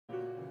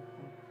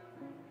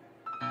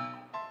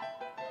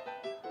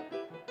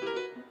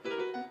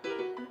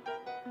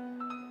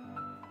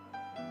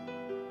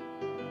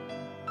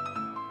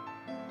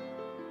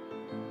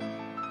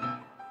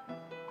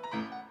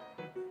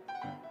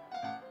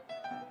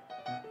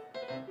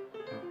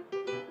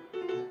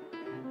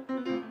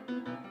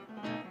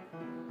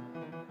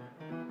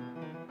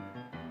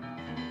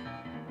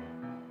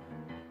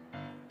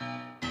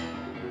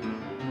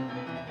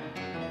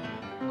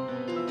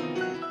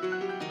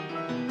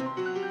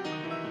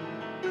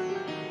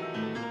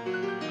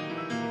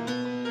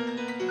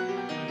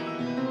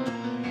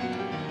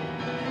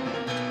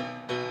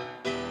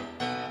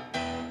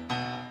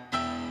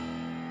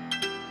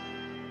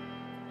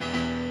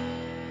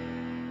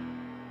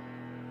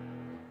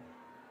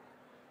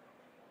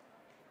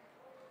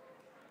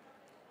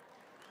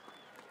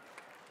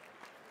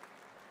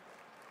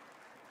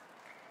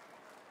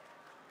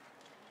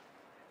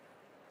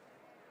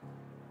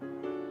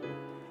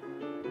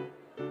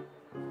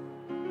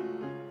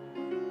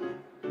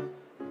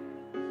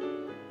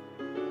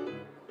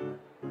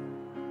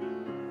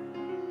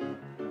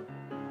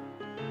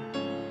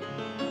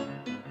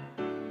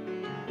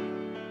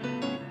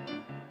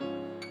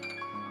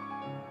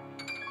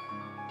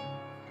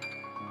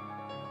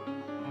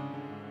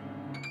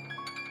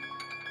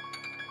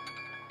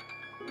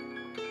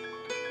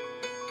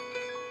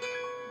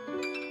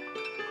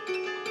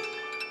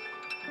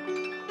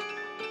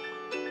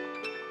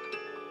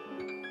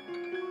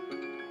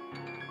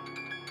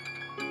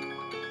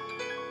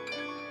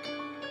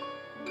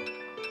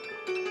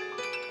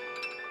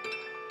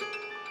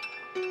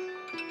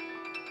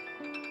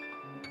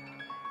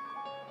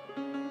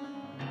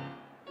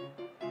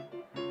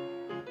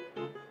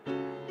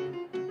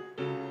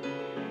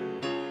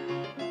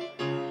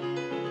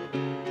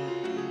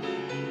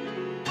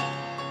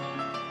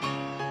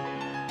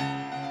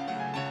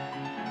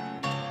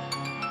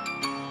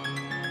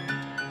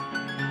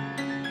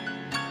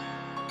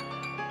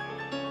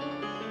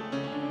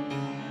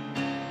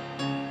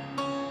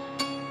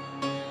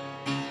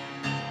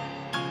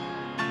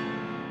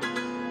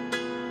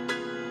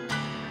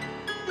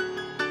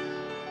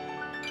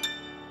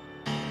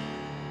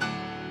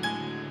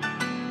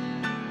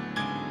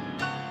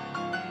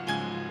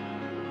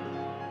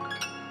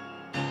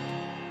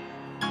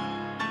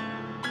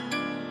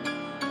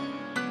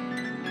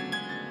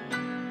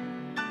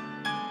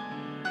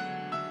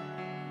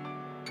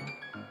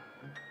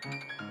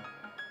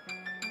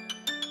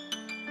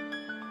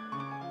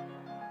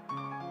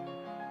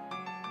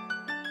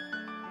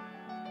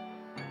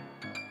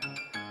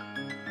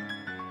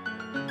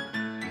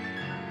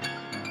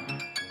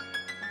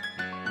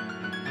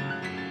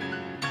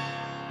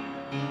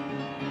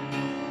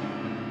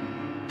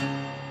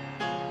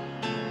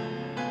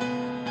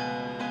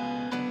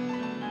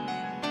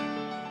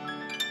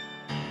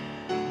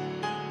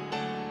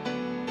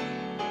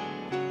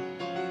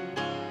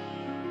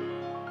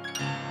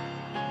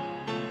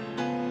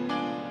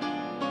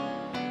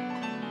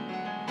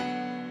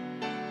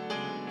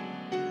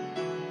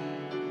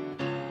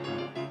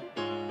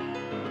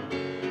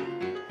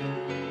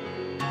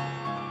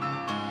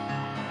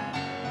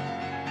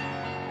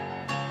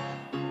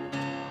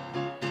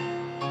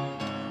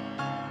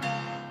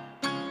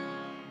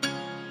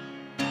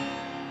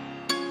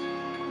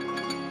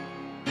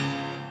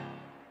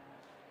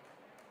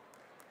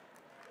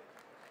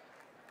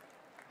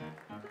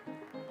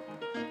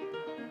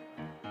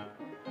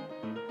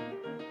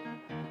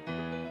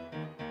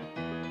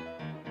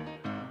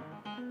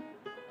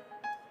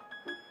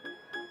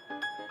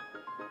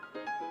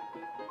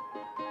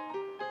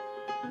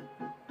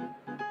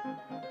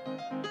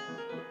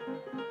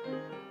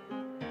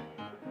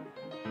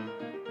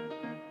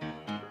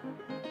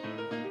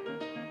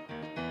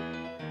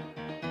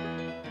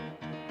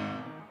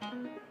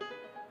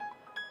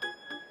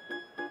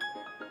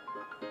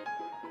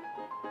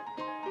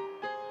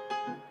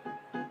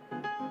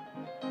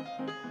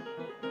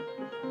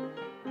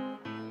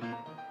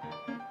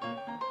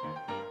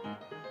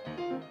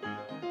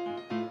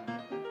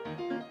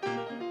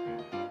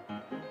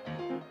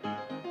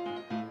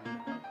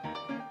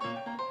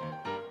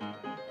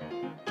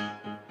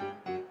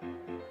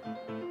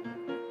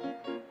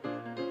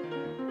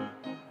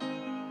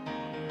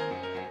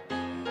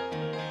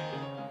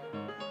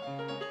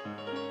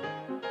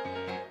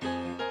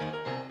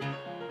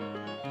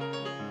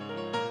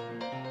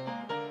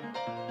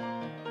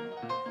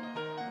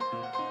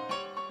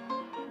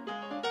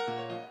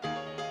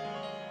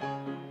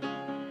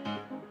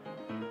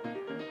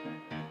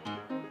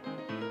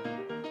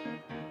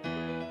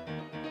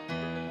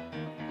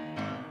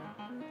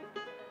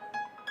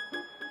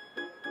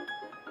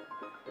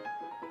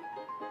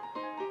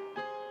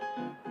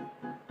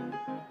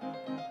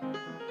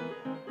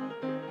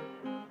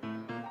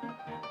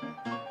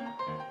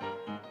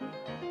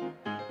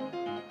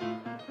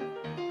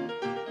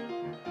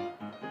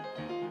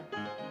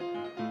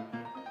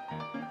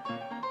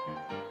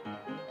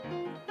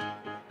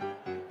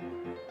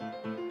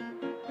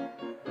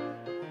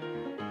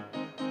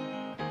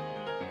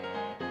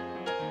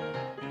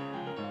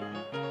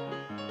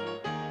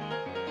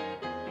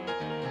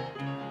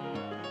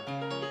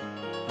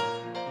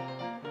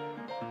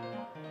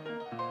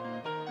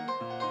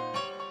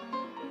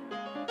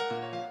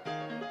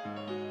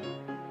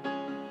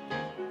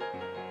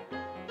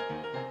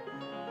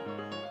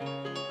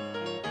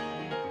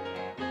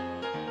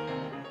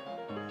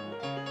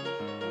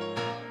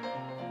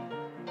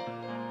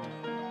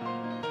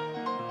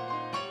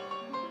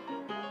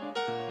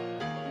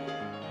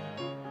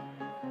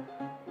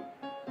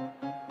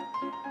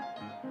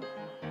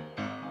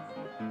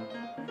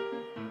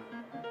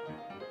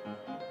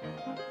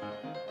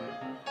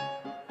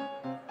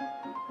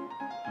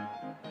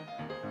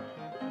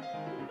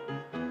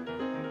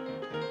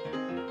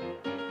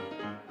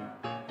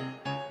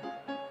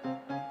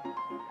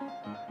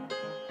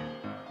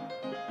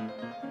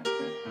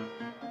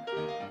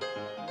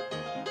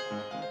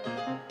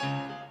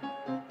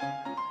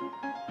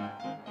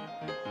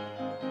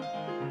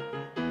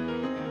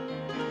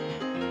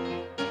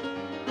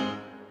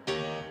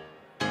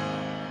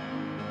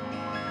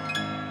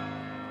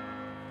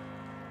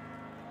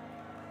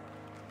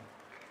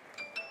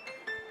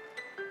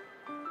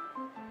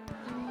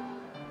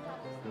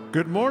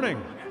Good morning.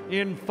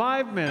 In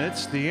 5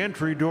 minutes, the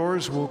entry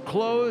doors will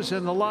close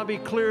and the lobby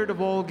cleared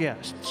of all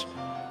guests.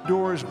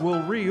 Doors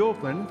will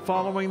reopen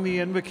following the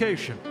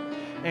invocation.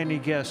 Any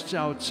guests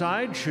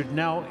outside should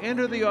now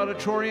enter the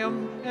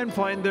auditorium and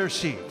find their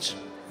seats.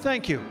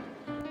 Thank you.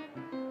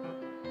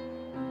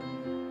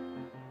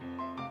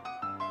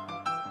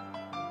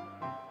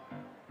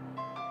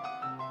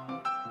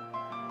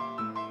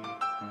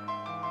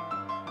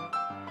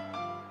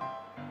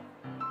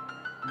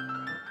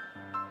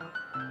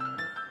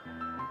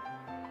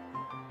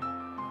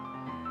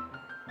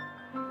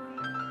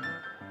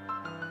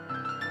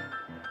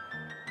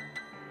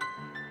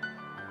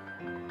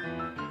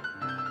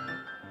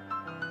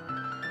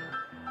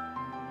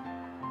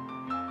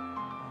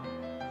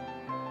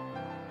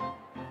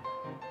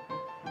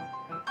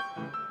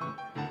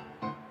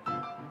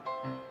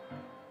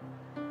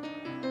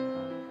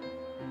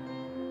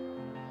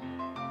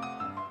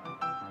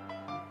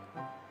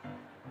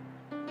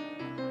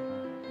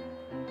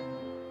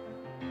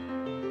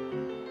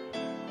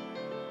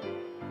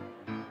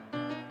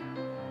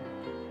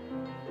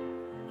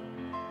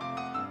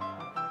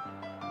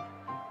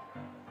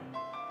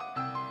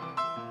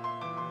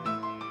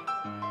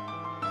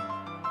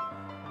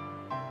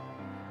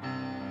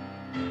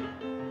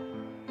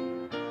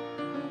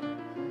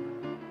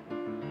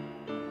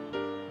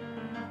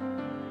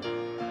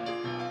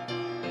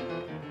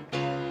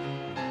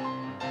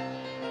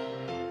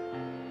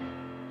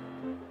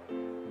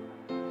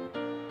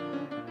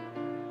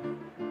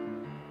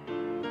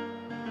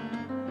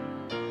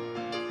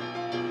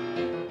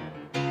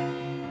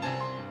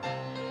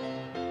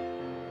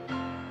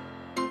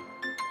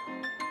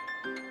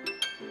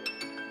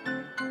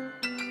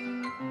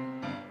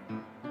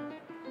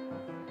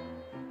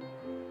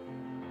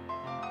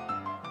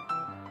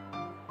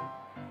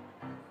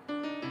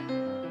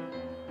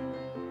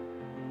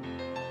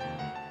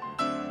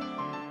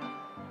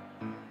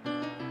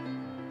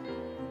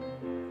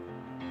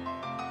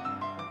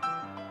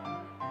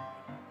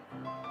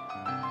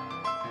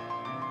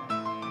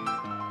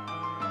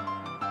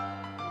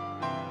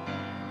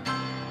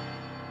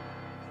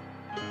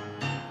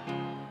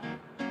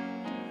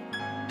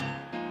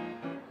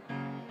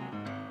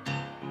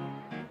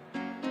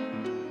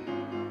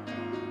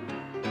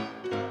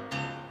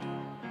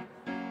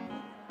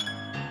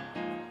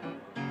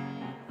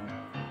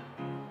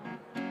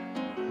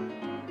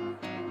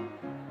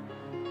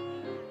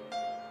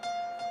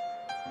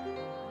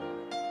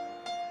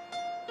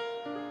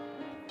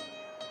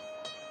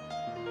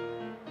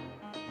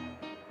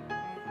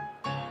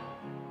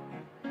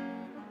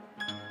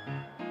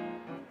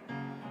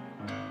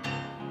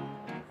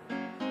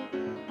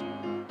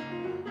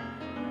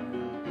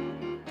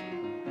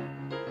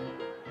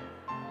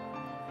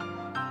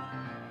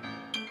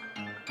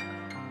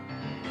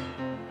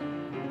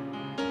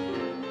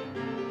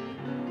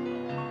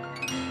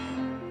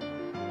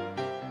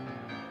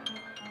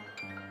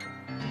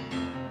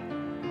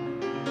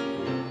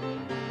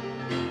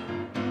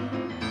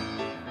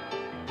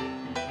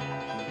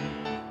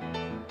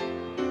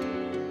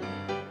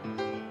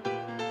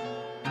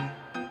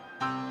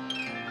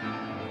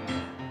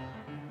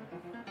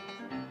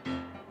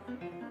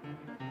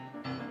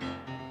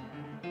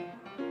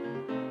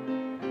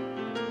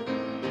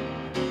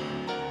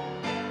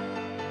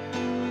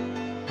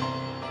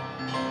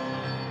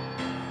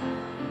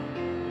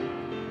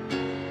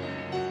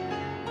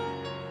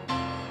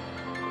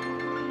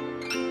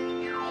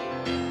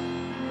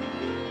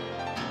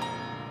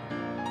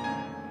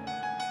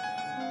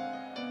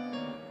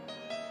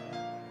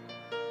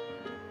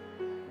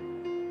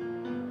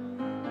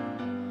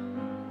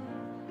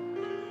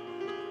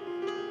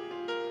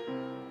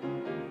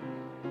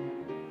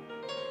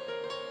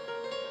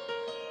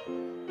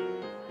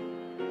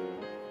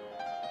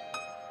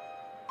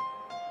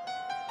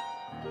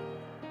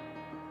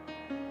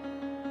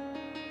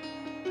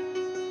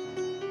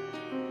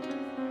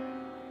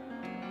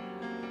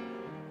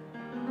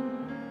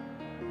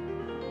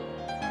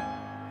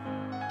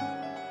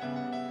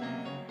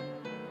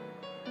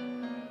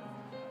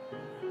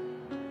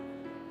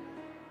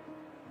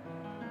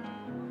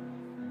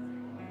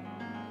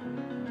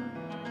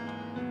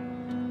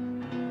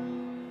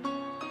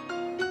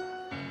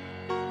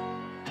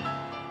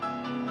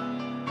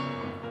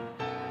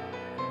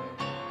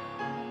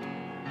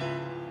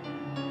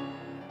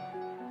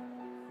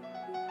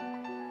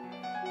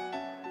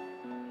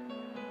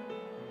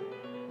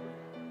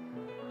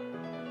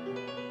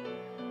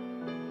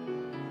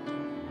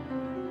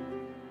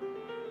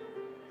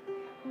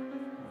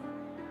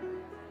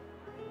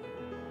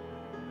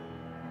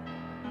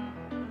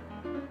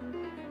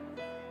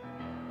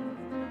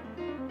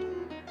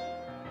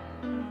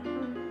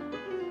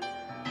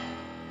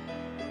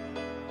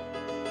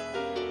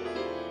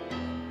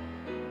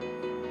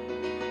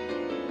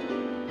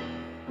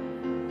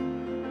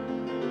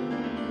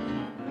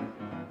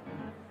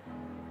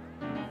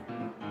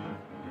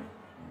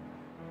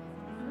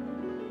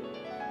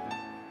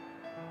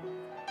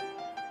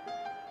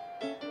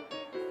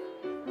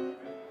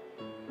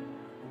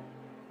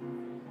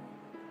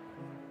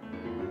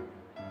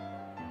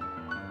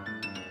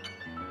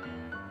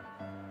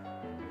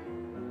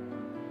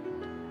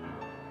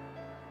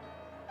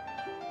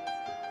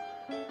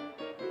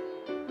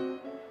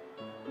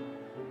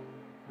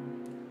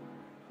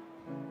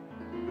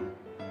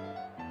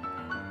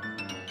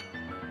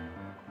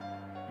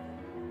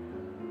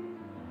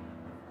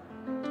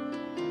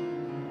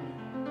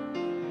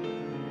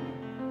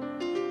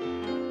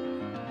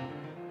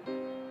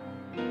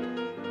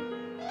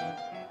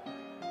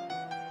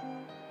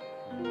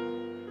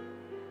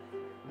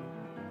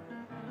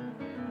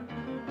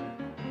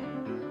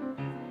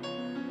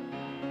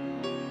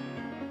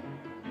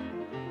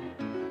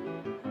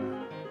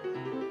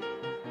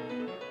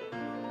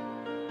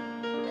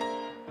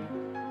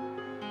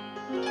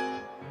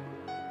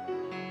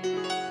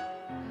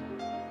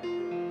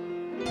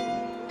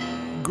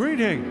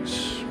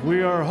 Greetings.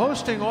 We are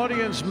hosting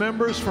audience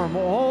members from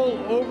all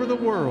over the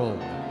world.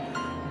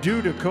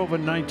 Due to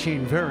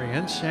COVID-19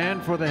 variants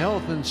and for the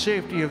health and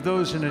safety of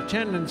those in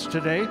attendance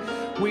today,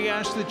 we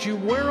ask that you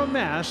wear a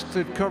mask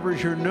that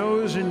covers your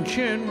nose and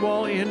chin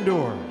while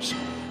indoors.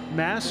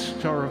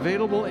 Masks are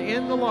available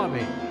in the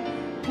lobby.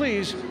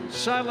 Please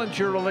silence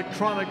your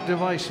electronic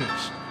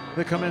devices.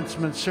 The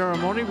commencement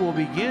ceremony will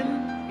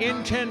begin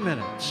in 10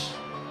 minutes.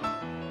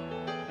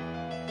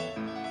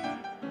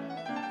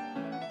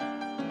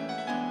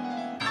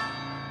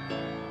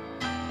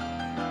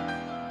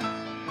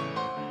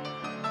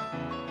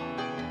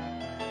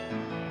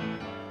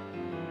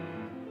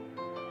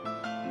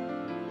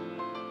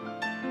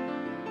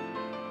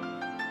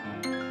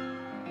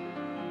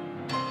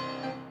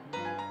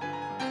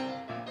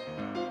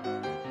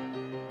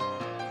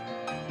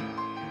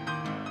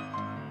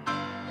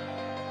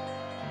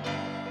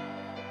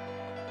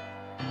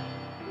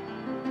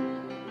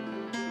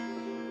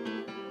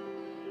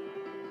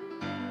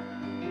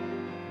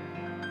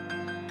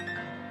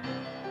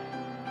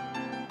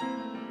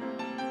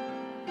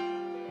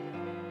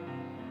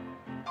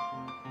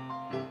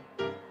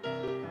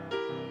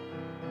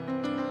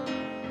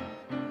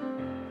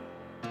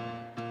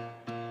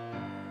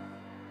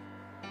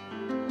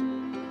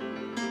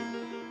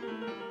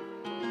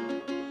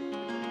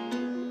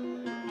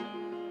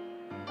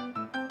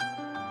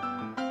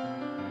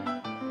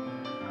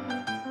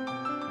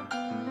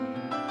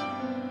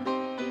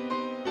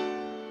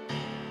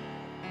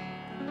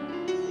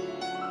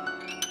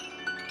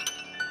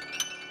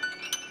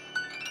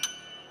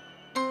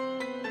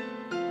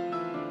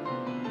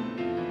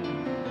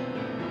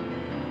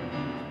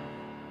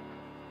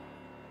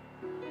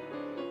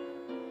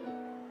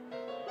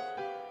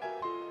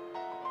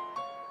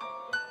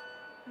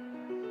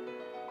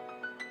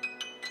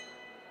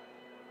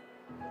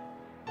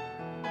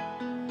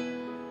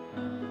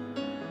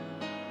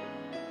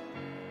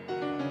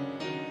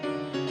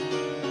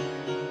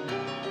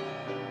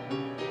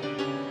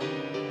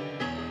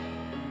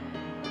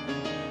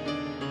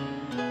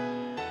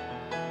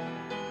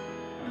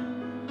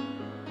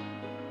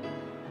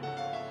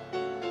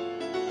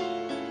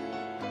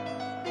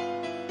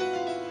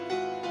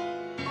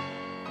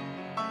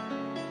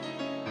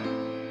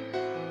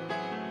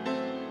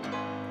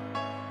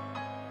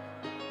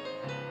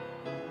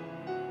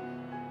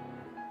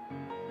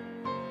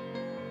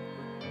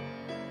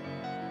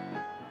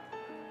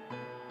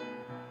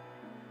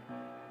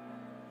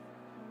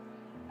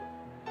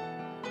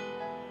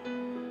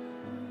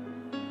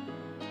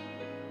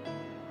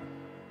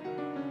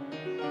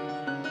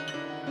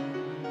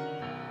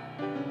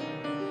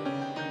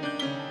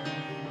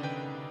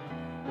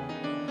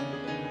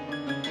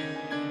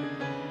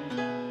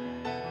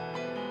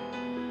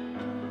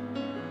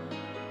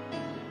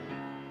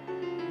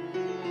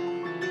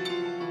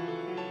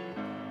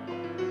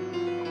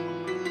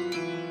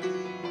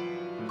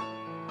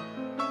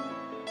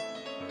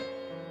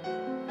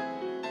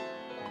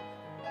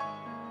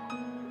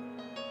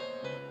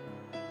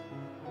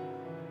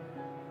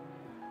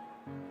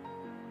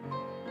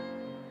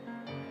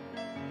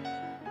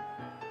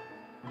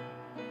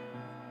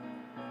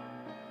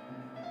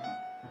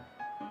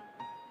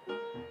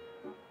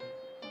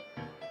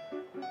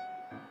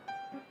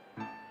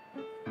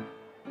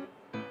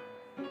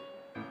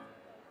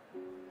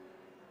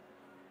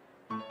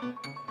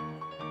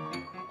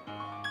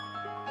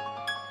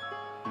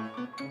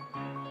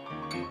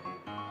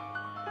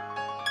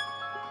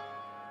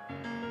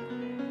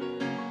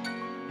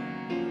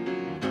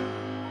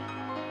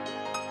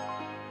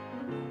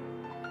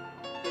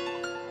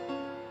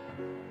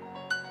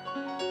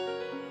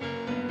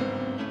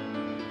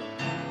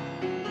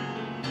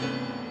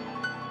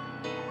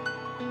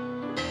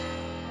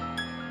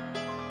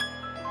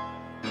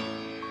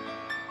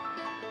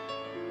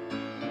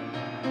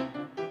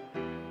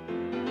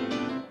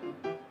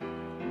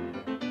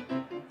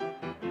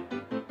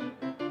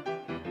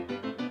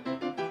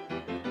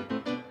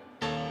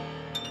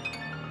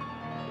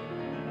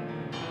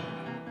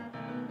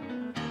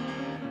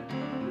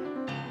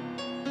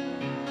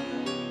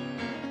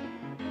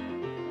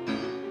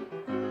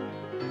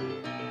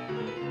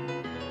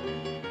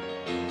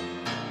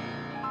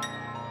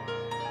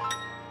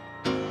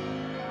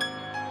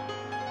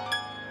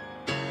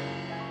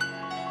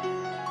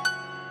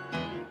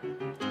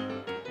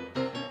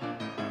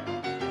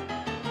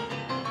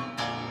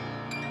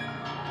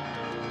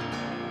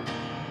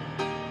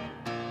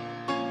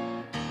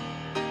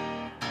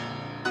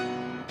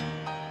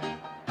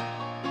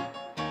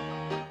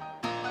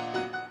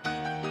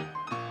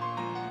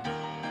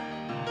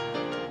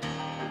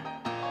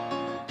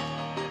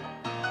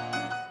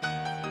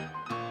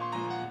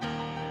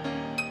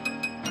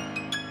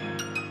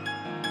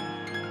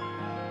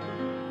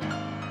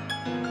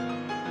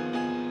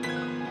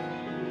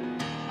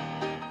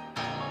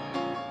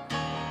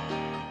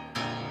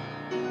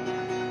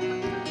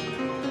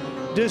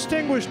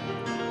 Distinguished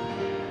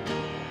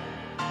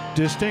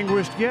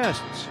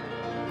guests,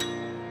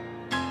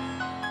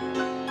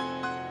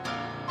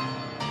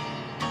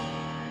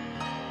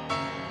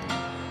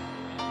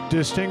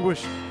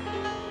 Distinguished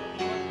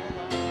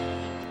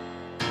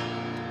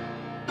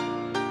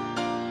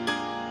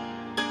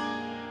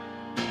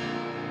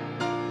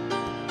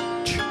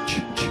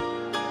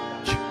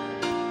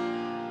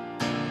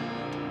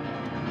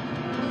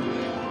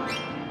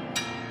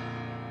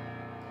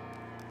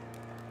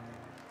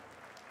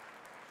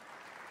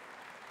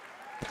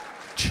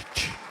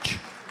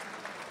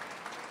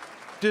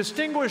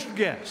Distinguished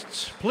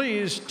guests,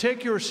 please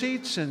take your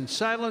seats and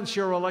silence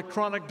your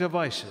electronic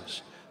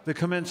devices. The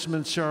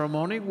commencement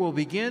ceremony will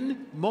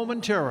begin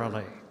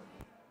momentarily.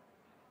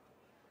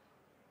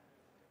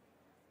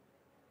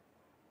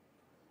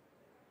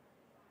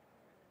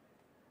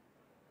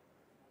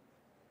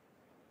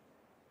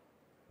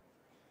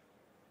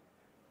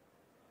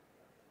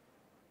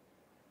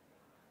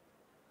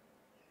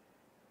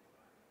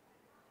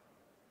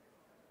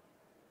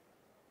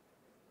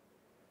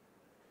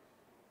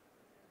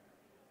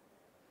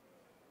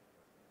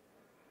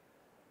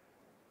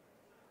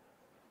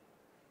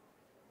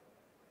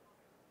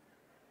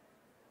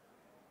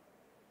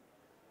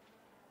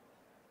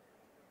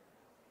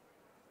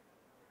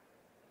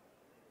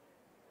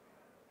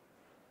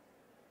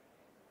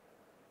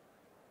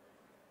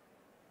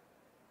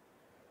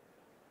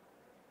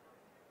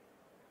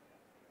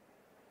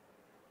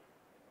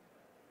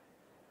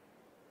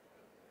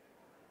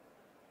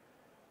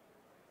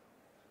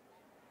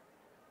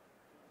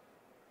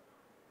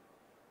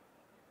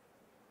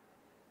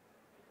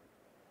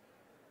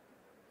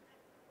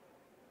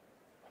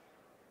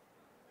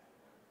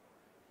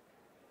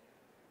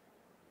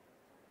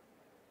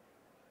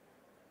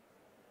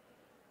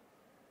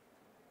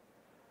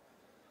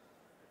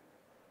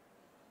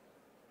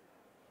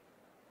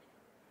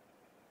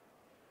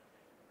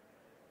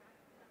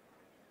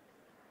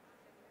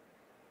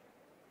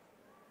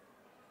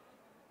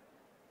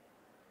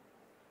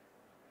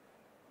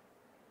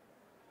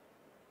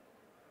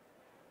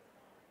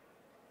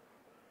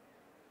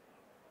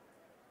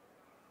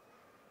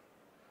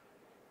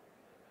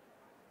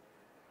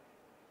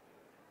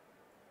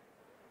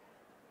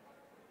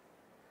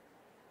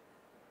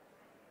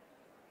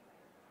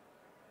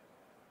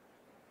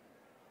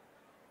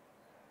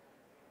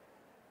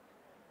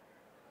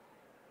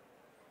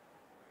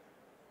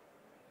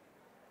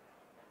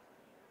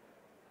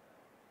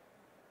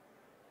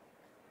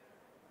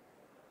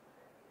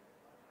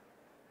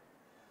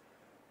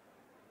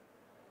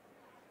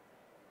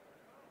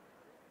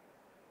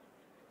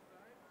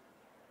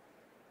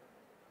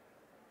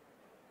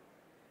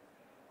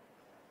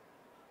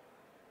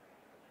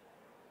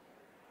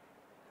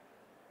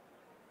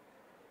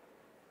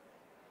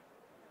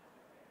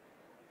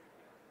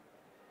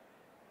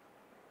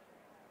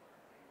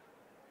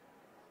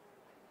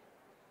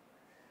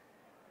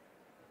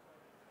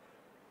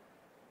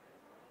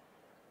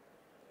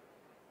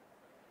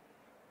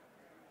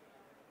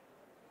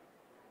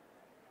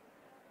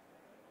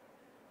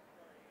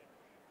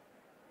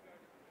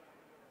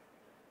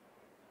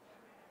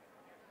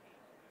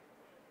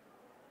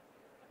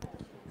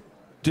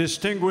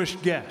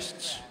 Distinguished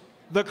guests,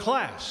 the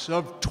class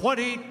of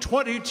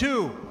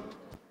 2022.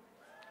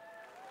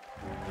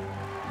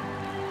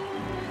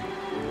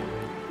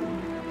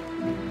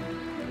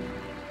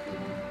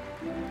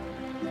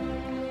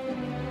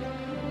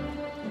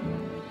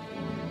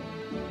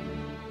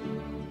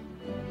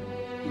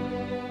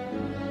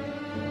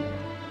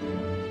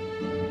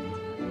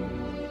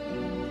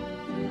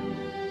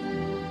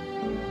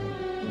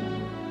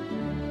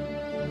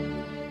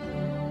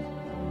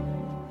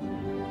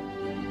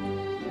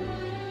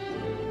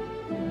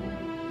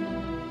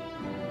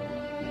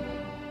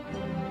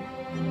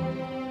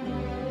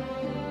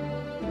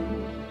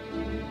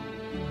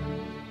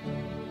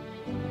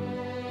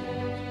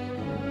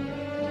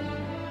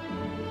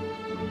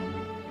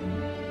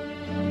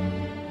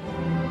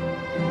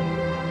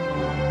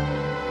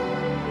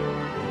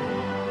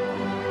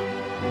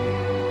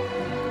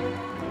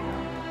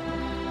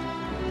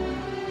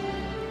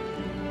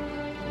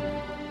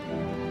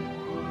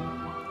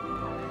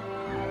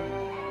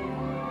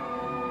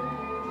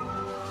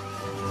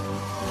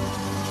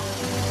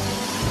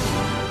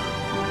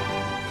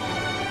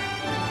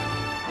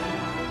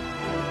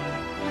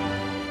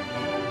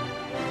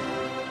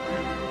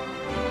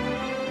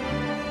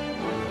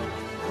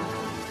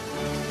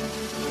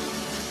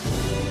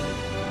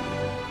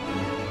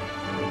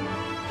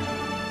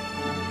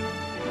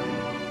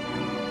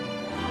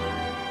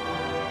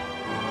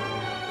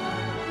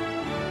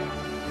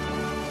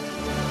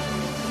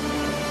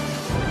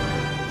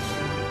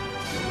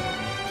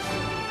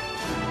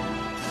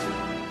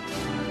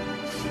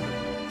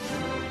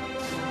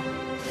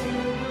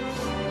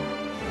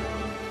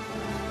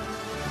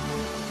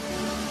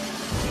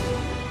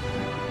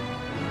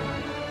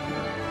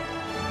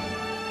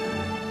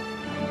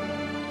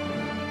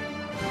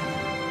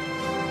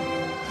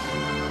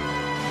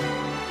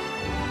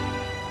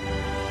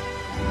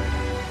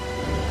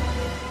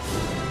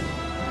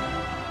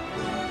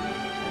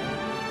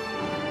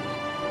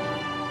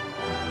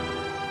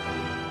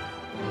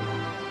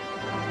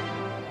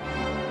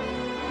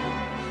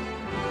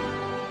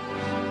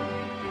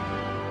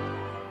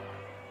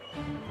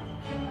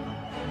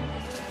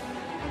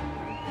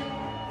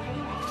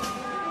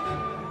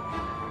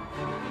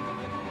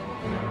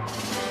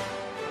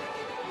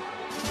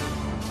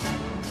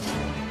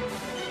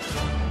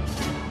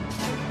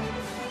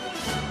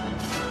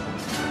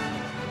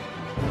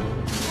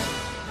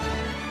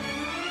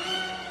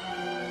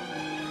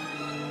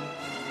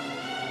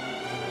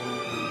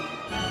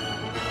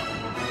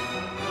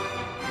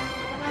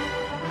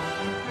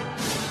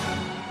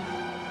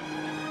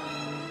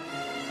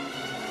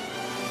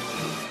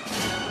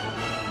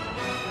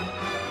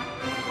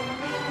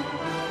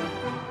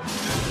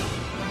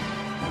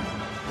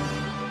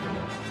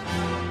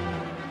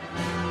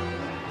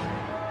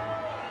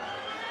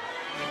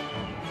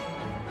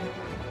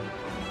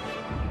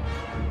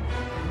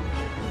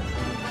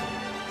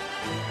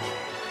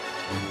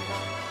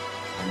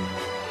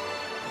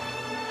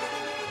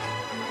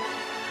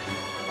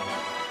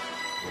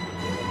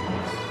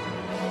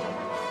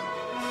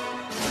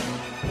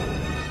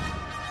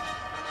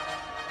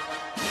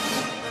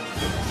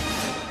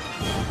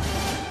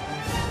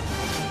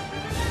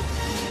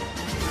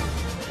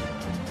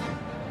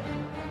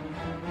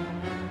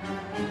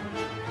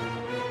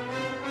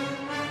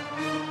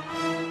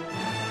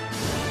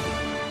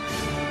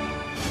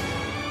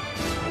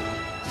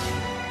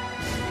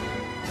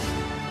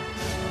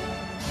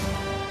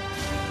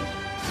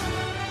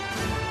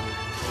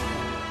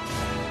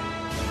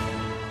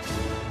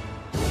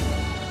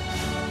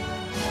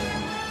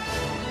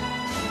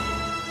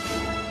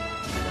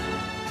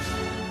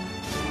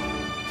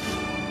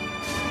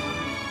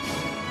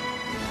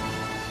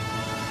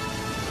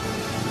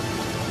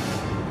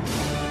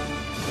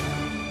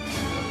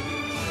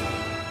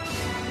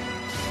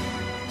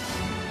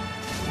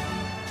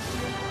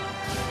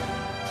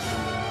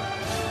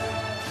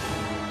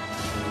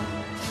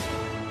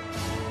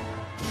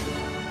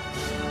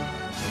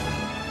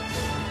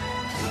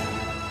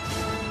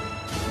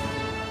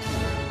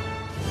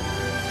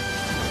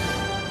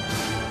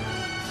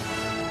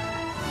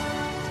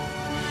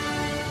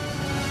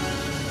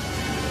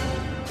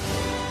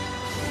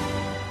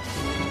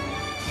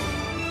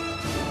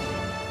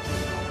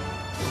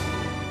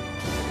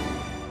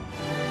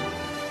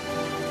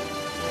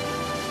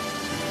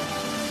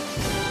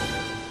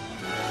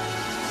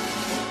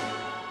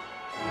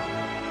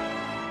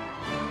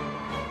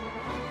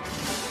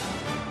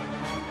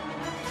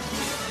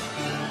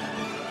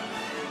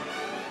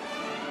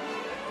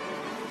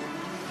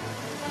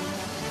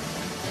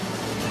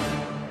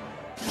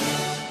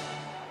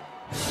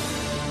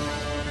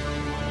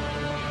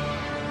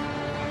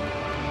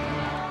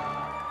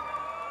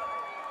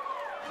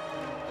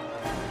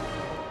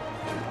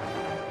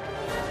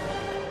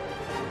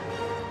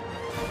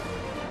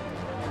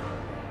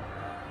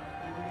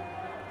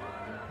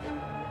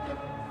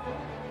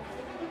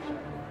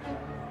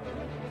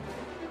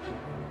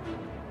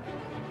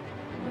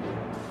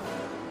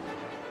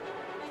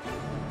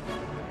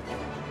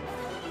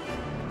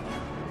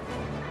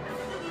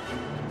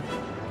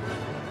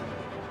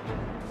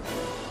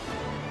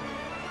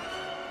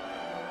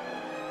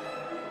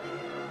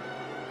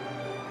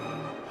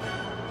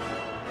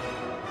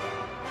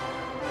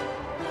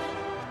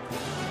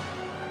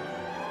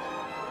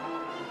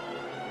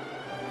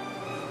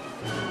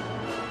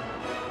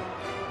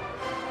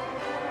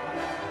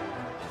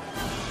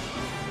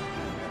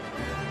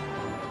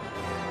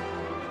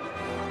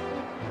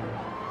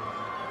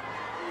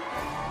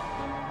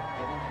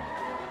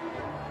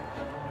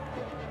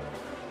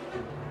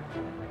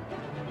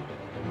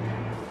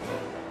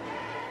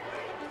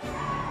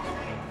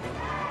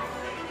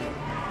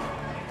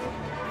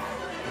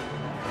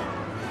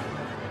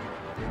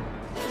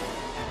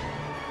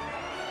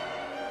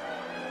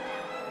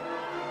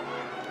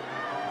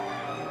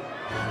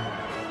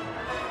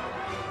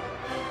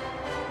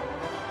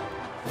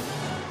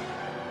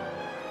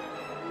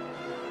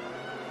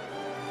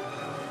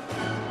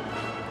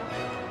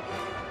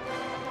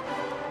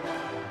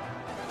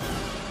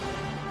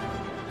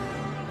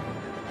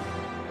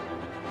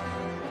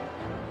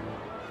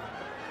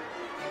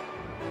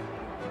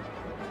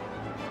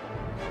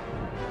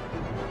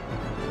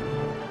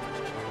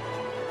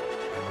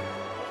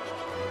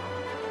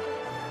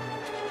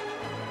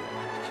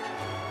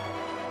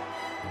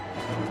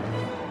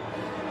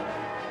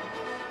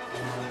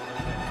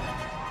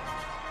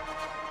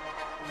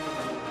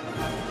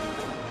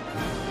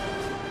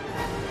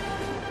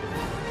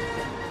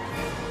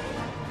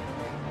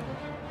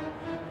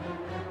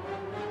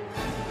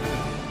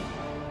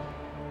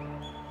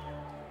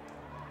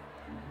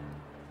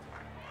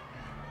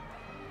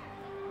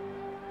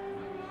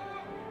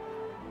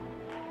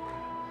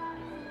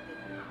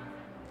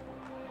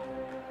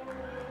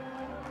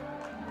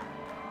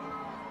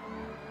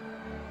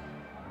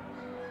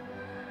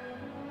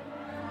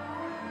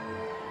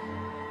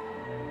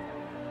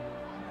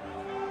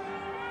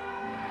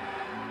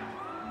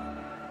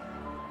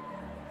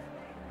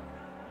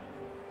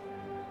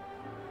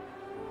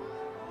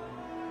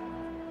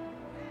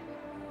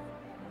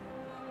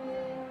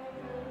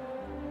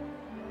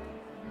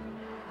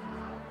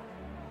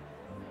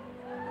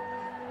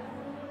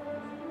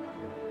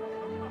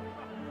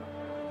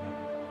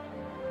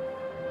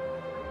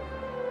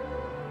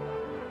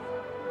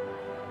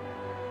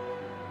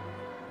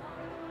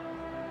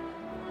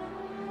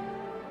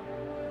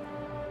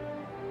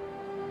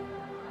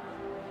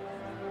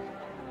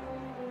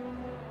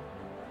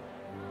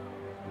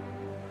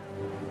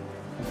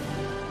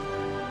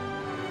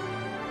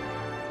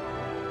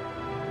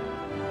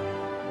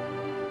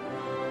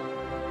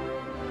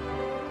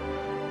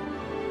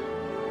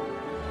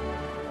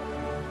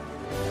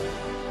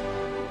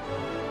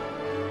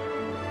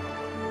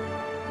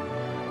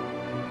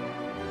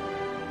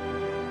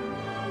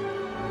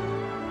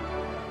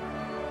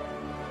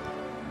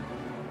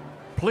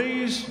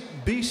 Please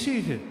be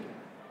seated.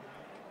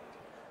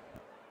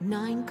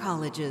 9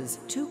 colleges,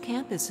 2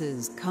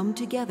 campuses come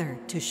together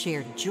to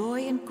share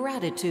joy and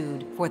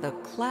gratitude for the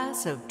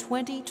class of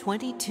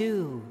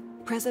 2022.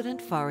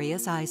 President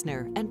Farias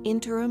Eisner and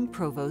Interim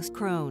Provost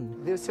Crone.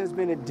 This has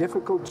been a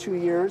difficult 2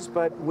 years,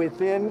 but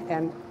within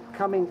and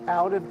coming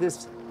out of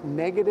this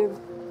negative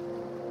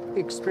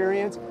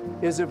experience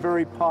is a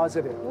very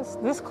positive.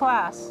 This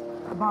class,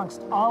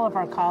 amongst all of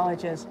our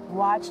colleges,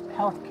 watched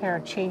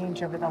healthcare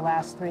change over the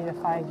last 3 to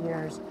 5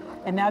 years,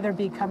 and now they're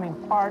becoming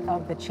part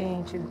of the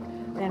change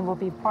and will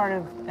be part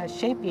of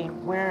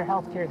shaping where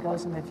healthcare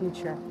goes in the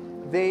future.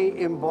 They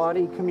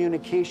embody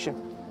communication,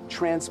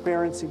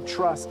 transparency,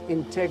 trust,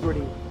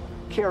 integrity,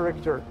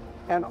 character,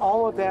 and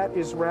all of that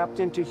is wrapped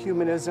into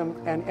humanism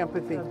and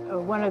empathy.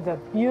 One of the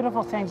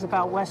beautiful things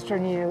about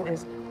WesternU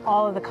is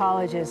all of the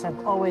colleges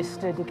have always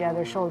stood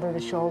together, shoulder to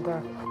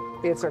shoulder.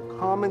 It's a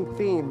common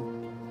theme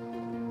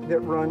that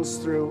runs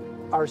through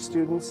our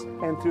students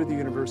and through the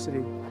university.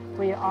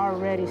 We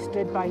already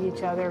stood by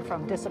each other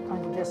from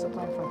discipline to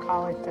discipline, from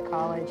college to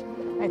college.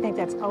 I think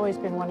that's always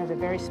been one of the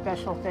very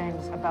special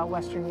things about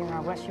WesternU and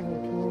our WesternU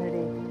community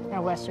and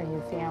our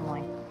WesternU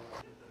family.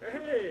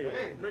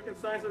 Hey, American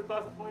Science of the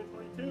Class of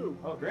 2022.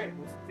 Oh, great.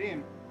 What's the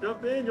theme?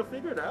 Jump in, you'll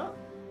figure it out.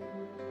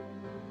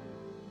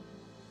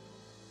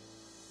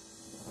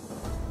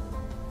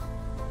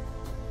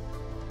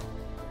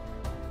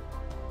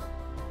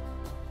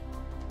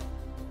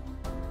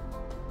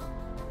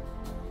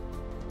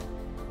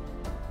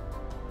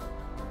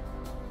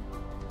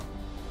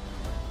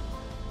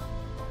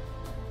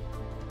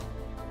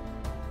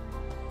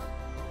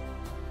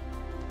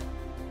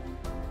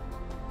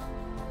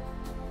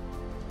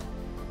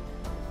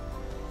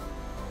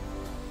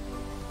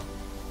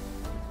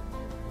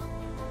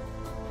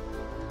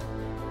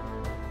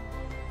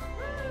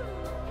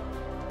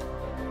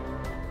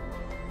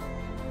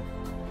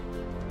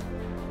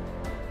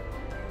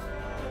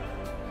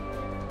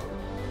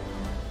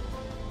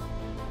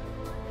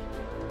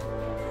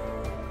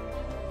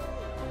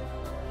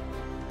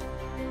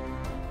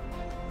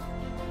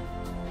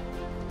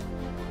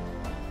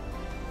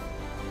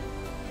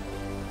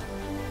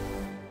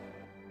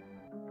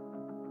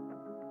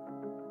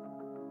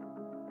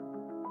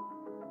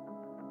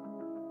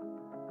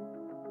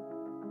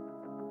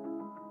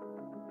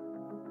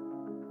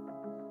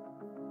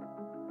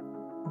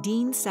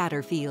 Dean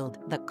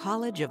Satterfield, the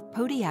College of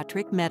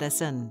Podiatric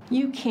Medicine.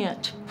 You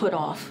can't put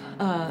off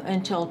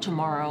until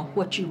tomorrow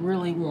what you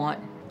really want,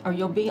 or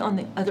you'll be on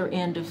the other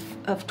end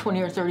of 20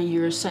 or 30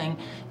 years saying,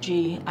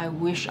 gee, I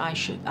wish I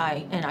should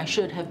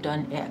have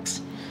done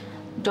X.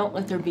 Don't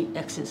let there be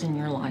X's in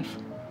your life.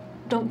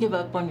 Don't give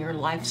up on your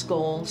life's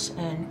goals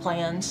and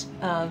plans,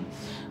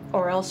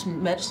 or else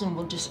medicine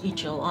will just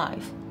eat you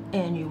alive,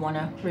 and you want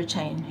to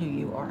retain who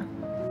you are.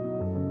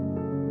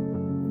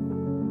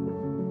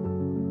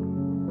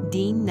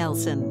 Dean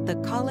Nelson, the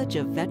College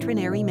of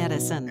Veterinary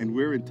Medicine. And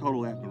we're in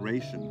total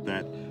admiration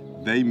that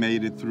they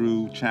made it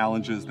through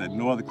challenges that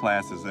no other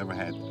class has ever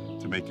had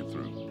to make it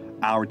through.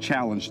 Our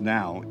challenge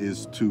now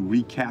is to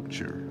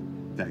recapture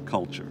that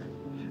culture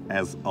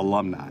as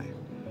alumni,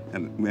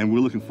 and we're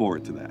looking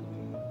forward to that.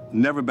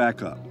 Never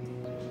back up.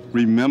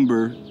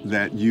 Remember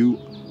that you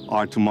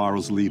are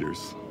tomorrow's leaders.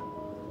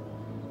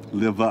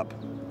 Live up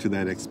to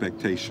that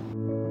expectation.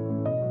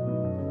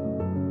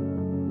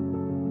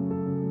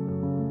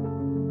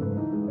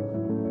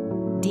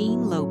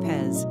 Dean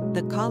Lopez,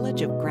 the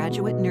College of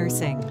Graduate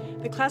Nursing.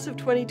 The class of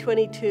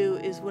 2022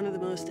 is one of the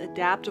most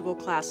adaptable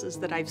classes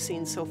that I've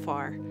seen so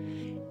far.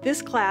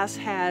 This class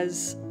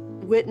has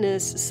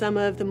witnessed some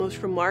of the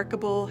most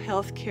remarkable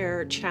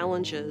healthcare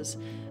challenges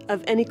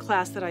of any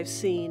class that I've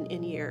seen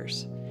in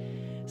years.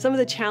 Some of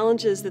the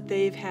challenges that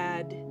they've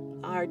had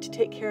are to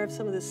take care of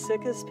some of the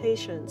sickest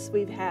patients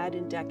we've had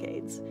in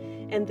decades,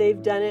 and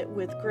they've done it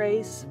with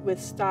grace, with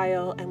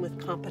style, and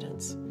with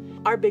competence.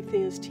 Our big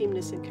thing is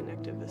teamness and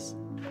connectiveness.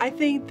 I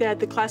think that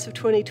the class of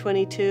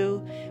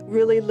 2022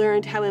 really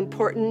learned how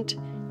important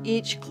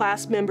each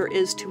class member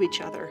is to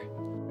each other.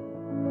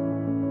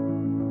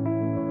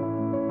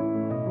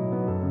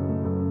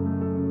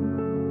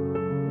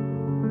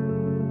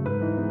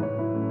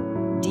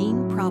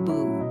 Dean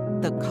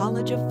Prabhu, the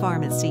College of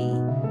Pharmacy.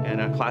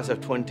 And our class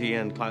of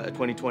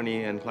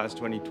 2020 and class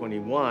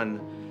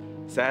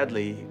 2021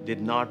 sadly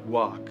did not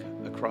walk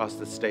across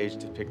the stage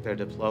to pick their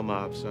diploma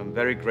up, so I'm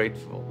very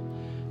grateful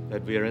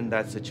that we are in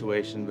that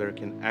situation where we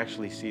can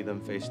actually see them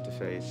face to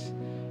face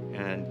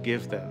and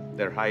give them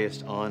their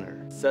highest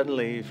honor.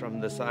 Suddenly,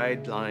 from the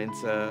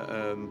sidelines,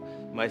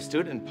 my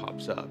student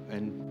pops up,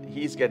 and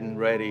he's getting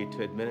ready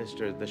to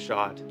administer the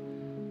shot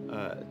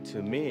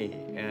to me,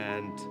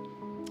 and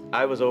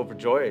I was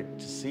overjoyed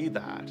to see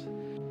that.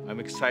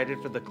 I'm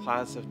excited for the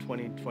class of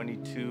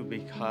 2022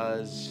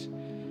 because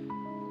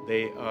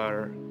they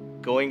are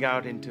going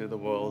out into the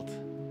world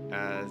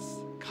as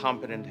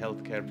competent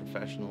healthcare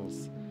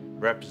professionals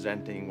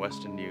representing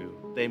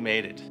WesternU. They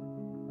made it.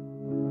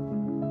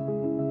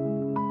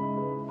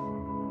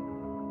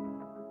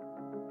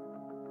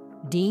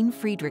 Dean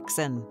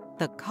Friedrichsen,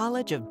 the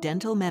College of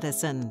Dental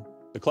Medicine.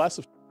 The class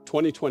of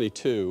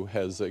 2022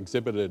 has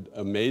exhibited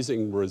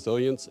amazing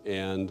resilience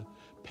and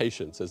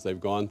patience as they've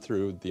gone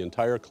through the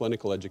entire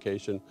clinical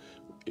education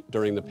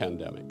during the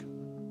pandemic.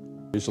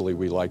 Usually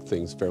we like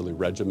things fairly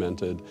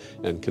regimented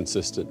and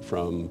consistent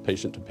from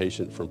patient to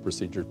patient, from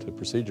procedure to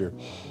procedure.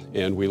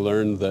 And we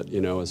learned that,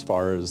 as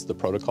far as the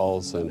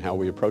protocols and how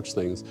we approach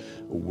things,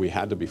 we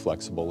had to be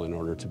flexible in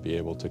order to be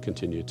able to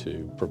continue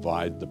to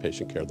provide the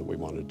patient care that we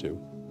wanted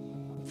to.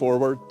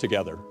 Forward,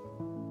 together.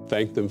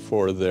 Thank them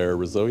for their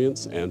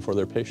resilience and for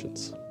their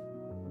patience.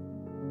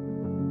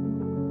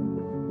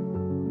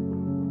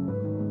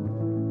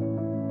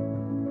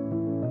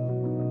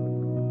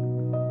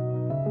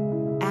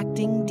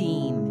 Acting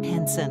Dean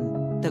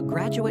Henson, the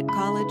Graduate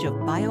College of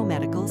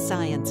Biomedical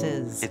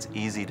Sciences. It's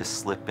easy to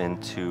slip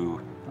into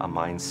a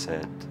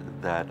mindset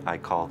that I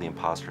call the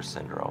imposter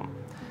syndrome.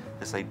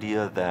 This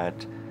idea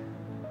that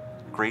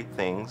great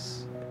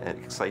things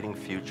and exciting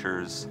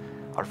futures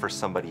are for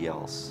somebody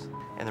else.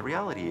 And the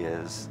reality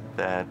is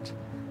that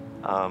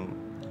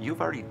you've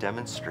already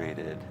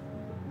demonstrated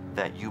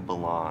that you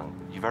belong.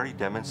 You've already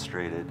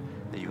demonstrated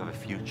that you have a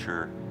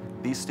future.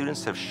 These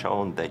students have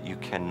shown that you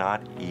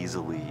cannot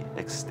easily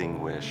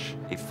extinguish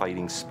a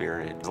fighting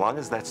spirit. As long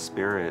as that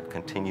spirit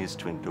continues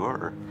to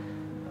endure,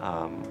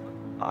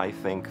 I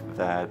think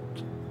that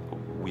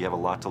we have a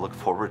lot to look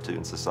forward to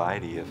in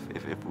society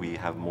if we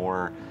have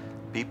more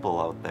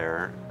people out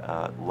there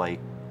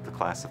like the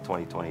class of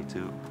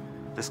 2022.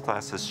 This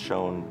class has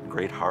shown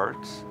great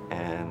heart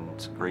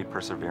and great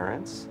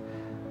perseverance,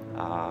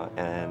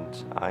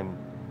 and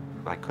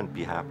I couldn't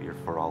be happier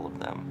for all of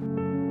them.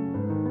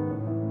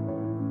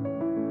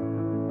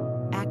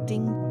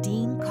 Acting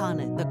Dean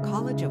Conant, the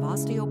College of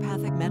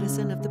Osteopathic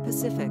Medicine of the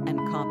Pacific and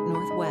Comp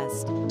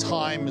Northwest.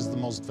 Time is the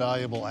most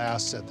valuable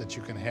asset that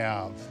you can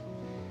have,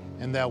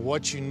 and that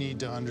what you need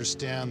to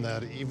understand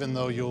that even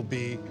though you'll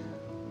be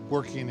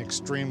working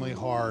extremely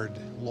hard,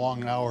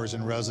 long hours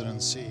in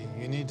residency,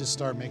 you need to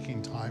start making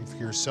time for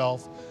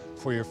yourself,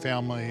 for your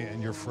family,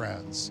 and your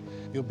friends.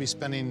 You'll be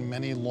spending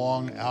many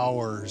long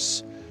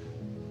hours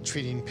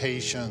treating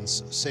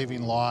patients,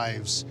 saving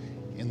lives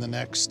in the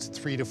next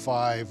 3 to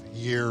 5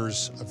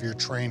 years of your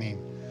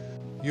training.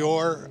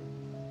 Your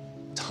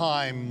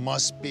time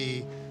must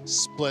be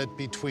split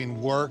between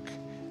work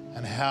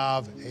and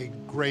have a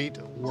great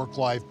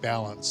work-life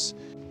balance.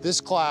 This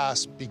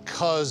class,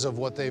 because of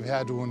what they've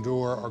had to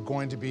endure, are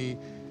going to be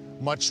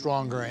much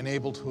stronger and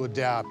able to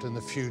adapt in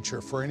the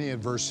future for any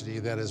adversity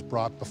that is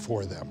brought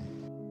before them.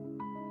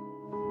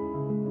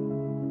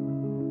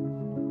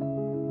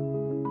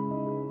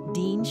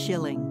 Dean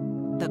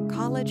Schilling, the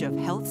College of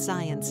Health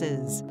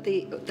Sciences.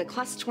 The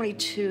class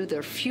 22,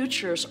 their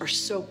futures are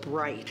so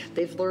bright.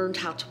 They've learned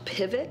how to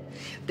pivot,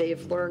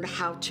 they've learned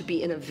how to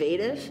be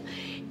innovative,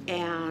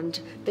 and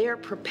they are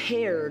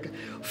prepared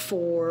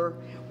for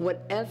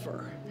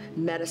whatever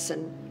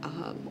medicine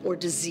or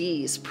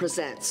disease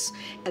presents,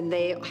 and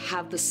they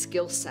have the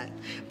skill set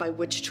by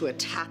which to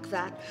attack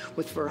that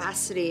with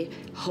veracity,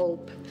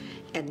 hope,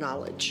 and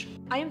knowledge.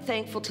 I am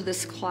thankful to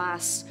this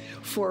class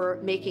for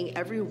making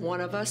every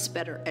one of us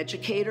better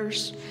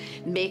educators,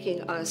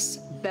 making us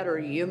better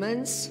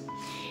humans,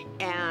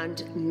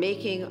 and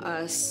making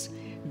us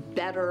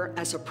better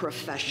as a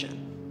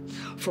profession.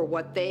 For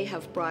what they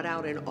have brought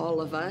out in all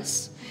of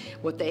us,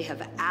 what they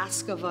have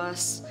asked of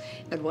us,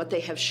 and what they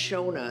have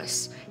shown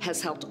us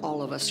has helped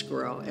all of us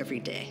grow every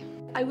day.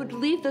 I would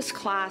leave this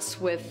class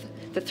with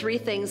the 3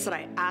 things that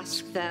I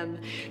asked them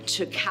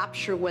to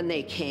capture when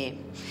they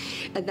came,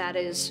 and that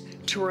is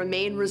to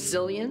remain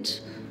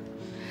resilient,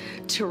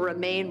 to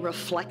remain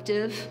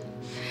reflective,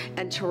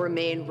 and to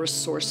remain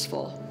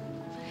resourceful.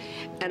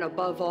 And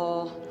above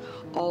all,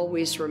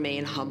 always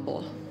remain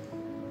humble.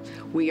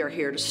 We are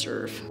here to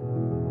serve.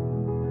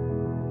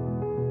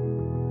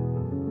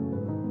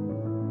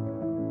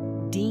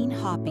 Dean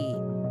Hoppy,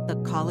 the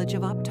College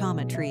of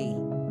Optometry.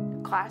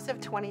 Class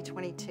of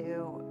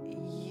 2022,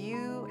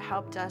 you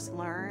helped us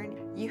learn,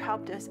 you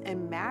helped us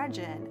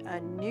imagine a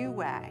new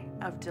way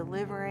of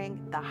delivering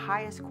the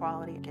highest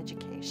quality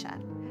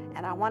education.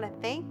 And I want to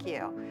thank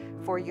you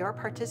for your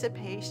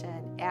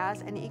participation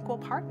as an equal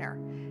partner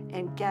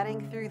in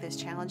getting through this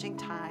challenging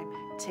time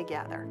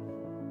together.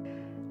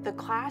 The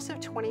class of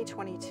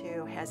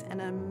 2022 has an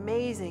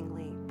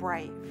amazingly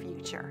bright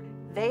future.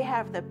 They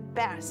have the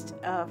best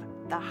of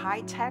the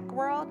high-tech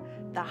world,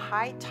 the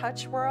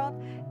high-touch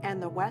world, and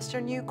the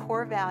WesternU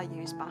core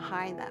values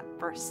behind them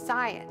for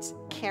science,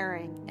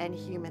 caring, and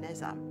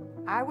humanism.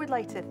 I would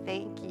like to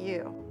thank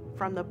you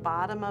from the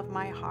bottom of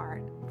my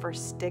heart for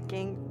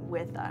sticking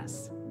with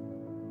us,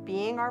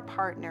 being our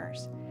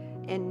partners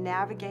in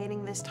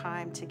navigating this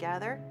time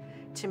together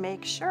to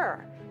make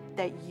sure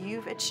that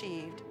you've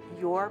achieved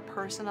your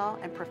personal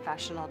and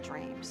professional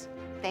dreams.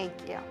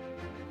 Thank you.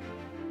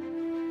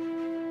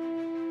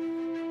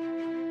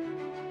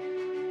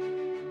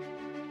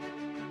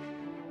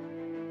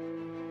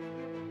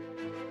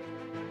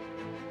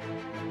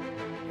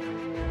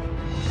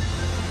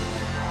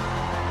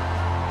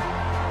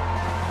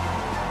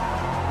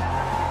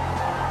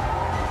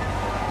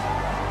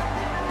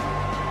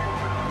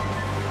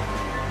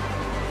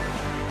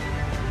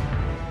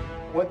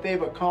 what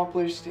they've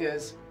accomplished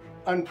is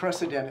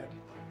unprecedented.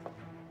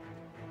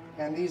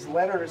 And these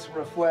letters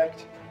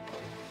reflect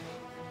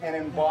and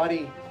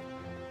embody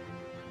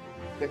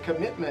the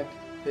commitment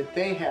that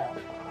they have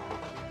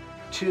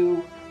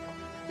to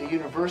the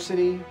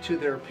university, to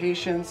their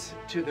patients,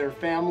 to their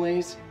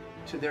families,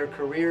 to their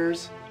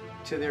careers,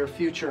 to their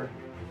future.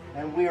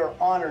 And we are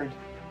honored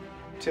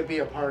to be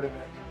a part of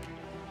it.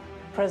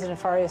 President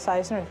Farias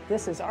Eisner,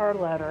 this is our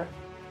letter.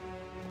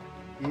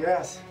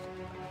 Yes.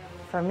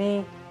 For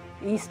me,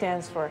 E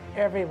stands for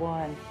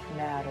everyone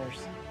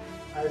matters.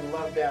 I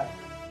love that.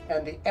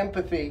 And the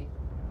empathy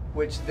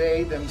which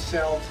they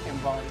themselves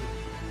embody.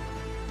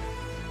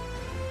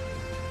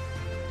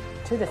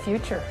 To the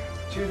future.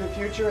 To the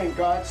future and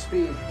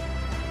Godspeed.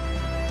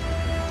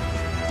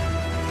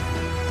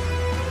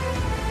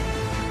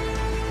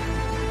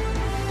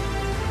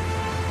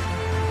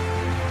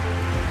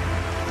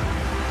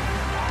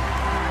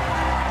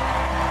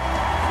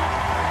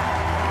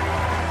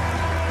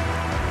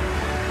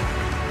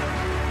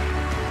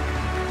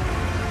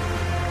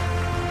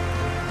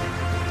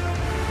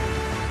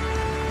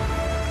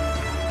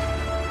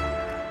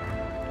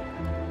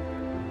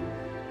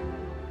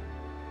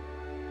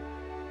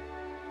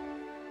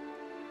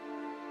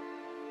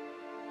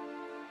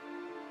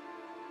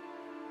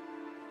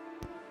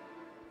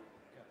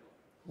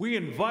 We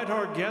invite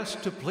our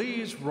guests to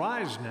please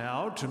rise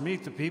now to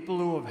meet the people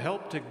who have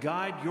helped to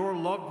guide your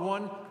loved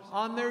one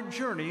on their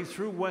journey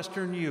through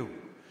WesternU.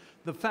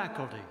 The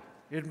faculty,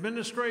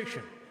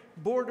 administration,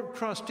 board of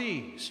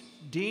trustees,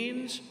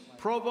 deans,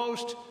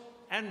 provost,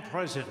 and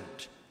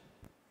president.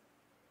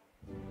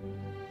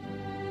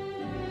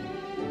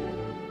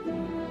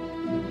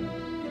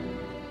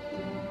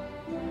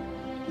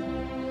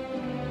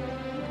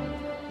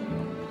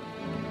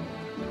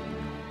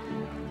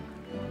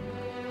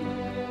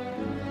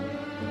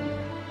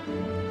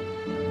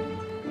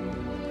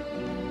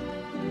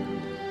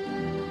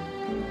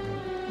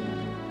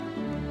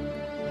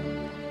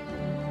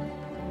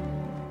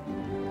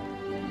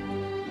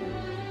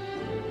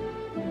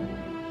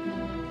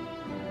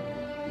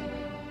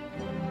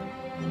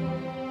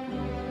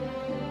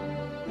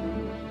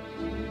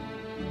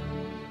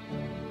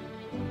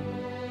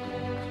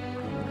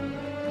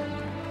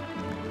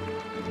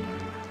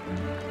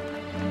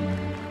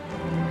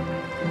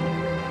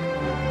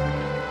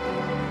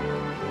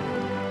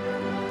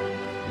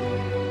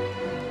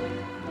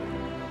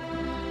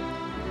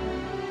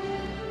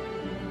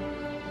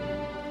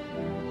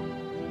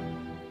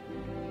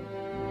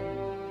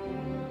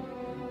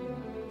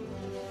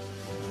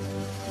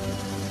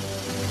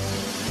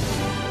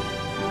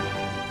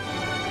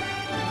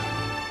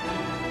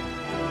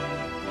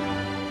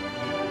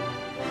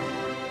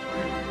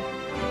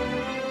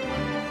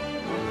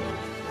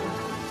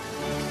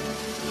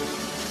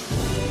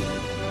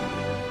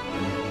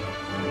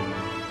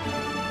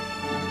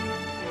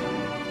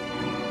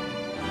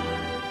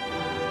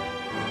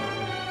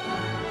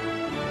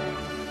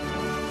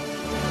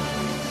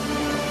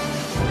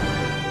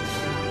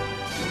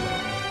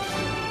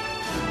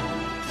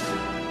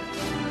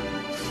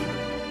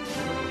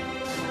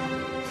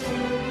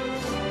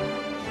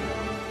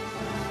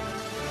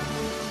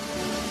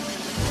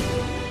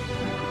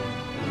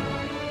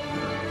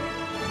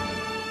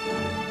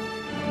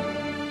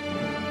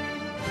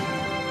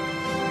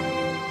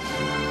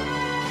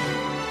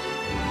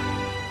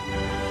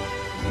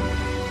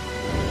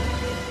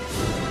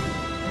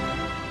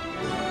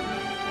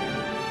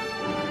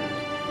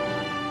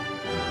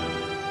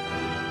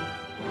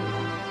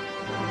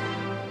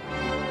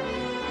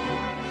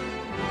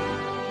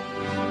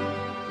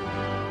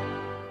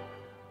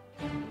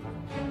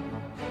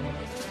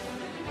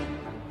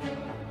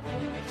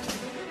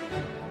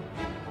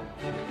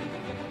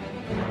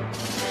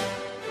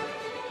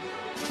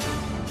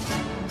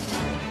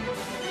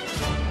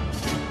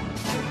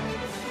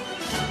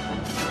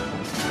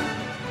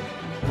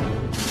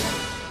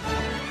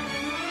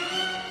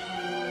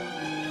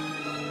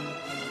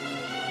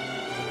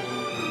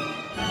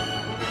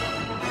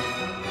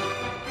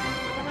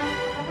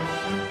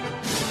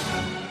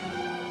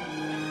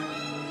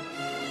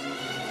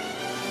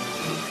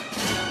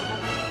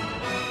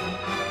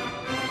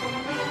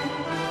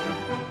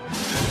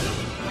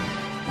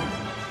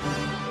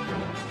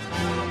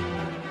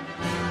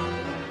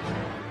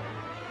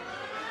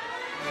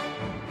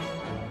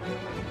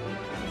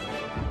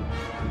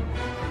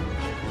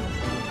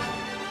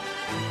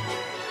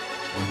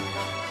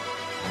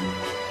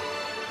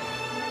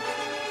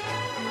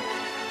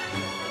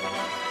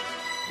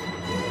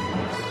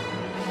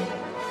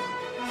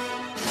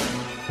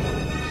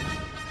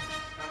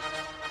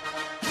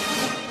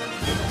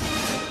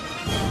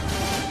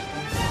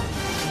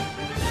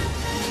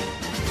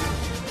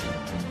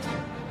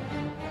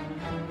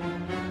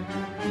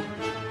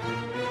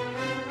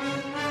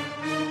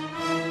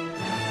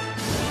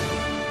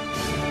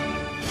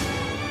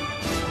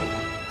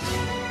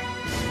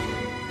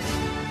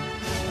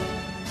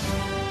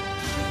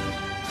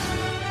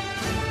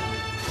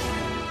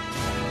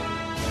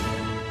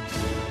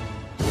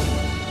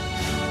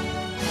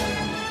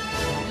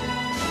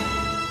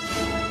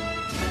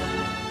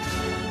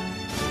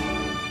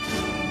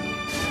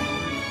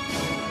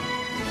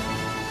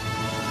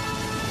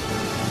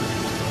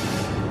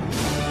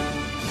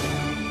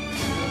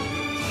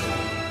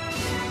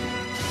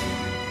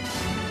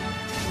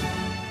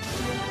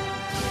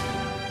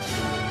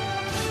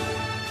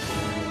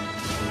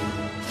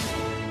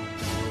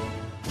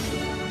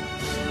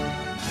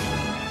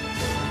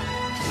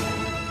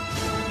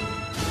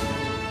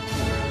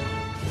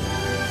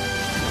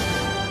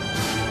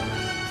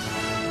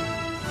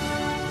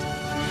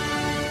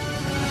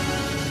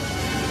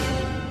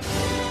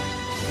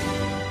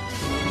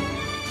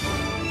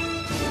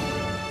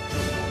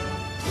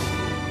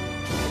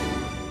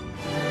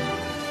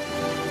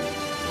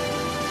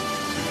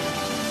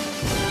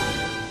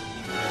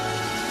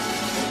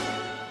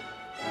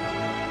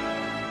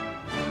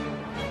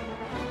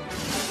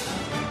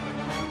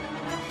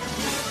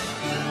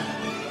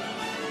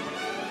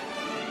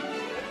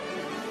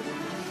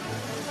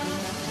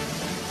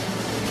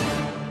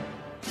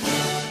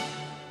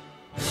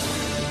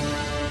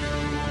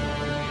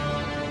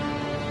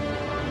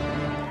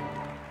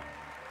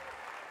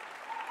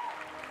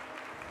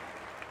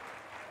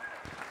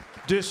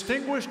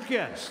 Distinguished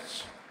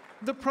guests,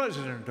 the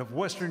President of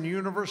Western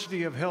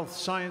University of Health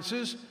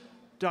Sciences,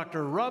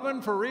 Dr.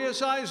 Robin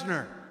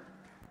Farias-Eisner.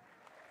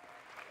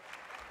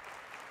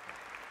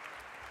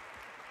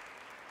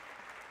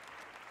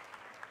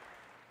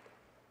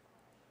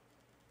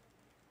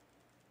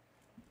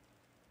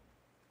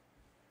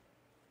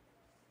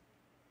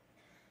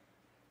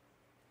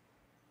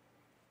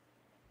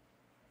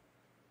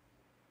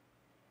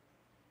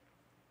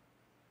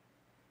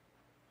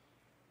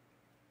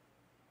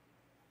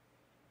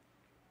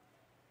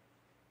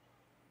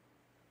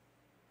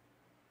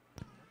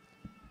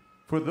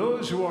 For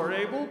those who are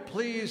able,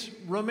 please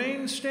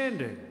remain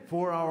standing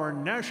for our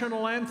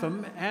national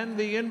anthem and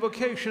the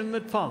invocation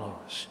that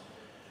follows.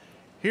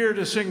 Here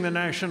to sing the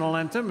national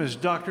anthem is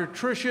Dr.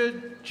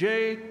 Tricia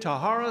J.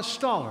 Tahara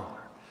Stoller,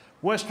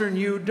 Western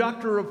U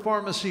Doctor of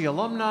Pharmacy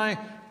alumni,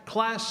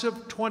 class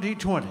of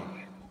 2020.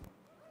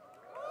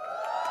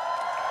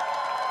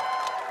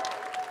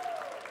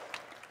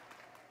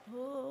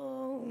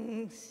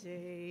 Oh,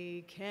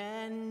 say,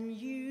 can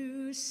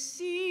you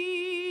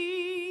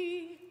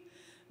see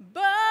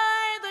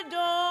by the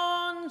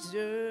dawn's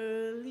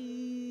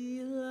early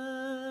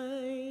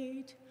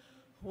light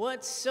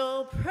what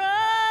so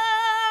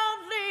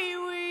proudly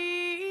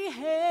we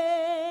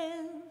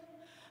hailed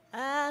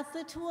at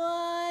the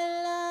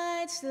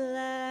twilight's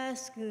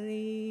last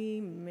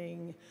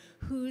gleaming,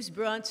 whose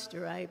broad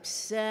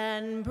stripes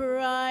and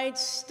bright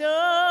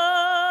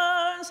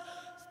stars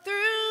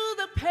through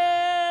the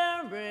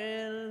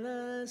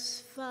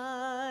perilous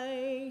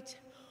fight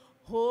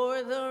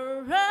o'er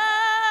the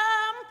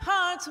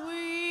ramparts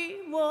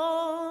we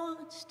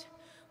watched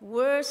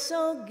were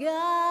so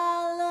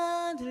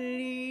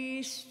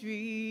gallantly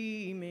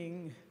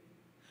streaming,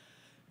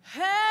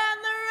 and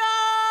the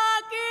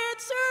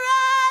rocket's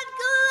red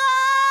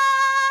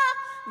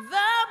glow,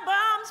 the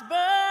bombs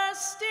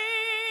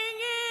bursting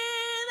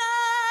in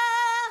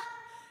air,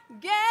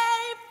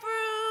 gave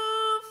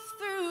proof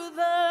through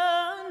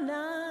the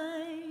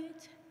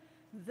night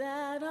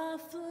that our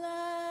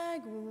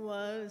flag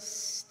was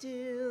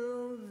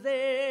still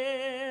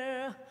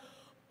there.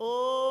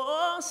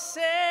 Oh,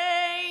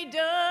 say,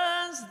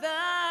 does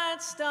that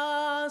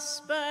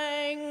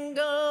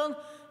star-spangled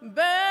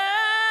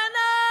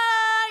banner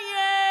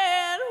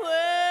yet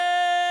wave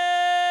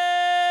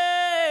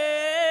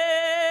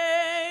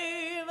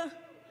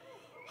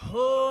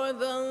o'er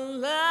the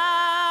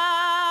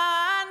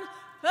land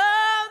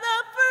of the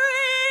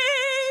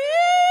free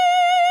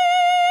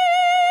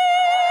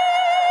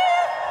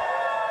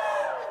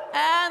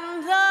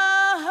and the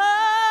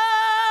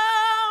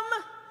home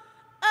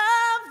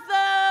of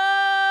the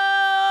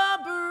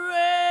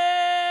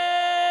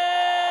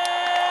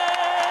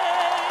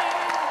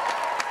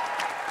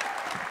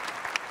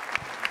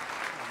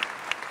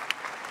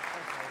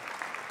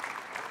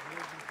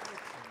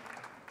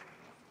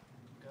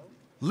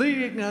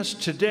Leading us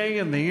today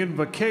in the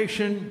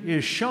invocation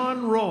is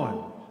Sean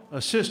Rowan,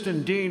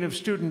 Assistant Dean of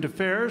Student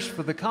Affairs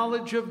for the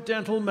College of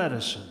Dental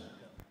Medicine.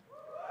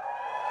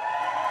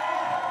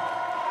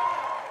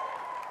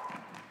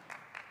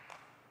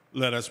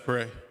 Let us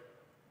pray.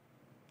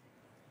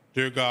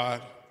 Dear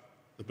God,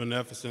 the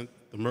beneficent,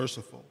 the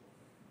merciful,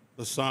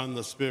 the Son,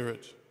 the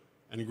Spirit,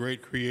 and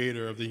great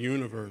creator of the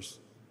universe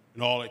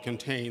and all it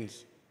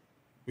contains,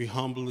 we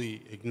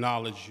humbly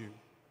acknowledge you.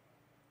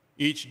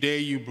 Each day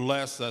you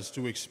bless us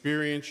to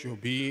experience your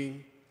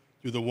being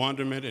through the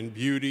wonderment and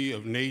beauty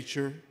of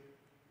nature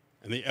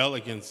and the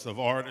elegance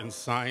of art and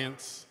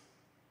science.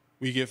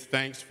 We give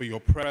thanks for your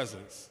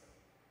presence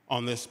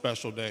on this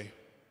special day.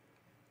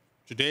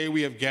 Today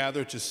we have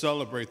gathered to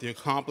celebrate the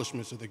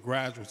accomplishments of the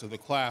graduates of the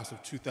class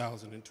of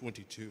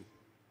 2022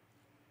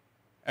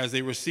 as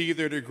they receive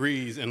their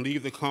degrees and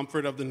leave the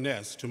comfort of the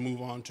nest to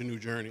move on to new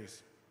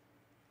journeys.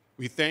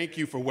 We thank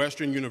you for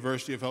Western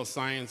University of Health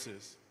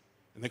Sciences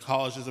and the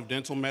Colleges of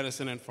Dental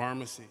Medicine and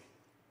Pharmacy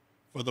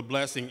for the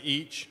blessing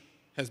each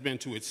has been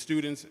to its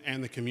students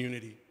and the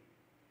community.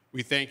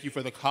 We thank you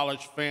for the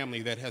college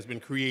family that has been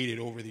created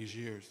over these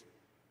years.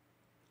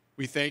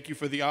 We thank you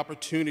for the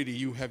opportunity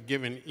you have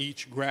given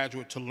each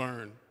graduate to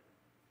learn.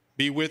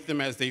 Be with them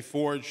as they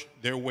forge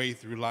their way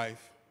through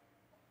life.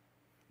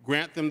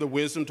 Grant them the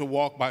wisdom to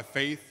walk by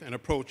faith and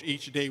approach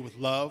each day with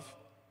love,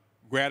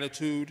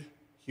 gratitude,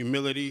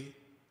 humility,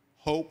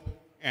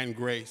 hope, and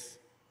grace.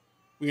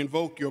 We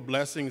invoke your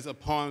blessings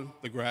upon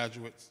the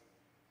graduates.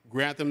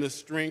 Grant them the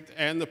strength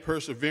and the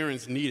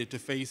perseverance needed to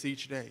face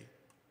each day.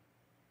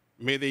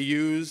 May they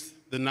use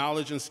the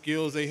knowledge and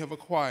skills they have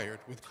acquired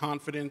with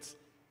confidence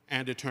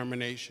and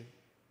determination.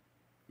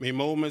 May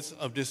moments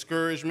of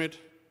discouragement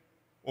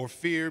or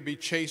fear be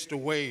chased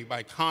away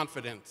by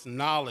confidence,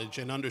 knowledge,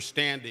 and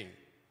understanding.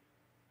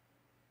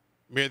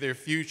 May their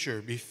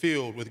future be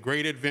filled with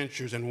great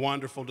adventures and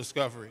wonderful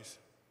discoveries.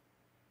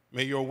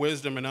 May your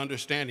wisdom and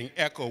understanding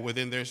echo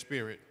within their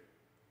spirit.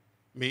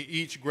 May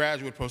each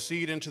graduate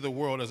proceed into the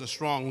world as a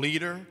strong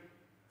leader,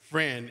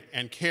 friend,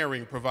 and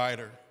caring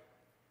provider.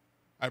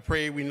 I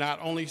pray we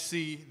not only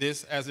see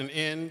this as an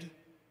end,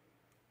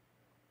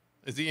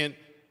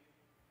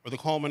 or the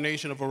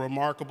culmination of a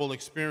remarkable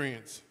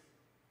experience,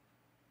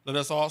 let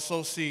us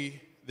also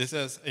see this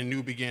as a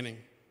new beginning.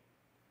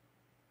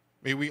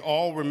 May we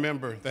all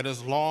remember that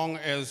as long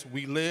as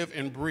we live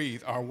and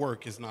breathe, our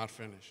work is not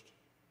finished.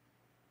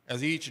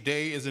 As each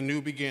day is a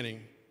new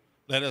beginning,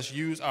 let us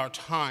use our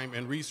time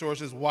and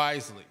resources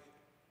wisely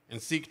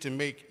and seek to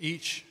make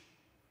each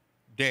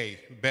day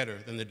better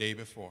than the day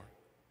before.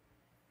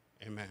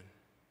 Amen.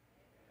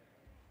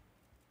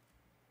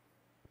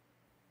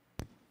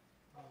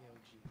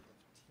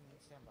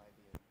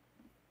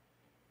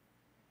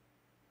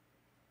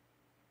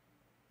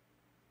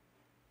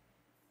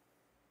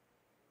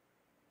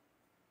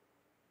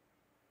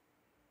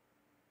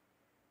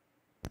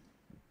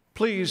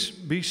 Please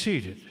be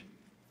seated.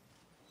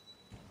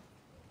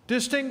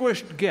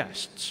 Distinguished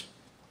guests,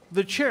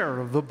 the chair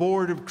of the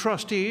Board of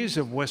Trustees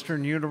of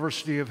Western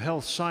University of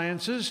Health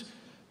Sciences,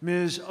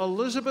 Ms.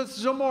 Elizabeth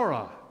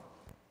Zamora.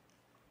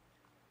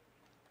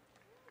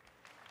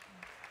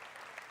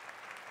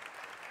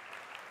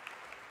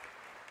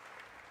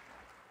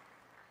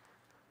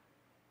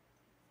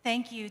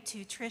 Thank you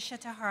to Tricia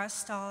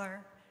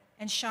Tahara-Stoller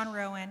and Sean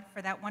Rowan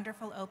for that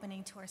wonderful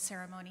opening to our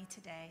ceremony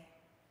today.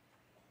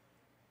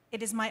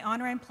 It is my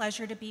honor and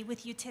pleasure to be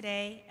with you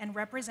today and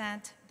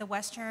represent the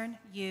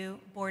WesternU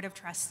Board of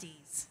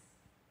Trustees.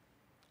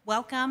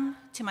 Welcome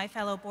to my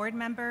fellow board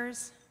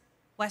members,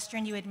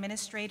 WesternU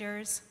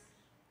administrators,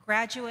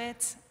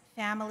 graduates,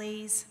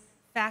 families,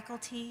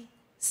 faculty,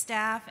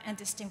 staff, and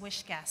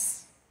distinguished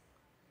guests.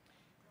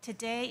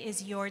 Today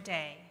is your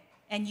day,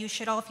 and you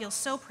should all feel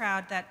so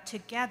proud that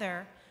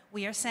together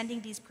we are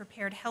sending these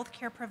prepared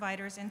healthcare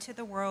providers into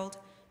the world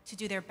to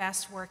do their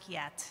best work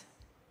yet.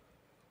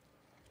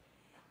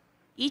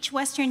 Each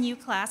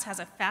WesternU class has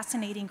a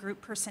fascinating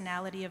group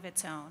personality of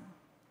its own.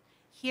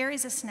 Here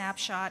is a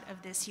snapshot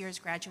of this year's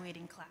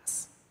graduating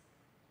class.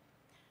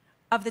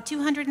 Of the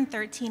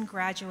 213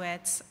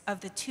 graduates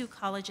of the two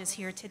colleges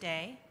here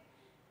today,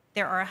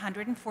 there are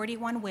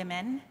 141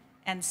 women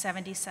and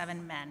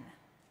 77 men.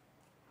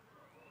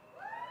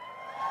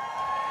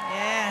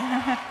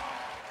 Yeah.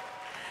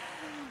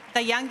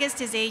 The youngest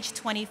is age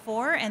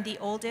 24 and the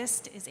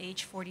oldest is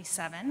age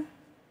 47.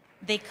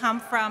 They come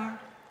from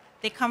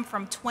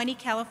 20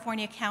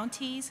 California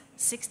counties,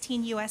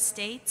 16 US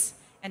states,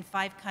 and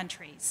 5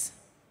 countries.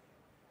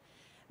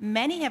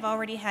 Many have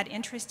already had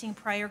interesting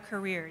prior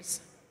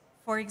careers.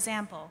 For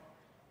example,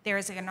 there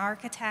is an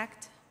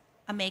architect,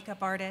 a makeup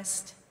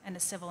artist, and a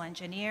civil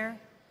engineer.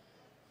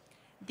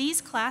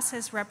 These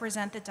classes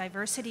represent the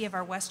diversity of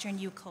our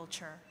WesternU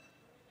culture.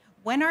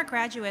 When our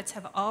graduates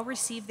have all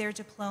received their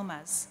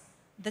diplomas,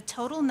 the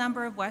total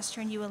number of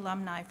WesternU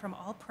alumni from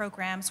all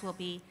programs will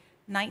be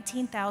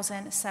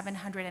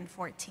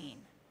 19,714.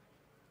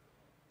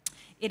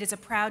 It is a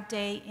proud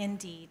day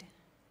indeed.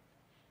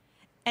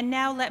 And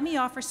now let me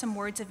offer some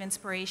words of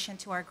inspiration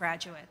to our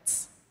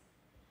graduates.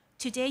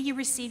 Today you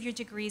receive your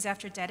degrees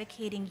after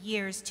dedicating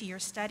years to your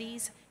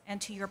studies and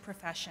to your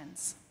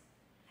professions.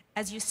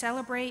 As you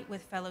celebrate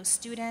with fellow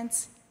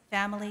students,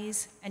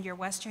 families, and your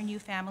WesternU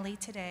family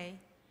today,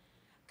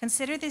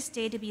 consider this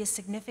day to be a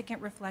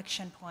significant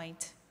reflection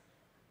point,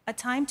 a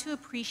time to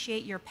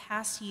appreciate your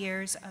past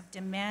years of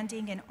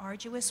demanding and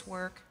arduous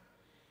work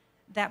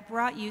that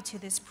brought you to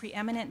this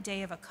preeminent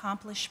day of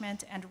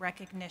accomplishment and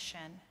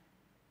recognition.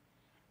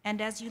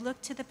 And as you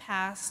look to the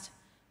past,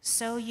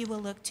 so you will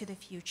look to the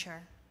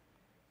future.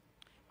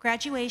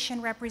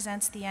 Graduation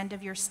represents the end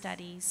of your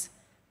studies.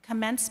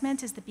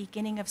 Commencement is the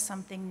beginning of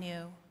something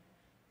new.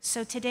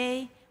 So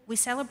today, we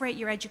celebrate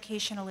your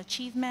educational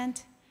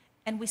achievement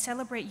and we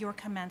celebrate your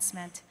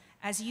commencement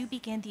as you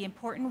begin the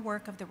important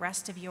work of the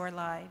rest of your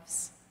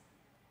lives.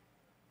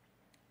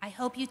 I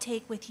hope you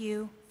take with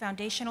you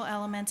foundational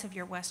elements of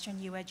your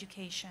WesternU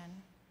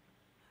education.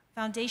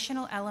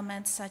 Foundational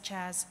elements such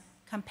as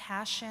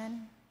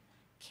compassion,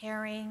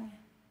 caring,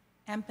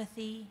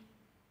 empathy,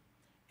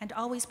 and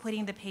always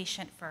putting the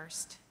patient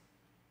first.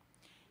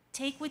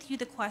 Take with you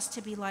the quest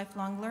to be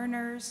lifelong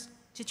learners,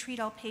 to treat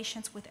all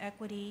patients with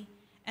equity,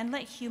 and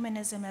let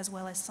humanism as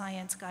well as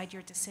science guide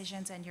your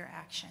decisions and your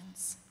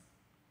actions.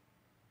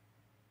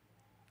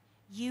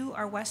 You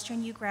are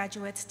WesternU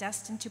graduates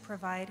destined to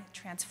provide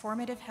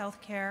transformative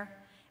healthcare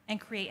and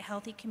create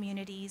healthy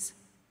communities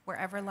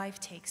wherever life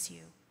takes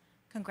you.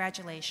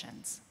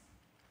 Congratulations.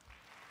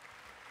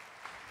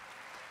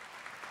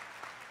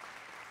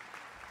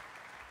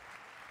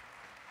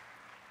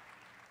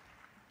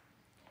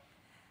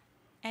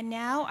 And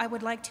now I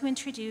would like to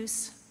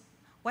introduce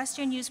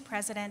WesternU's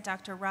President,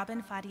 Dr.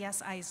 Robin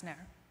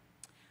Farias-Eisner.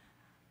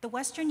 The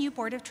WesternU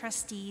Board of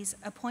Trustees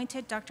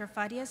appointed Dr.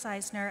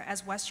 Farias-Eisner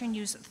as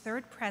WesternU's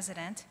third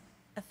president,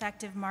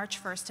 effective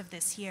March 1st of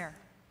this year.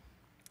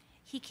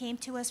 He came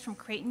to us from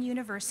Creighton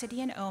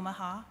University in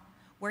Omaha,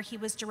 where he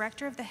was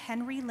director of the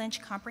Henry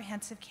Lynch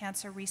Comprehensive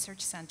Cancer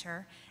Research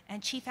Center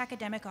and chief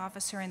academic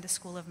officer in the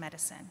School of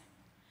Medicine.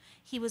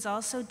 He was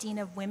also dean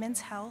of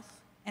women's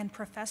health and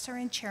professor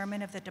and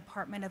chairman of the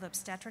Department of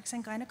Obstetrics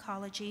and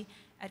Gynecology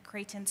at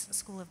Creighton's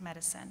School of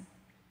Medicine.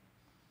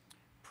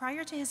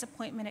 Prior to his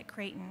appointment at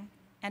Creighton,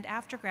 and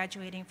after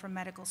graduating from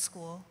medical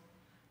school,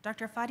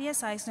 Dr.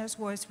 Fadias Eisner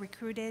was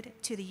recruited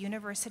to the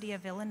University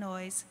of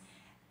Illinois'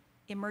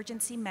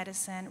 Emergency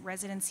Medicine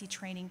Residency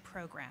Training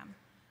Program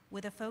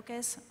with a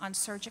focus on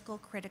surgical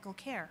critical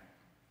care.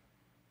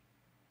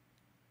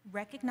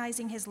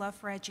 Recognizing his love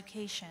for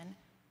education,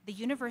 the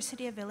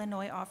University of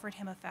Illinois offered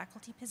him a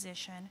faculty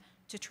position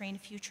to train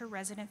future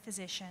resident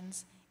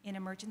physicians in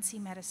emergency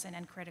medicine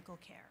and critical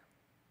care.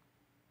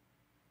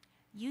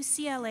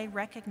 UCLA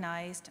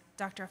recognized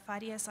Dr.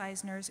 Fadias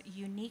Eisner's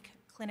unique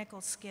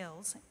clinical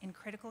skills in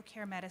critical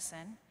care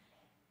medicine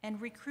and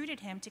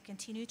recruited him to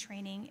continue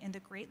training in the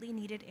greatly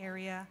needed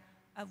area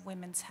of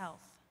women's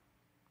health.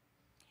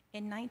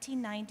 In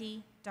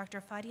 1990,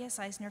 Dr. Fadias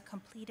Eisner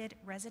completed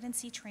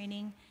residency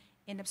training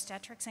in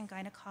obstetrics and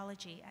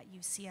gynecology at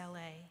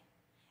UCLA,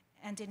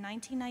 and in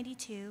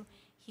 1992,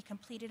 he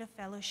completed a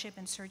fellowship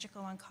in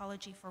surgical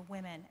oncology for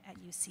women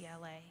at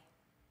UCLA.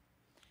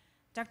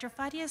 Dr.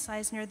 Fadias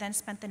Eisner then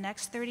spent the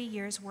next 30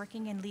 years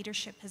working in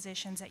leadership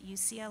positions at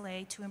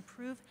UCLA to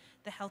improve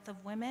the health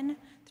of women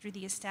through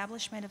the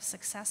establishment of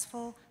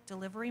successful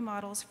delivery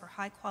models for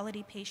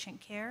high-quality patient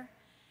care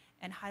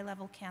and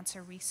high-level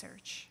cancer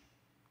research.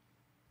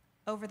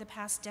 Over the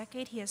past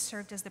decade, he has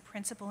served as the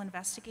principal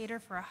investigator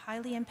for a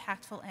highly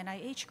impactful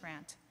NIH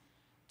grant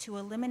to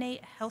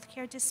eliminate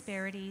healthcare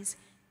disparities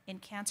in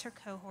cancer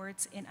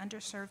cohorts in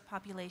underserved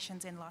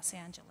populations in Los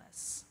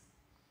Angeles.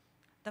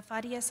 The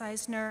Fadias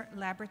Eisner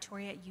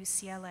Laboratory at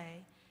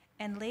UCLA,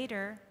 and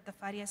later the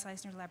Fadias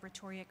Eisner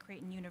Laboratory at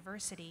Creighton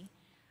University,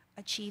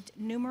 achieved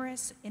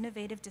numerous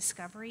innovative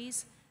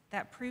discoveries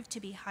that proved to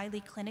be highly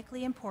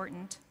clinically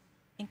important,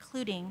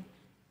 including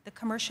the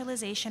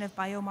commercialization of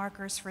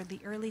biomarkers for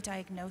the early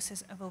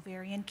diagnosis of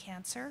ovarian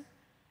cancer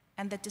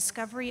and the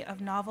discovery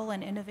of novel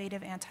and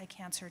innovative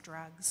anti-cancer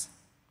drugs.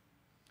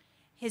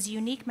 His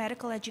unique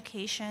medical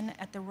education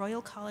at the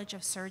Royal College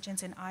of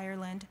Surgeons in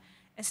Ireland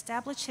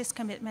established his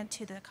commitment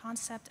to the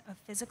concept of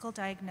physical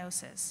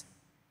diagnosis,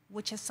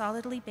 which is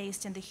solidly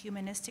based in the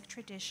humanistic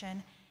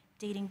tradition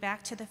dating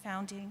back to the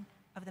founding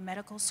of the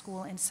medical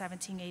school in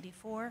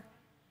 1784,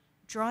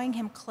 drawing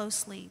him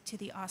closely to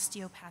the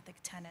osteopathic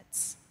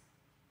tenets.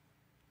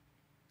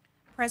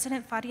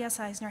 President Fadias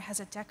Eisner has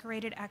a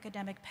decorated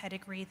academic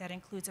pedigree that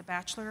includes a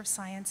Bachelor of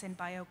Science in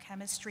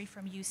Biochemistry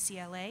from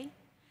UCLA,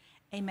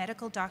 a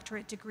medical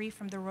doctorate degree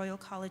from the Royal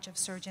College of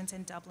Surgeons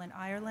in Dublin,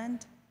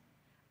 Ireland,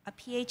 a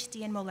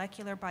PhD in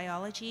molecular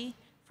biology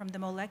from the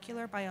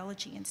Molecular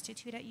Biology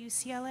Institute at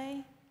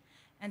UCLA,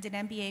 and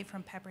an MBA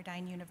from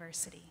Pepperdine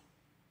University.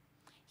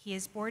 He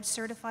is board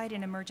certified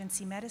in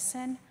emergency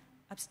medicine,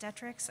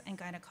 obstetrics and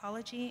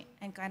gynecology,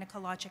 and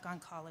gynecologic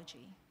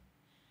oncology.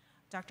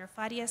 Dr.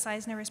 Fadias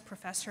Eisner is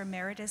Professor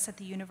Emeritus at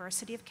the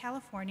University of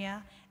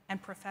California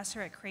and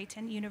Professor at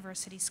Creighton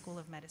University School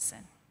of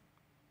Medicine.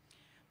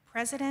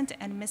 President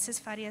and Mrs.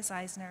 Fadias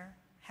Eisner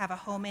have a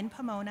home in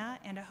Pomona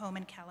and a home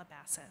in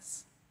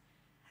Calabasas.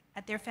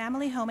 At their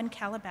family home in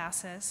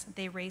Calabasas,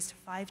 they raised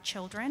 5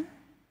 children,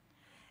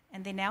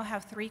 and they now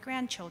have 3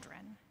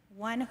 grandchildren,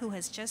 one who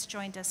has just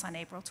joined us on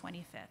April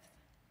 25th.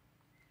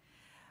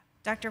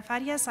 Dr.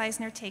 Fadias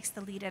Eisner takes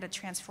the lead at a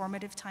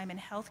transformative time in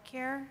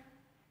healthcare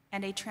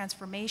and a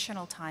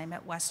transformational time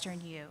at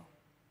WesternU.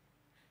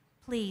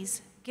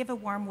 Please give a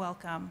warm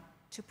welcome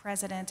to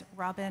President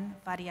Robin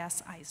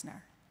Fadias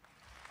Eisner.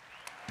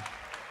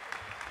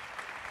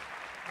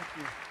 Thank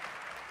you.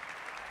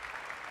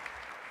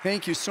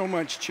 Thank you so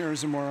much, Chair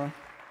Zamora.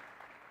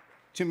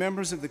 To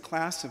members of the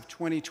class of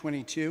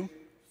 2022,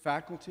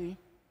 faculty,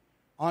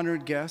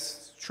 honored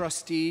guests,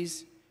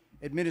 trustees,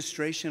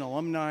 administration,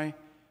 alumni,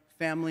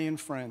 family, and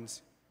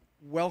friends,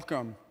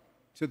 welcome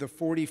to the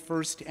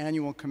 41st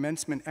Annual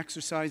Commencement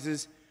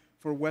Exercises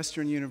for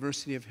Western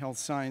University of Health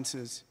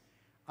Sciences.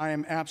 I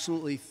am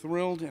absolutely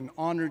thrilled and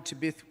honored to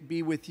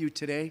be with you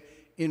today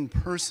in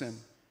person,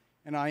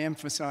 and I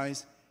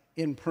emphasize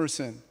in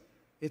person.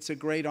 It's a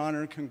great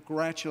honor.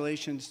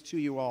 Congratulations to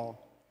you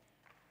all.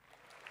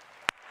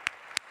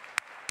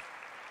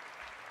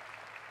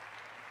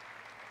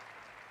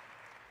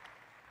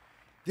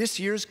 This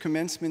year's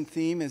commencement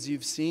theme, as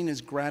you've seen,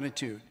 is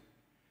gratitude.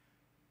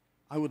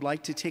 I would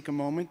like to take a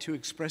moment to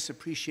express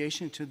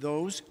appreciation to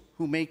those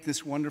who make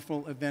this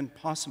wonderful event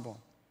possible,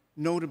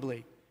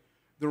 notably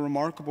the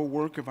remarkable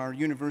work of our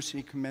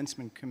University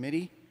Commencement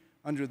Committee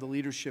under the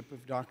leadership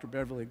of Dr.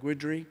 Beverly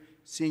Guidry,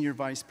 Senior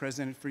Vice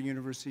President for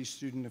University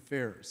Student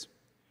Affairs,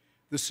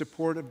 the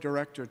support of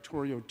Director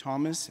Torio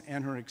Thomas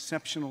and her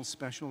exceptional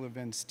special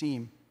events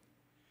team,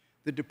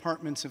 the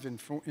Departments of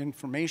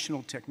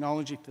Informational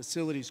Technology,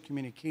 Facilities,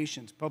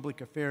 Communications,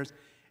 Public Affairs,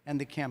 and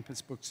the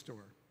campus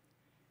bookstore.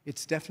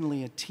 It's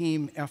definitely a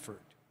team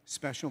effort.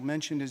 Special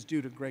mention is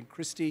due to Greg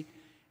Christie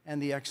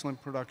and the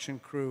excellent production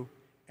crew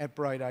at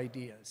Bright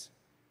Ideas.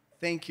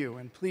 Thank you,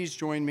 and please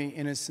join me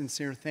in a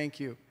sincere thank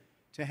you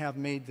to have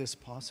made this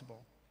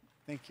possible.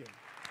 Thank you.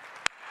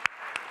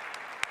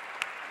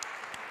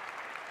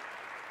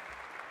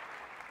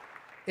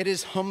 It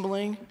is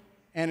humbling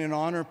and an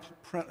honor,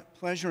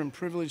 pleasure, and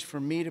privilege for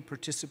me to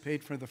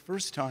participate for the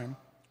first time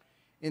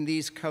in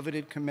these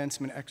coveted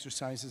commencement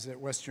exercises at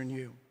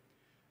WesternU.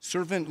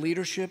 Servant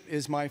leadership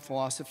is my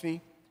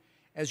philosophy.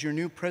 As your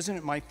new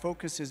president, my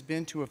focus has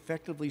been to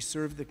effectively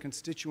serve the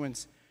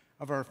constituents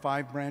of our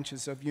 5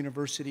 branches of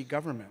university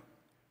government,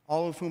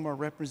 all of whom are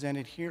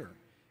represented here,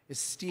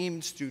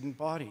 esteemed student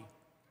body,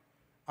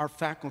 our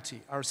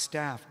faculty, our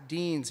staff,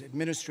 deans,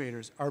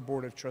 administrators, our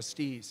board of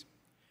trustees.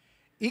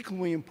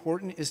 Equally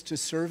important is to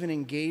serve and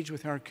engage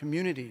with our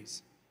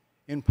communities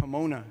in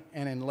Pomona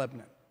and in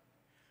Lebanon.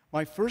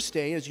 My first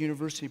day as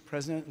university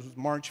president was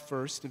March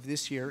 1st of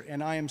this year,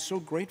 and I am so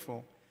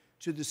grateful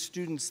to the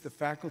students, the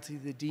faculty,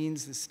 the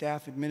deans, the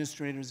staff,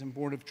 administrators, and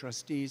board of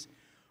trustees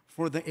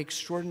for the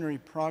extraordinary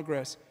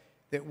progress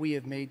that we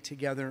have made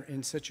together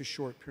in such a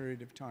short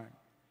period of time.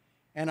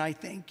 And I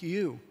thank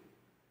you,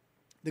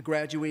 the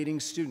graduating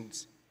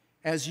students.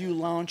 As you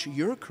launch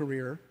your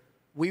career,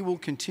 we will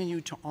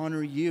continue to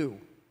honor you.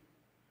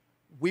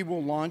 We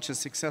will launch a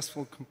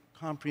successful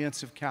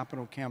comprehensive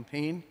capital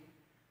campaign.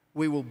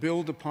 We will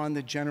build upon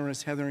the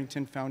generous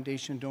Hetherington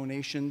Foundation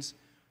donations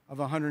of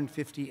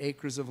 150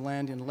 acres of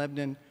land in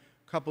Lebanon,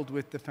 coupled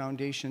with the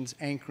foundation's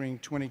anchoring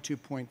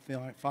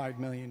 $22.5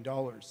 million.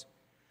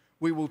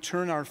 We will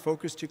turn our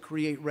focus to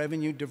create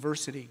revenue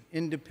diversity,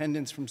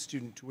 independence from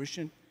student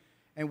tuition,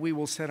 and we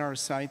will set our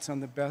sights on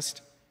the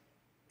best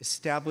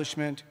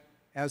establishment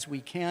as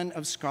we can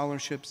of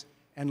scholarships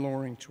and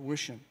lowering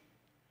tuition.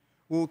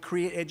 We will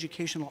create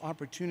educational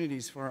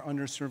opportunities for our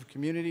underserved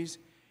communities,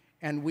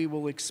 and we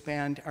will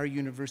expand our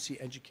university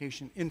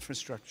education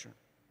infrastructure.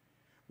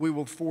 We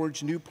will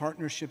forge new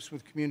partnerships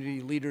with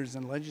community leaders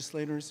and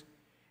legislators,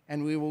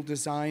 and we will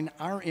design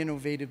our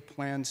innovative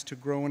plans to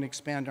grow and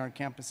expand our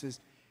campuses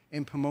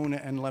in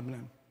Pomona and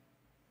Lebanon.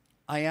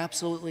 I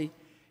absolutely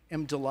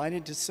am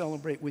delighted to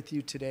celebrate with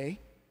you today.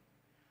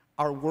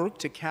 Our work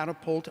to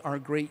catapult our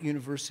great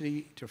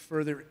university to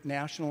further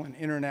national and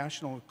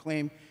international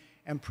acclaim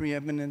and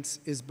preeminence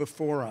is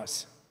before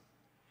us.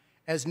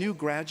 As new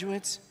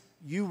graduates,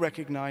 you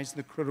recognize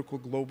the critical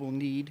global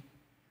need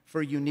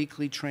for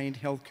uniquely trained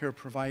healthcare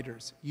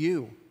providers.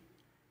 You,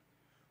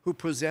 who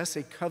possess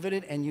a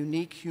coveted and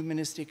unique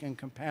humanistic and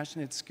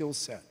compassionate skill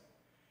set.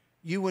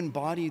 You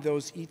embody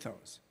those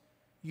ethos.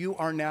 You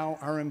are now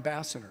our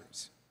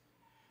ambassadors.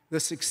 The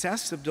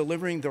success of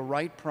delivering the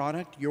right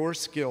product, your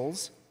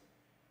skills,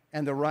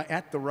 and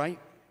at the right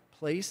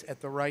place, at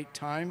the right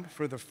time,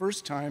 for the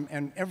first time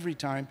and every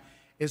time,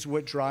 is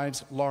what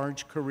drives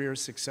large career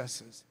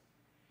successes.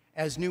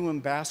 As new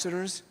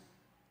ambassadors,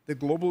 the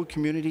global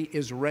community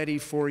is ready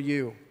for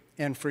you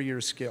and for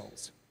your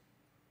skills.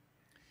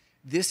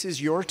 This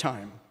is your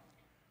time.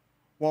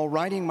 While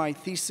writing my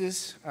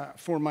thesis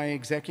for my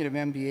executive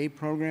MBA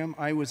program,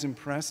 I was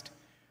impressed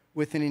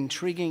with an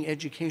intriguing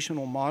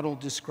educational model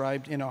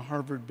described in a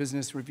Harvard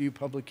Business Review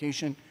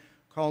publication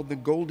called the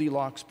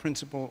Goldilocks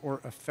Principle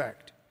or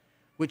Effect,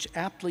 which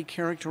aptly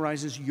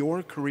characterizes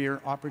your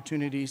career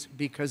opportunities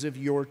because of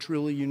your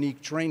truly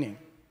unique training.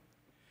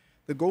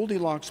 The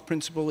Goldilocks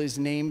Principle is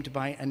named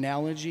by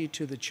analogy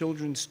to the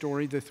children's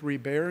story, The Three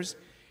Bears,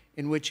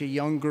 in which a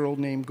young girl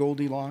named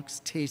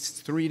Goldilocks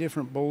tastes 3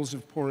 different bowls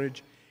of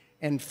porridge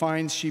and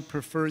finds she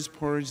prefers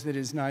porridge that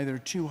is neither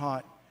too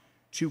hot,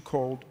 too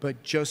cold,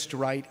 but just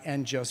right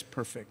and just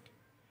perfect.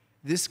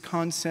 This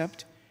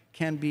concept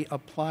can be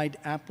applied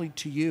aptly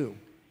to you.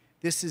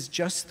 This is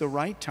just the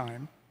right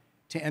time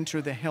to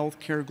enter the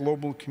healthcare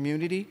global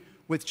community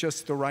with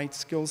just the right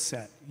skill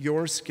set,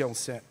 your skill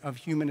set of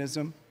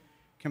humanism,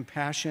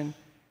 compassion,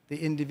 the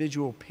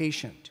individual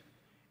patient,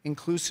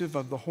 inclusive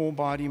of the whole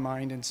body,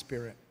 mind, and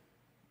spirit.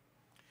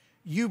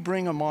 You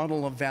bring a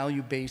model of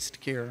value-based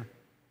care,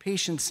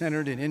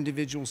 patient-centered and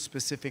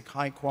individual-specific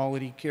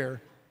high-quality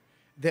care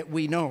that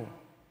we know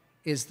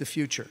is the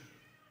future.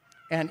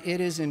 And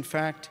it is, in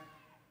fact,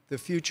 the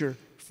future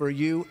for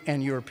you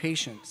and your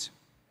patients.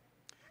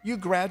 You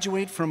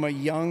graduate from a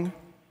young,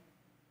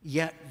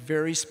 yet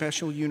very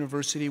special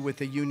university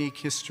with a unique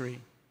history.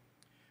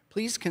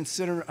 Please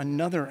consider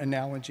another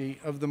analogy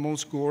of the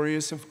most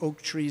glorious of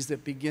oak trees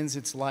that begins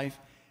its life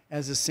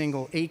as a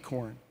single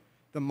acorn.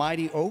 The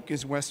mighty oak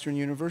is Western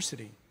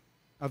University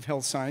of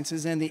Health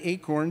Sciences, and the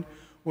acorn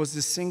was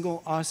the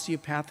single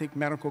osteopathic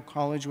medical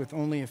college with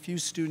only a few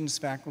students,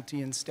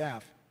 faculty, and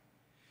staff.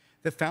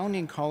 The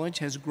founding college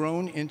has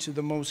grown into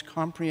the most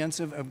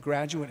comprehensive of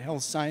graduate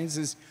health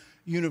sciences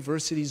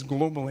universities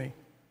globally,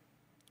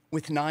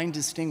 with 9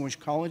 distinguished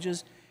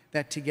colleges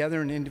that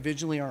together and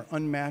individually are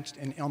unmatched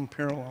and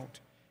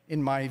unparalleled,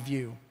 in my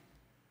view.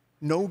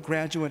 No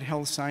graduate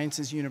health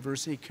sciences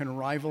university can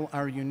rival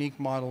our unique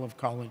model of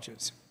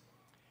colleges.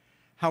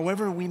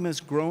 However, we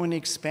must grow and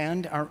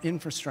expand our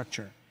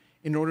infrastructure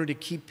in order to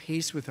keep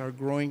pace with our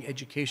growing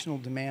educational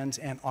demands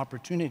and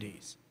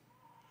opportunities.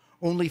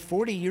 Only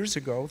 40 years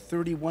ago,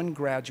 31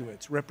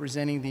 graduates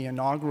representing the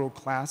inaugural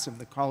class of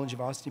the College of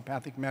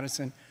Osteopathic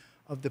Medicine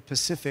of the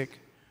Pacific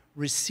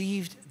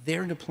received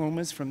their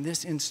diplomas from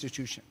this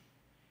institution.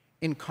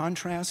 In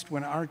contrast,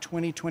 when our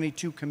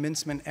 2022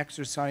 commencement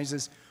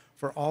exercises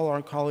for all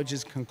our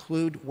colleges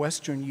conclude,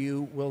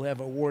 WesternU will have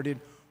awarded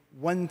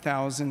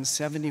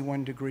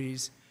 1,071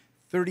 degrees,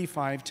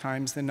 35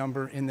 times the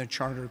number in the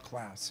charter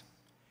class.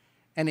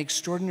 An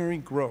extraordinary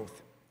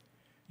growth.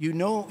 You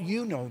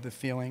know the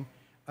feeling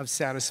of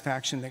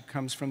satisfaction that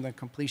comes from the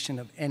completion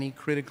of any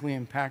critically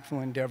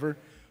impactful endeavor.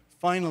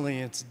 Finally,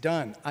 it's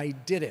done. I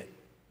did it.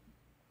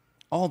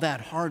 All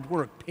that hard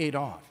work paid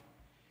off.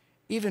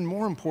 Even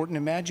more important,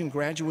 imagine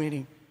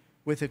graduating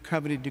with a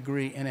coveted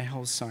degree in a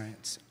health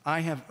science. I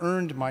have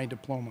earned my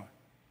diploma.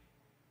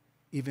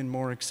 Even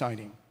more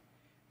exciting.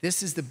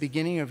 This is the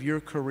beginning of your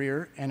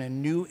career and a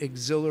new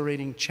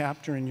exhilarating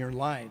chapter in your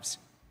lives.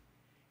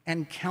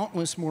 And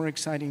countless more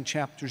exciting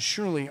chapters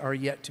surely are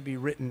yet to be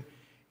written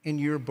in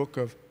your book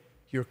of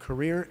your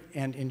career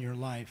and in your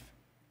life.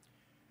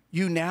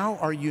 You now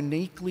are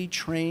uniquely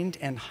trained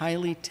and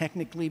highly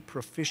technically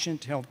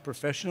proficient health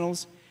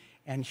professionals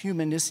and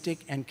humanistic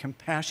and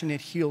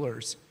compassionate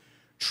healers,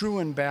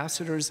 true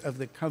ambassadors of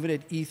the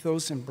coveted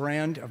ethos and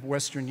brand of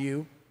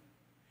WesternU.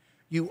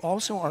 You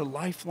also are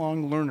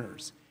lifelong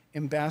learners,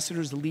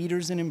 ambassadors,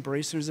 leaders, and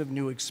embracers of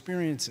new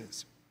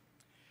experiences.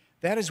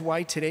 That is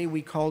why today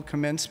we call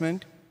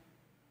commencement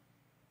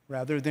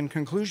rather than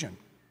conclusion.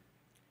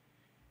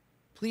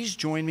 Please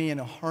join me in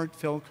a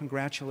heartfelt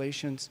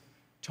congratulations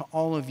to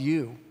all of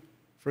you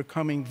for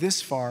coming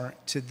this far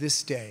to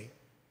this day.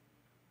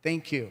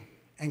 Thank you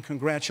and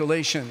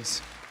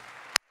congratulations.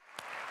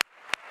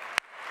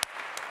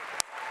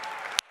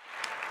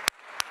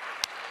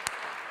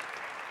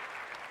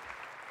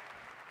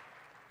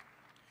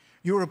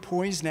 You are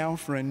poised now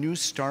for a new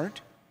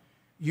start.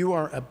 You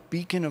are a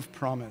beacon of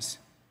promise.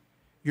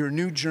 Your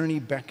new journey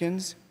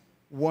beckons,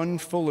 one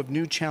full of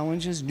new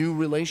challenges, new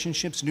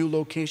relationships, new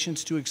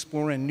locations to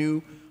explore, and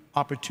new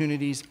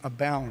opportunities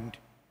abound.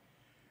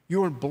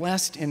 You are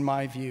blessed, in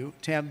my view,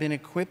 to have been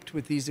equipped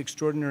with these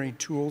extraordinary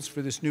tools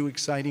for this new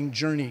exciting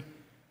journey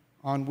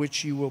on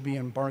which you will be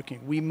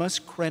embarking. We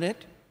must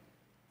credit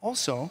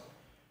also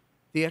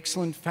the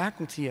excellent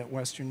faculty at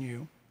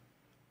WesternU,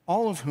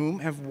 all of whom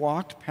have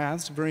walked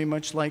paths very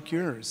much like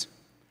yours.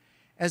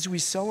 As we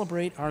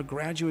celebrate our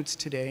graduates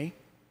today,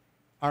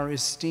 our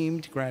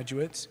esteemed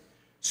graduates,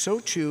 so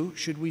too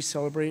should we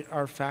celebrate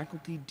our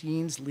faculty,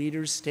 deans,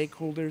 leaders,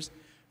 stakeholders,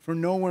 for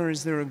nowhere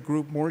is there a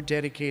group more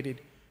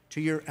dedicated to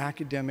your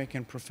academic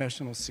and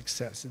professional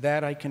success.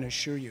 That I can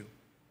assure you.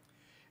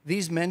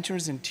 These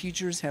mentors and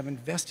teachers have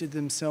invested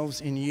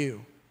themselves in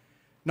you,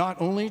 not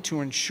only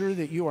to ensure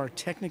that you are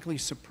technically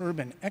superb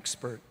and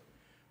expert,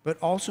 but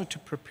also to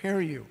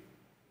prepare you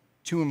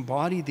to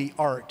embody the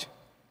art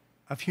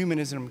of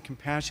humanism,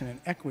 compassion, and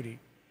equity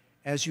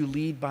as you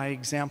lead by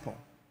example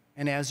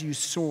and as you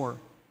soar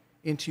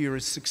into your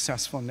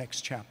successful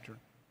next chapter.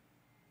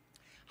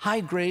 High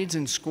grades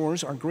and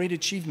scores are great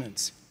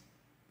achievements,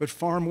 but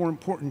far more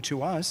important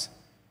to us,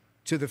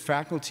 to the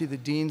faculty, the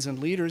deans, and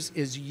leaders,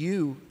 is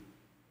you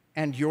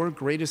and your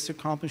greatest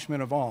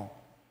accomplishment of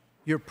all,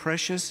 your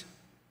precious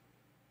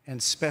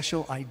and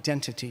special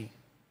identity,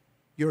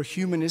 your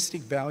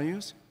humanistic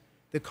values,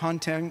 the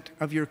content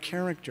of your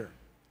character,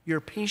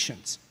 your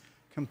patience,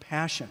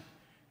 compassion,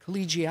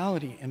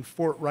 collegiality, and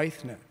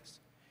forthrightness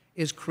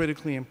is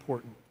critically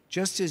important,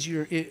 just as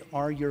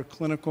are your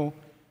clinical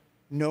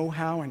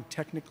know-how and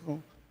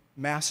technical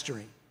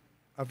mastery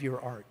of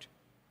your art.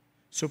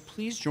 So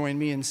please join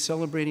me in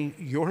celebrating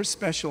your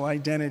special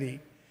identity,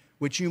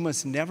 which you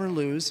must never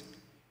lose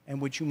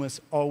and which you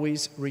must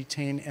always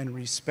retain and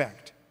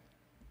respect.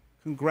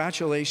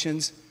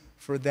 Congratulations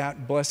for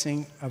that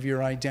blessing of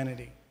your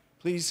identity.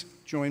 Please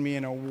join me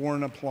in a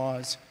warm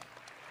applause.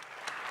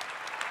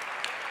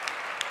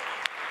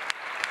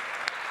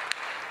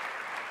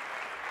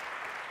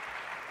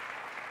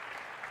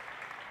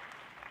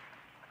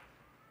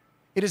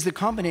 It is the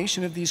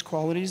combination of these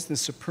qualities, the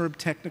superb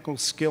technical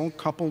skill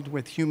coupled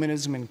with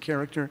humanism and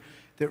character,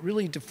 that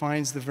really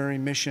defines the very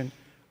mission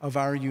of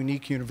our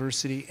unique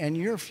university and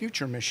your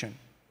future mission.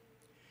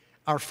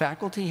 Our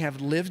faculty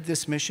have lived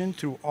this mission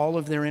through all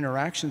of their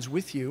interactions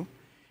with you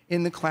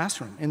in the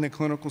classroom, in the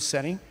clinical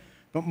setting,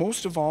 but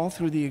most of all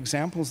through the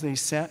examples they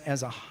set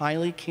as a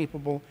highly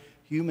capable,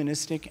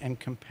 humanistic, and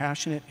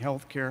compassionate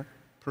healthcare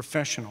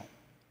professional.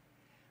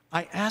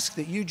 I ask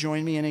that you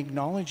join me in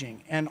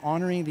acknowledging and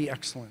honoring the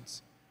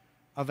excellence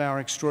of our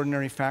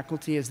extraordinary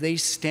faculty as they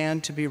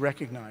stand to be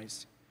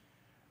recognized.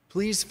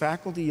 Please,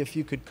 faculty, if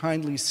you could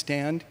kindly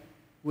stand,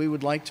 we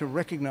would like to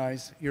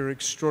recognize your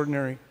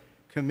extraordinary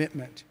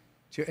commitment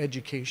to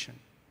education.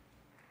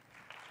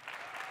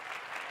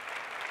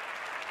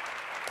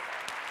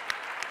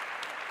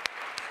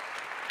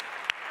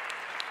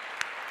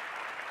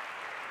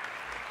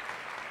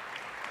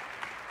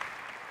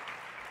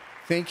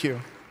 Thank you.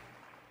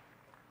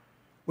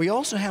 We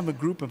also have a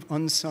group of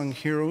unsung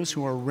heroes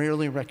who are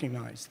rarely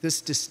recognized. This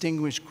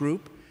distinguished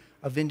group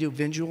of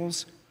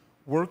individuals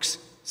works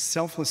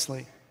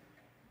selflessly,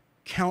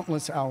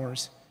 countless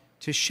hours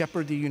to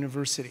shepherd the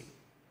university.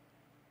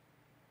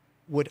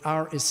 Would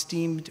our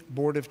esteemed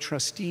Board of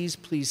Trustees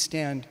please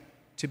stand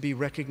to be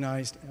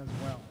recognized as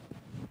well?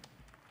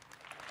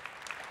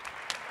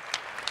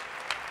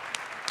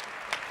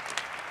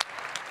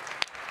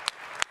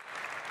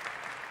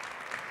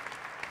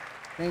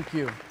 Thank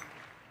you.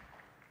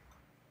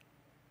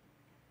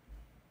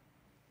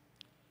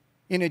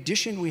 In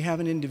addition, we have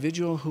an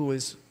individual who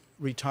is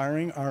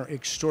retiring, our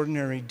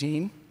extraordinary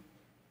dean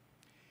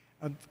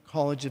of the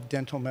College of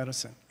Dental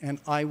Medicine. And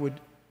I would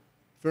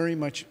very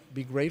much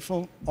be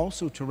grateful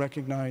also to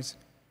recognize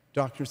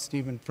Dr.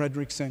 Stephen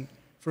Fredrickson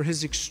for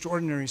his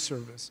extraordinary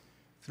service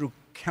through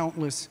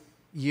countless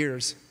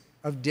years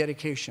of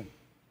dedication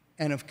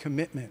and of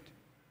commitment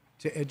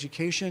to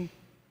education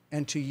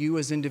and to you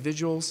as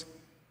individuals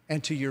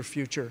and to your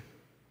future.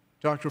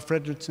 Dr.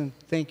 Fredrickson,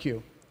 thank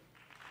you.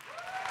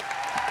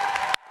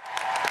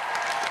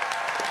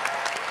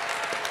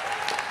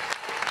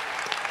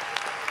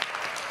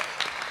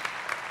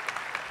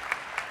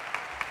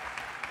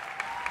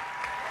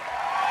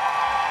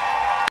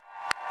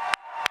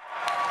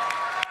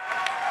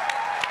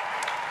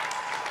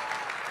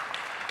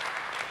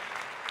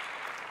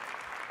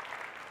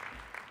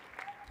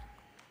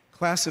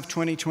 Class of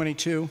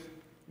 2022,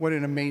 what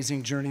an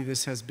amazing journey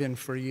this has been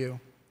for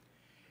you.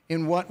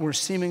 In what were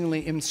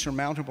seemingly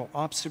insurmountable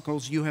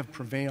obstacles, you have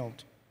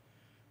prevailed.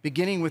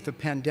 Beginning with the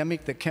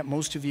pandemic that kept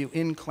most of you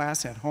in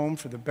class at home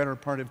for the better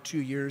part of 2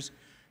 years,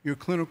 your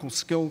clinical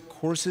skill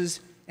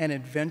courses, and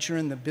adventure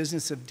in the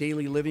business of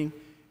daily living,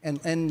 an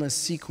endless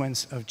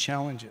sequence of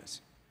challenges.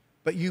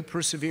 But you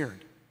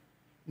persevered.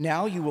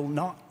 Now you will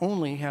not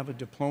only have a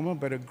diploma,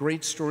 but a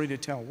great story to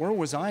tell. Where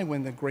was I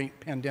when the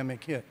great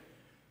pandemic hit?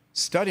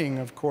 Studying,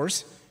 of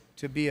course,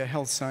 to be a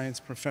health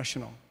science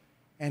professional,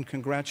 and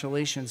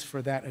congratulations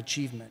for that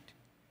achievement.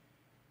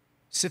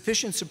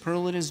 Sufficient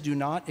superlatives do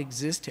not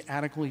exist to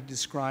adequately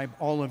describe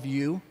all of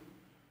you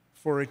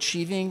for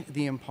achieving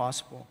the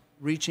impossible,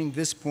 reaching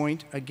this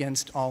point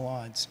against all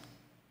odds.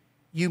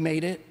 You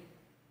made it,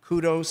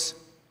 kudos,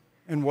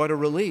 and what a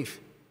relief.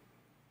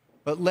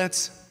 But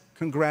let's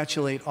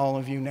congratulate all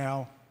of you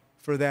now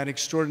for that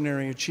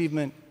extraordinary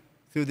achievement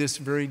through this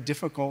very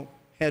difficult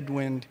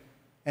headwind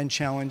and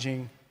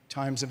challenging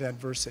times of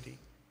adversity.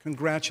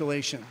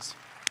 Congratulations.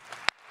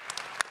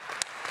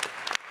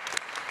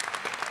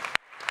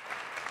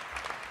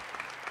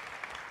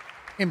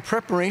 In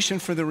preparation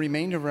for the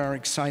remainder of our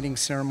exciting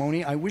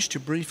ceremony, I wish to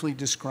briefly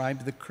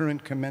describe the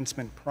current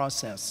commencement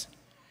process.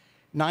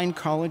 9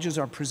 colleges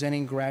are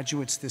presenting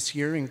graduates this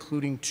year,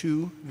 including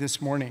 2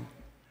 this morning.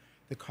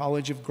 The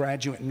College of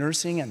Graduate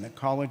Nursing and the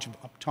College of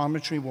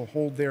Optometry will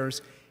hold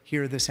theirs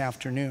here this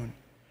afternoon.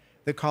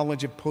 The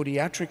College of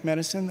Podiatric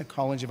Medicine, the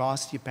College of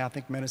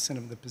Osteopathic Medicine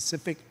of the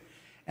Pacific,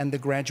 and the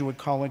Graduate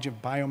College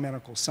of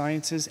Biomedical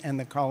Sciences and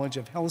the College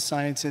of Health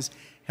Sciences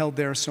held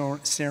their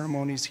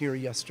ceremonies here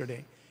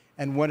yesterday.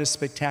 And what a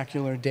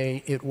spectacular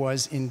day it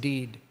was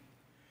indeed.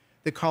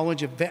 The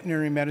College of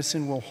Veterinary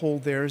Medicine will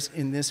hold theirs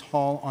in this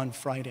hall on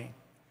Friday.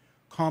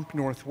 Comp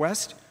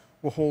Northwest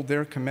will hold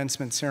their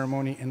commencement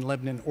ceremony in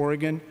Lebanon,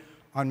 Oregon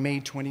on May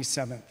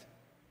 27th.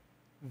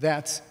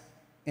 That's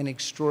an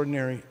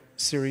extraordinary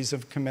series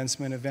of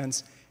commencement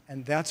events,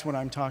 and that's what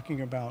I'm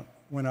talking about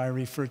when I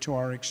refer to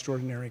our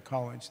extraordinary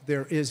college.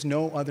 There is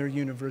no other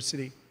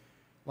university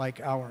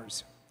like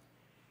ours.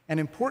 An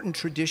important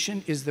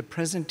tradition is the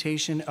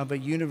presentation of a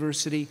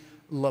university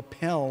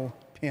lapel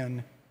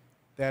pin,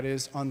 that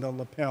is on the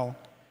lapel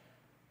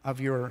of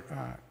your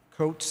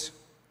coats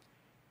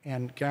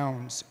and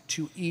gowns,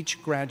 to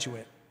each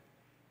graduate.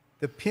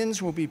 The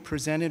pins will be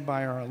presented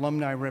by our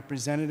alumni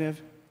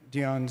representative,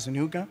 Dion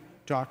Zanuga,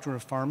 Doctor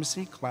of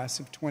Pharmacy, class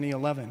of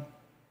 2011.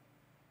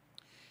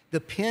 The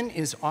pin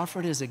is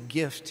offered as a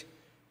gift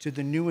to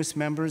the newest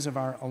members of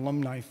our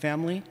alumni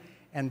family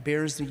and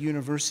bears the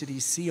university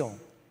seal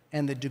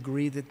and the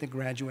degree that the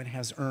graduate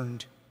has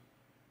earned.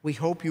 We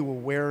hope you will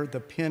wear the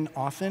pin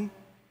often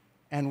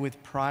and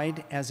with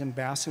pride as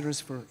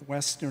ambassadors for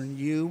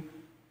WesternU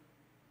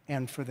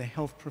and for the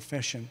health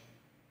profession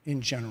in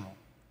general.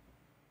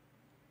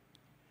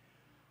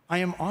 I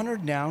am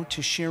honored now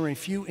to share a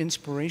few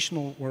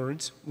inspirational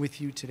words with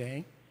you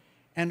today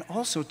and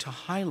also to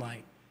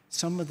highlight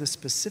some of the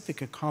specific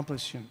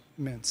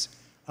accomplishments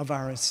of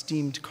our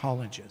esteemed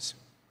colleges.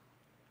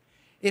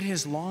 It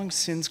has long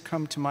since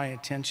come to my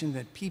attention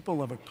that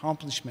people of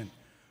accomplishment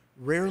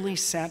rarely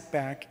sat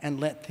back and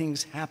let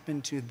things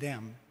happen to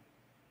them.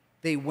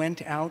 They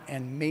went out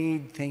and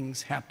made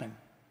things happen.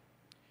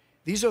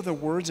 These are the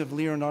words of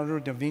Leonardo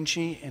da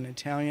Vinci, an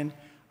Italian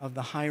of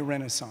the High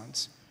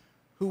Renaissance,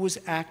 who was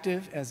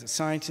active as a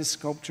scientist,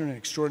 sculptor, and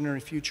extraordinary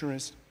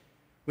futurist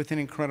with an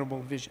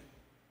incredible vision.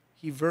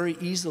 He very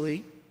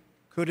easily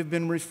could have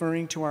been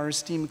referring to our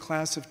esteemed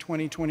class of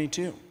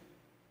 2022.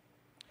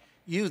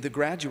 You, the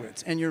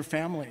graduates, and your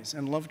families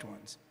and loved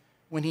ones,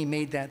 when he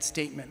made that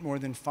statement more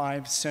than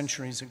 5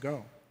 centuries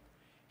ago.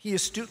 He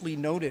astutely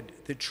noted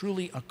that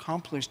truly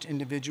accomplished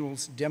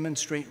individuals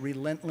demonstrate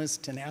relentless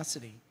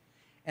tenacity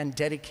and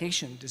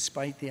dedication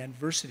despite the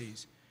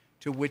adversities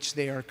to which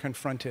they are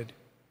confronted.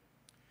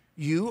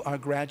 You, our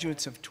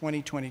graduates of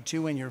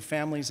 2022, and your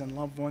families and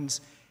loved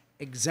ones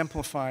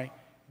exemplify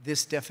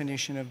this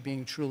definition of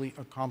being truly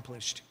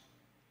accomplished.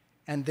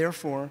 And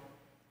therefore,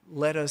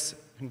 let us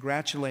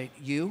congratulate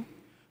you,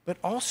 but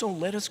also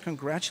let us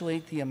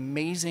congratulate the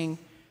amazing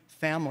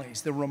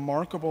families, the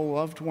remarkable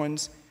loved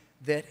ones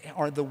that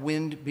are the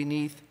wind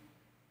beneath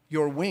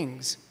your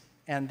wings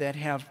and that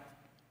have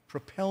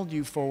propelled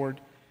you forward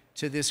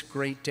to this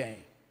great day.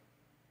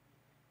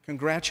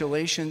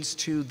 Congratulations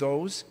to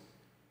those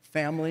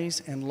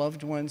families and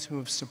loved ones who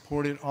have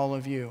supported all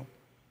of you.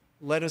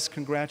 Let us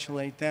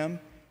congratulate them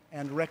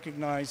and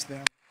recognize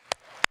them.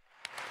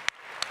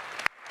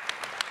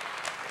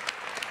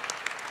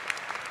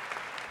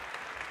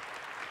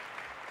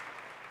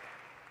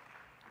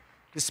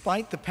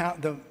 Despite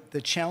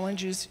the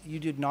challenges, you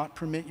did not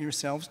permit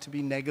yourselves to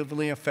be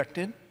negatively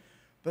affected,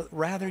 but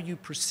rather you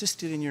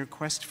persisted in your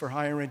quest for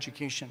higher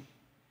education.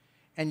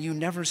 And you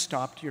never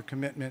stopped your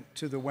commitment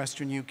to the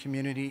WesternU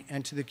community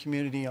and to the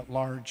community at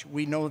large.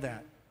 We know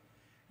that.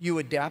 You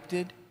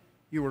adapted,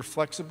 you were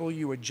flexible,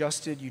 you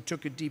adjusted, you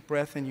took a deep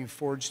breath, and you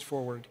forged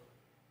forward.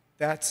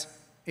 That's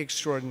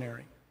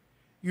extraordinary.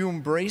 You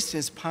embraced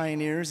as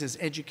pioneers, as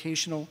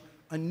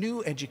a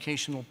new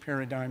educational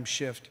paradigm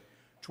shift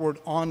toward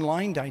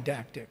online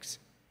didactics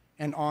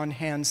and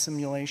on-hand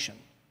simulation,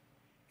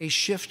 a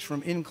shift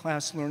from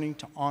in-class learning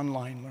to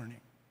online learning.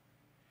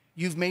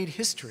 You've made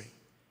history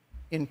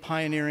in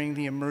pioneering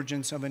the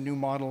emergence of a new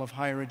model of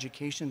higher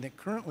education that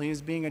currently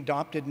is being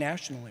adopted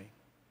nationally.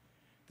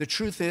 The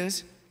truth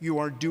is, you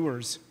are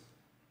doers,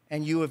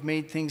 and you have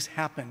made things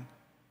happen,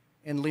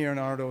 in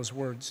Leonardo's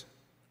words.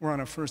 We're on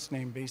a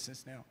first-name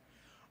basis now.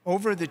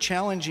 Over the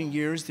challenging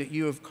years that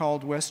you have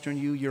called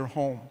WesternU your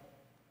home,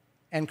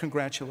 and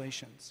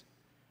congratulations.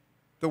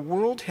 The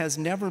world has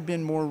never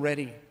been more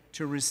ready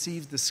to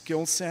receive the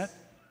skill set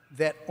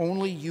that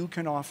only you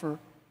can offer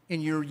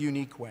in your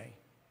unique way.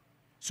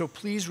 So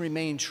please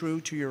remain true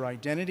to your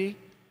identity,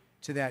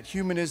 to that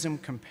humanism,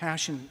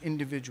 compassion,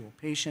 individual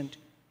patient,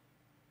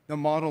 the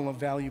model of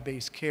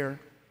value-based care,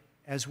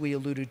 as we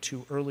alluded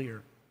to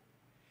earlier.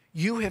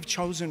 You have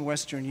chosen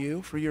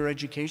WesternU for your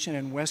education,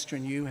 and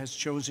WesternU has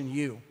chosen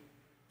you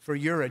for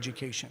your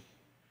education.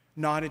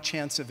 Not a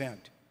chance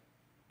event,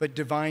 but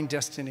divine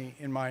destiny,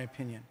 in my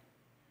opinion.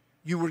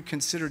 You were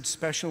considered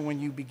special when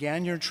you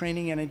began your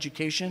training and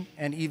education,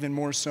 and even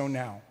more so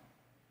now.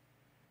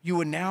 You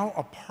are now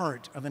a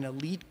part of an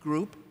elite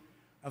group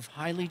of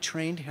highly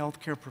trained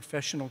healthcare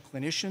professional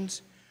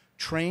clinicians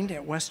trained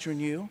at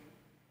WesternU,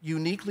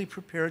 uniquely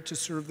prepared to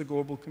serve the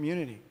global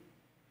community.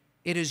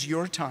 It is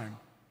your time.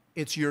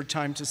 It's your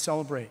time to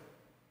celebrate.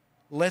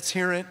 Let's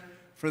hear it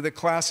for the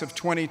class of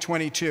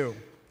 2022.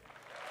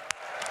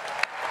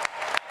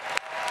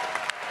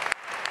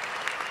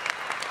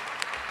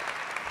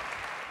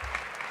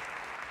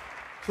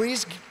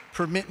 Please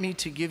permit me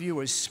to give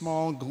you a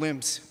small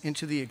glimpse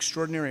into the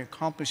extraordinary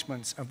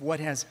accomplishments of what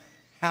has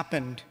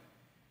happened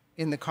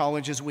in the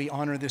colleges we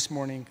honor this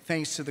morning,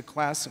 thanks to the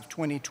class of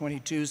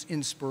 2022's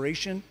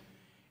inspiration,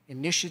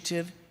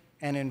 initiative,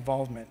 and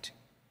involvement.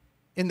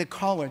 In the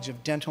College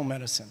of Dental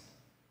Medicine,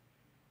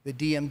 the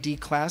DMD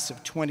class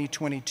of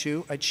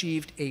 2022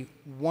 achieved a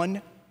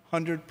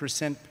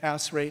 100%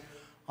 pass rate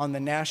on the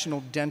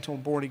National Dental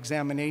Board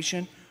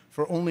examination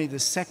for only the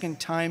second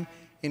time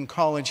in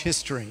college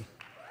history.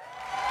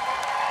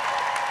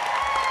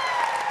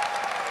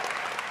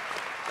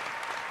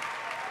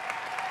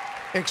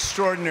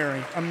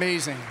 Extraordinary,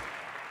 amazing.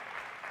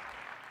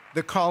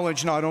 The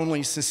college not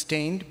only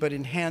sustained but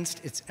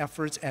enhanced its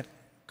efforts at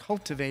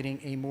cultivating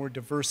a more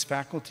diverse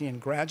faculty and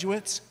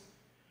graduates,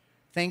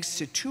 thanks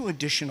to 2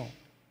 additional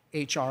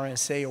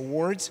HRSA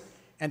awards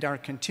and our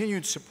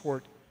continued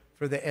support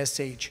for the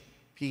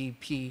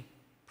SHPP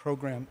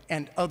program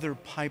and other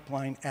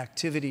pipeline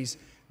activities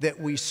that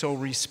we so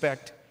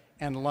respect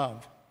and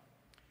love.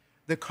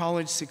 The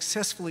college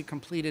successfully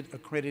completed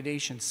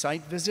accreditation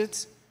site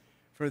visits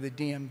for the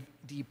DMD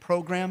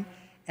program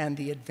and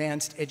the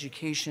Advanced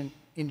Education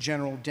in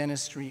General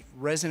Dentistry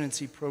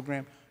residency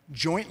program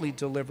jointly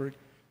delivered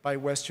by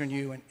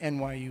WesternU and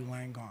NYU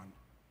Langone.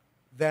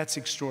 That's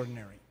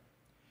extraordinary.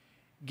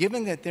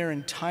 Given that their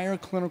entire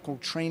clinical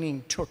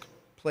training took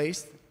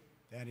place,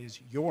 that is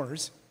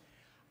yours,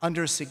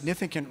 under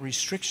significant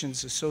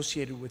restrictions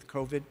associated with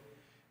COVID,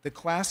 the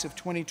class of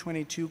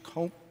 2022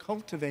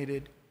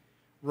 cultivated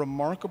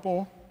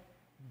remarkable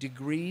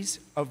degrees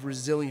of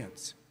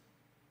resilience.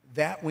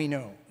 That we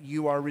know.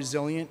 You are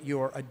resilient, you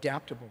are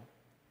adaptable,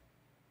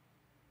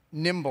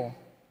 nimble,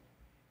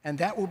 and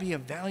that will be a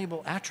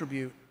valuable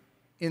attribute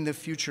in the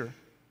future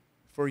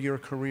for your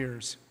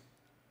careers.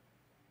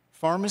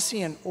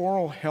 Pharmacy and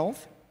oral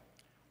health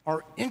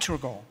are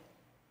integral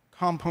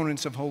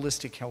components of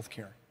holistic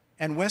healthcare,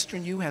 and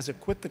WesternU has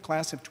equipped the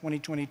class of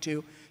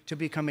 2022 to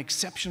become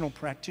exceptional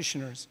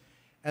practitioners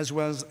as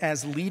well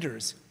as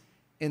leaders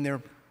in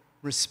their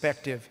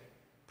respective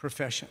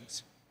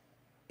professions.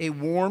 A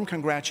warm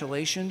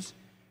congratulations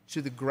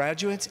to the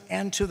graduates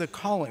and to the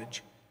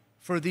college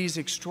for these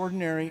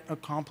extraordinary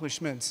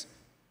accomplishments.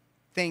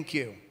 Thank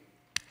you.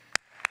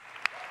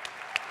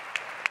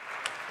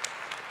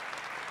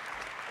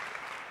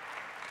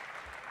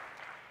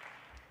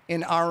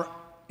 In our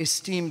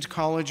esteemed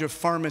College of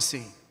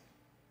Pharmacy,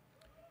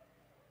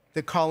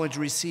 the college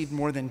received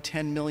more than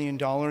 $10 million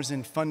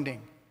in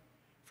funding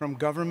from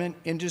government,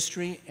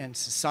 industry, and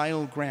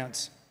societal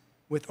grants,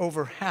 with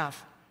over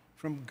half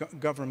from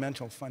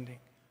governmental funding.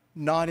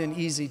 Not an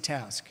easy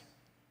task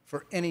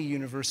for any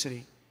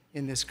university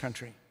in this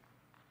country.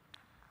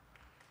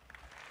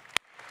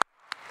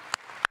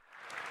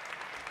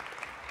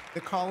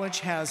 The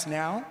college has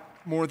now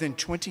more than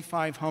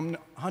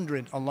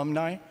 2,500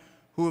 alumni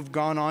who have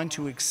gone on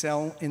to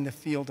excel in the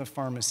field of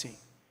pharmacy,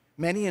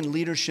 many in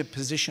leadership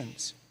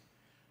positions.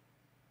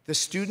 The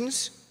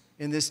students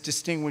in this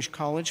distinguished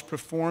college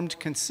performed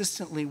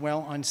consistently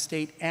well on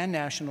state and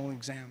national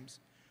exams,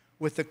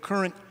 with the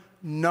current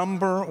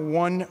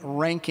 #1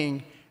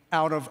 ranking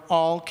out of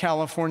all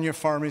California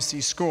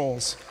pharmacy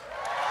schools.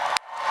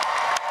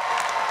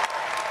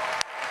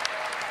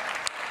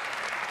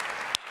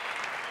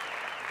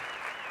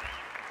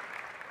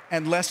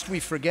 And lest we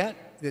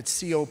forget that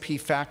COP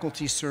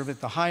faculty serve at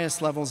the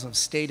highest levels of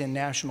state and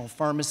national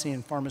pharmacy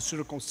and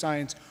pharmaceutical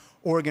science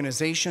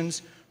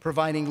organizations,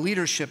 providing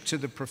leadership to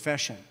the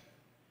profession.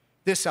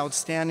 This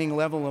outstanding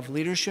level of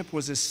leadership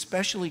was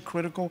especially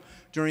critical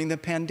during the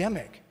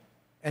pandemic,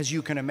 as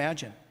you can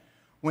imagine,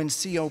 when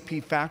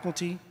COP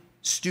faculty,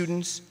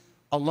 students,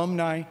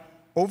 alumni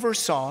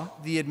oversaw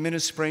the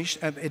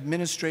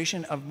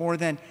administration of more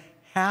than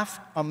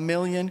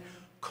 500,000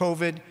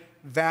 COVID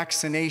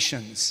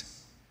vaccinations.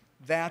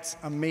 That's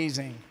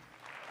amazing.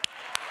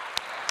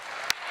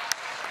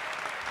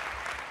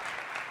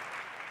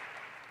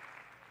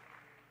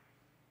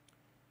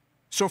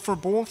 So for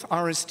both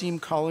our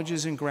esteemed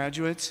colleges and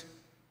graduates,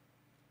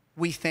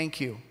 we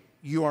thank you.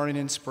 You are an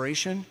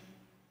inspiration.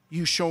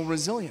 You show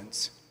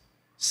resilience,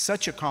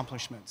 such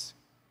accomplishments,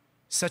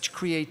 such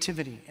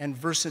creativity and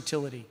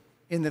versatility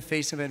in the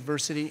face of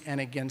adversity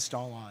and against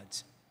all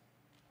odds.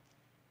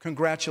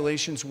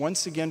 Congratulations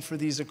once again for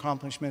these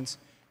accomplishments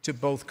to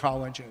both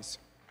colleges.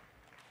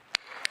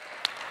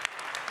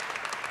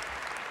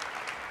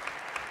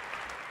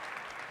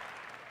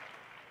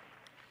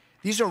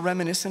 These are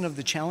reminiscent of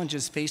the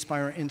challenges faced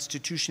by our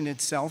institution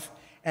itself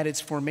at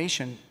its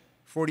formation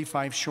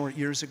 45 short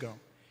years ago,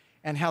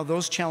 and how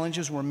those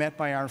challenges were met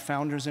by our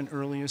founders and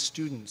earliest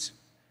students.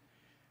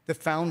 The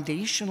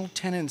foundational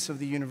tenets of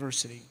the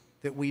university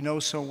that we know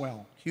so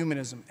well,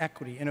 humanism,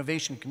 equity,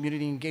 innovation,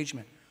 community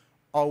engagement,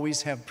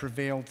 always have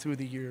prevailed through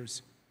the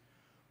years.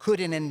 Could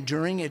an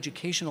enduring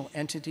educational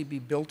entity be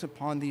built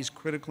upon these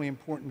critically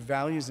important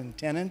values and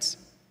tenets?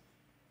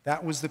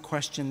 That was the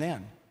question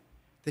then.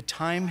 The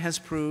time has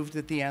proved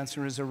that the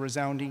answer is a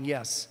resounding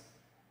yes,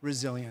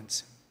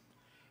 resilience.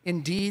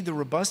 Indeed, the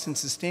robust and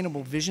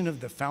sustainable vision of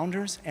the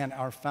founders and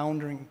our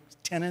founding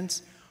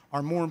tenets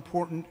are more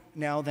important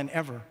now than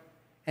ever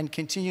and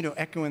continue to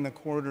echo in the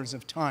corridors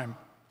of time.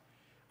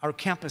 Our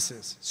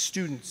campuses,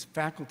 students,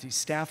 faculty,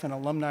 staff, and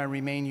alumni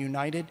remain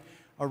united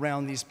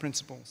around these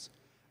principles.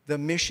 The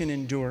mission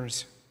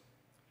endures.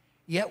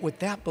 Yet with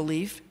that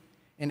belief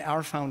in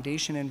our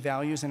foundation and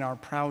values and our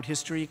proud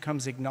history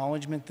comes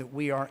acknowledgement that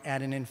we are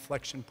at an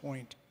inflection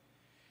point.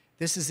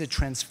 This is a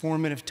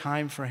transformative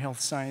time for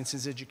health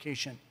sciences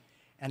education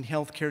and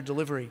healthcare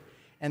delivery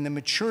and the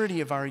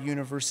maturity of our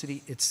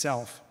university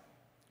itself.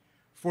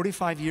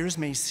 45 years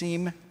may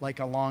seem like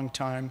a long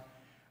time,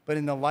 but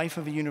in the life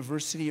of a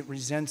university, it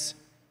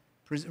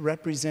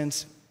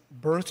represents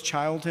birth,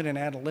 childhood, and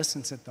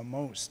adolescence at the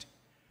most.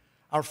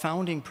 Our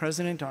founding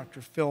president,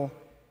 Dr. Phil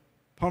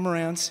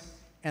Pomerantz,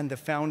 and the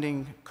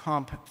founding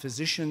comp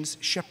physicians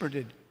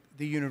shepherded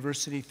the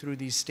university through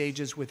these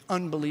stages with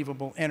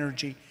unbelievable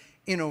energy,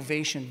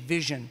 innovation,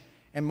 vision,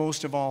 and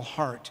most of all,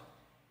 heart.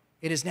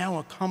 It is now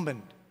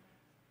incumbent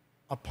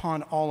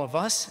upon all of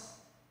us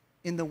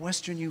in the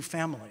WesternU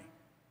family,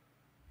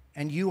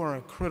 and you are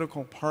a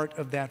critical part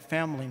of that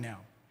family now,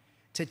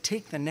 to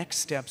take the next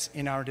steps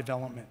in our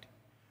development.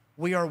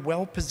 We are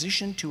well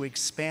positioned to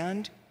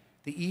expand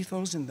the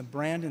ethos and the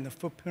brand and the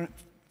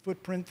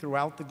footprint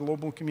throughout the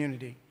global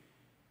community.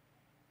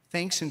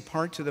 Thanks in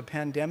part to the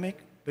pandemic,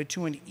 but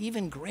to an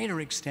even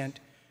greater extent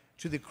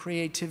to the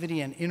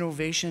creativity and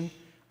innovation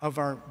of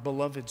our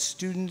beloved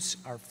students,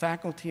 our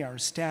faculty, our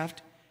staff,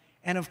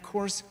 and of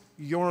course,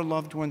 your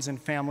loved ones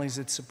and families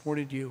that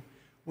supported you.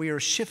 We are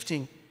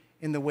shifting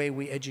in the way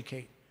we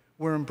educate.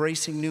 We're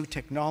embracing new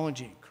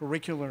technology,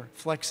 curricular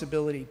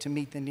flexibility to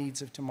meet the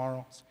needs of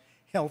tomorrow's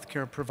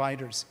healthcare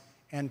providers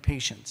and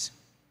patients.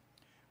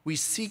 We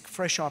seek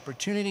fresh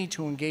opportunity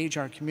to engage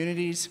our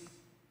communities,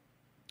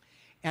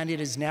 and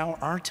it is now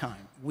our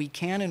time. We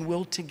can and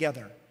will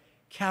together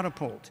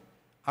catapult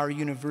our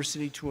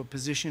university to a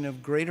position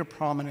of greater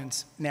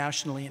prominence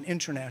nationally and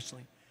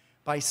internationally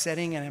by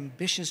setting an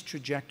ambitious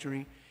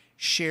trajectory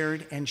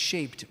shared and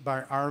shaped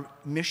by our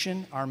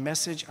mission, our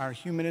message, our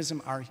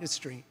humanism, our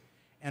history,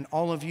 and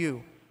all of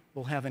you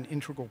will have an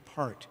integral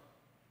part.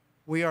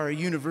 We are a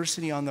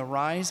university on the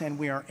rise, and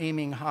we are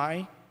aiming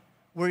high.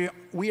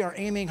 We are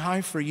aiming high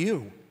for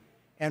you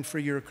and for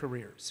your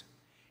careers.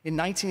 In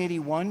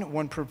 1981,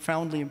 one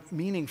profoundly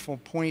meaningful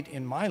point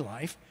in my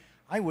life,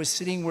 I was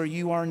sitting where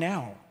you are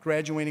now,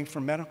 graduating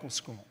from medical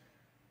school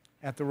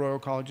at the Royal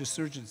College of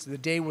Surgeons. The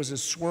day was a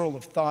swirl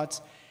of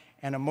thoughts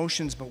and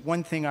emotions, but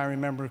one thing I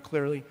remember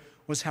clearly,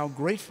 was how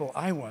grateful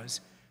I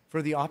was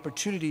for the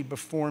opportunity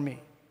before me,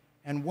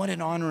 and what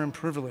an honor and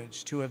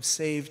privilege to have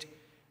saved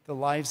the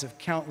lives of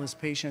countless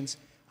patients.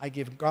 I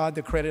give God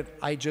the credit,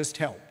 I just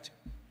helped.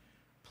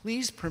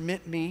 Please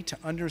permit me to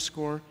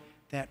underscore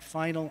that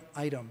final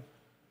item.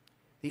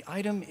 The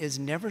item is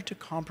never to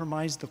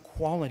compromise the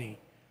quality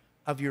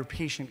of your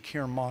patient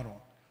care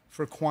model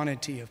for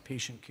quantity of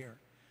patient care.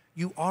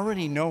 You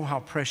already know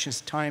how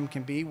precious time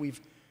can be.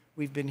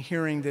 We've been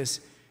hearing this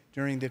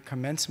during the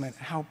commencement,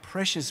 how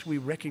precious we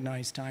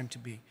recognize time to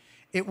be.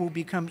 It will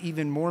become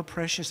even more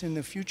precious in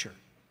the future.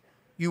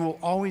 You will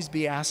always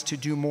be asked to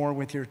do more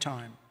with your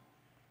time.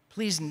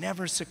 Please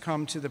never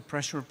succumb to the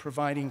pressure of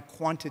providing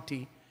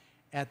quantity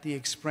at the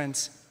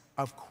expense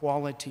of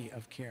quality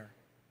of care.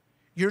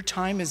 Your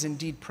time is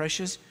indeed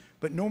precious,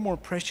 but no more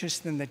precious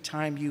than the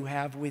time you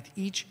have with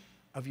each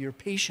of your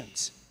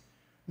patients.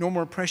 No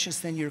more precious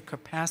than your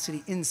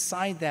capacity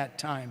inside that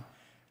time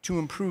to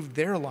improve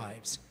their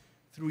lives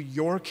through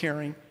your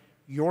caring,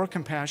 your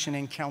compassion,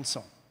 and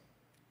counsel.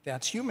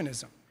 That's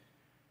humanism.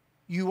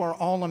 You are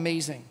all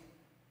amazing,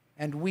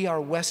 and we are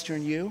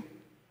WesternU,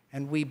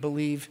 and we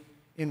believe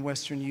in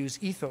WesternU's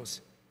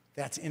ethos.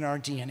 That's in our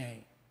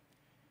DNA.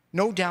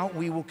 No doubt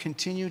we will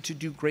continue to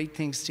do great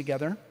things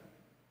together.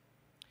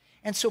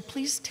 And so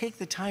please take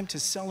the time to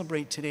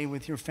celebrate today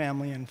with your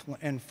family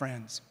and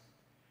friends.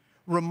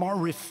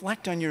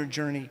 Reflect on your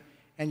journey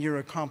and your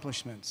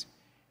accomplishments.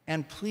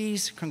 And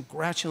please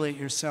congratulate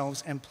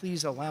yourselves, and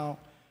please allow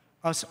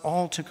us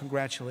all to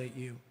congratulate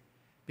you,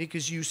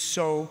 because you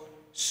so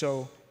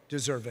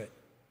deserve it.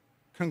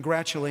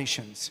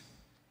 Congratulations.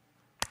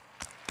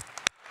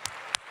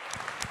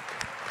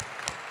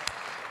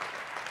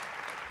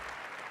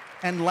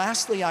 And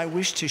lastly, I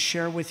wish to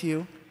share with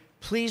you,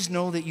 please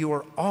know that you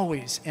are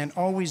always and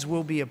always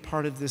will be a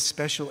part of this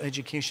special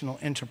educational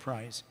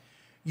enterprise.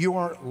 You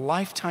are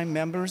lifetime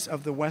members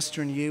of the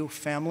WesternU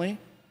family.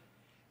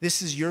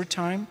 This is your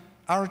time,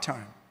 our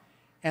time,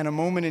 and a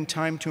moment in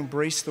time to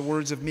embrace the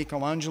words of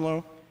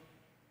Michelangelo,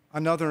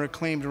 another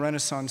acclaimed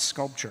Renaissance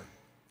sculptor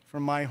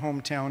from my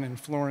hometown in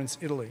Florence,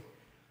 Italy.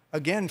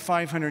 Again,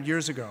 500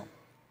 years ago.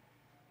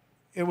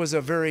 It was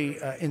a very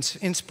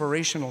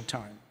inspirational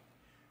time.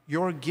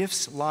 Your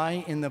gifts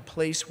lie in the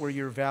place where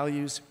your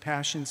values,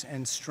 passions,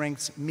 and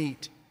strengths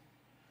meet.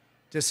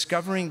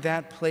 Discovering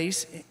that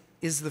place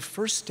is the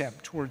first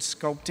step towards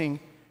sculpting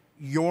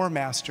your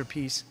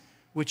masterpiece,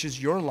 which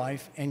is your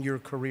life and your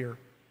career.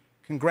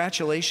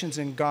 Congratulations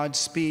and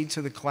Godspeed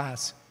to the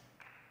class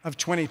of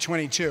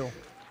 2022.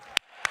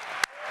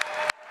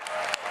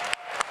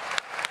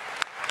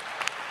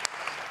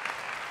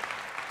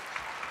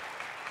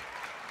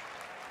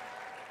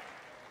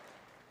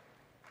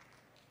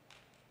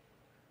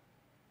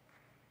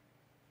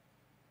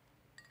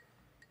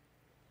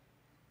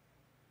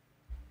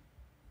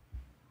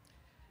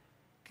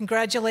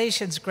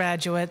 Congratulations,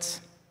 graduates.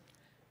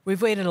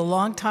 We've waited a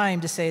long time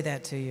to say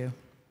that to you.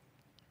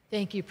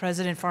 Thank you,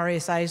 President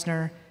Farias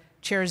Eisner,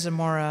 Chair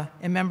Zamora,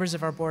 and members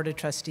of our Board of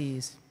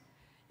Trustees.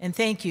 And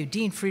thank you,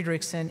 Dean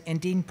Friedrichsen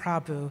and Dean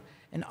Prabhu,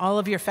 and all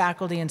of your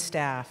faculty and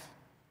staff.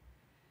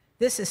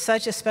 This is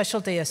such a special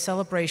day of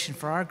celebration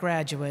for our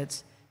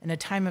graduates and a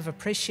time of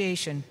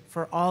appreciation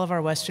for all of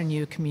our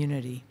WesternU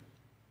community.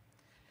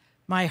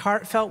 My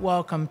heartfelt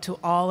welcome to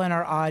all in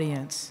our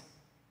audience.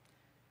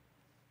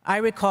 I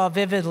recall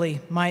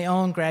vividly my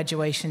own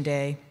graduation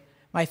day,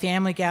 my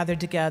family gathered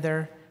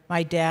together,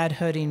 my dad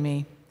hooding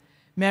me,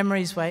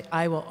 memories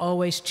I will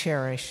always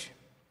cherish.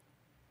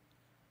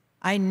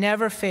 I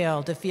never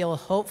fail to feel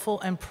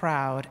hopeful and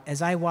proud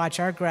as I watch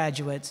our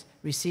graduates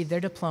receive their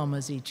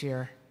diplomas each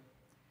year.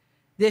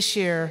 This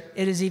year,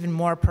 it is even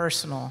more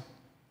personal.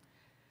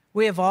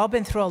 We have all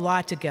been through a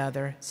lot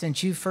together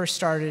since you first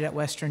started at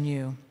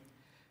WesternU,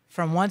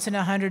 from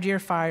once-in-a-100-year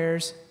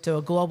fires to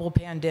a global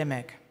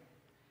pandemic.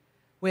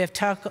 We have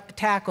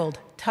tackled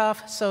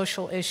tough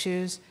social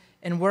issues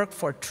and worked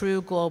for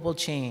true global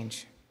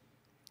change.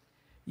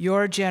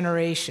 Your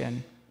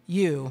generation,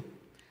 you,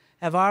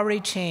 have already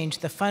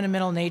changed the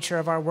fundamental nature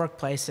of our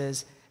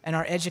workplaces and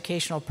our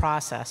educational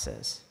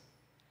processes,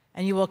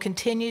 and you will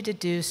continue to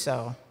do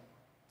so.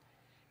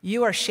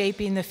 You are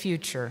shaping the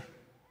future.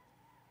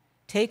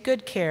 Take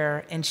good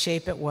care and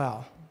shape it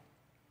well.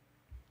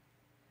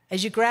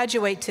 As you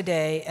graduate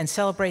today and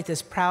celebrate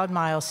this proud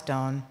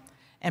milestone,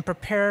 and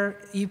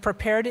you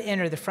prepare to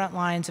enter the front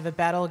lines of a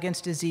battle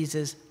against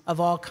diseases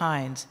of all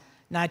kinds,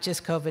 not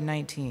just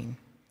COVID-19.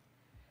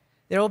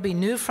 There will be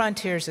new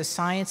frontiers of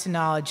science and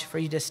knowledge for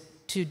you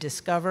to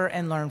discover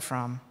and learn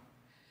from,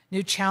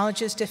 new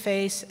challenges to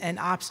face and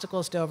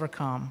obstacles to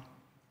overcome.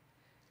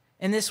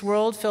 In this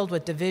world filled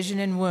with division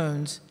and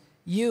wounds,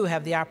 you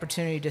have the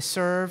opportunity to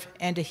serve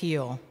and to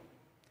heal.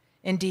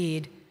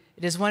 Indeed,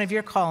 it is one of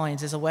your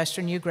callings as a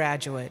WesternU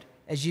graduate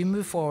as you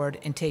move forward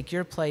and take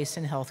your place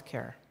in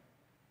healthcare.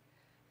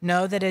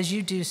 Know that as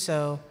you do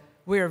so,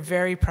 we are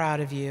very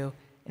proud of you,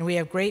 and we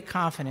have great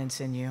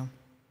confidence in you.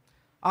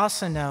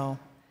 Also know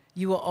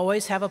you will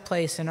always have a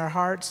place in our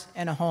hearts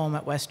and a home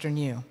at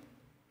WesternU.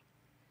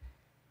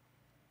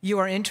 You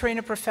are entering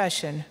a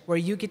profession where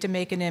you get to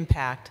make an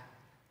impact,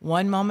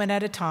 one moment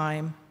at a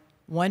time,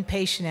 one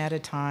patient at a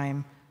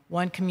time,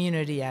 one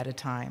community at a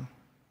time.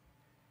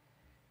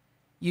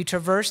 You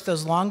traversed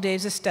those long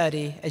days of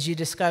study as you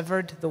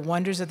discovered the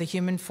wonders of the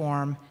human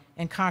form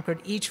and conquered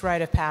each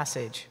rite of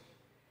passage.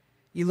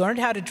 You learned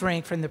how to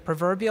drink from the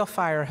proverbial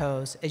fire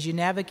hose as you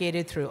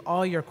navigated through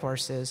all your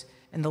courses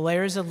and the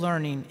layers of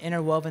learning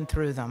interwoven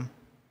through them.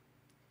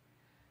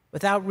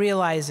 Without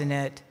realizing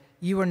it,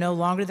 you were no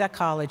longer that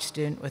college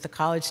student with a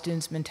college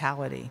student's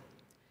mentality.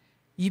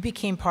 You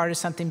became part of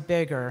something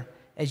bigger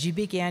as you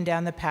began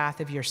down the path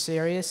of your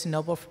serious,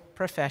 noble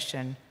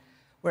profession,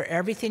 where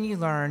everything you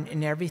learn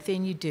and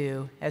everything you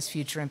do has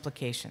future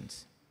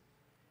implications.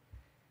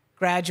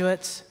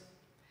 Graduates,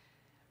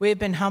 we have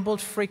been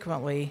humbled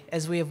frequently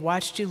as we have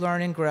watched you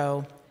learn and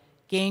grow,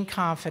 gain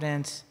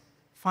confidence,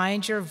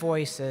 find your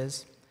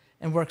voices,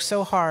 and work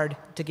so hard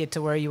to get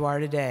to where you are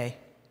today.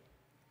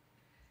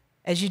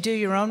 As you do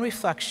your own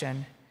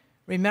reflection,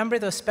 remember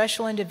those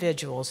special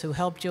individuals who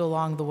helped you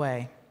along the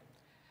way,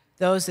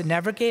 those that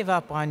never gave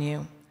up on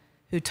you,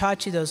 who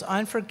taught you those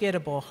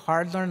unforgettable,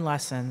 hard-learned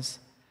lessons,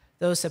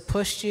 those that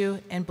pushed you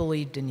and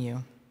believed in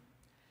you.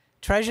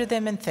 Treasure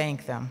them and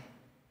thank them.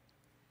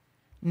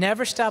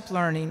 Never stop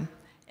learning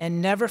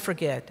and never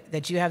forget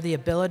that you have the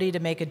ability to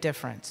make a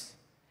difference.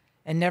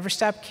 And never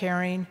stop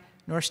caring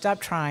nor stop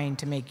trying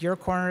to make your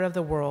corner of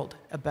the world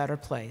a better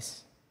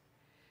place.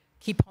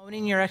 Keep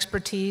honing your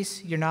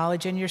expertise, your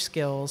knowledge, and your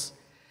skills.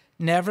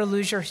 Never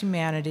lose your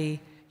humanity,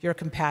 your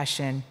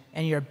compassion,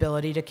 and your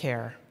ability to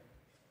care.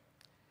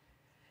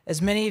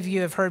 As many of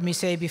you have heard me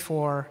say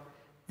before,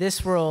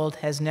 this world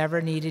has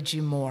never needed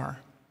you more.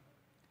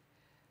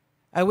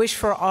 I wish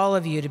for all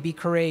of you to be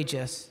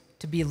courageous,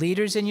 to be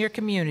leaders in your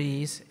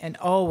communities, and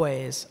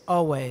always,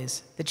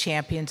 always the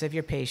champions of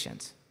your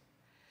patients.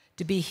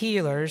 To be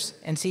healers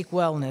and seek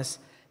wellness,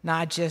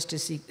 not just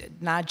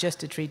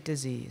to treat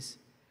disease.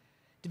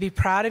 To be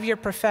proud of your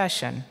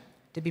profession,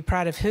 to be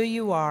proud of who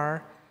you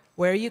are,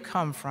 where you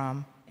come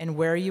from, and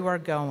where you are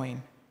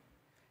going.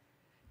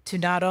 To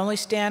not only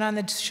stand on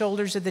the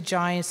shoulders of the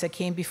giants that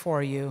came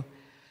before you,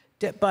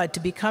 but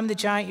to become the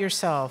giant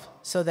yourself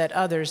so that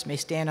others may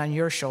stand on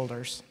your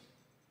shoulders.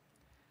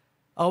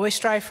 Always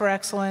strive for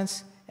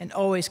excellence and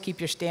always keep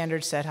your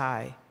standards set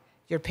high.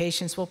 Your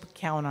patients will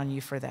count on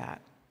you for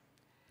that.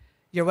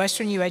 Your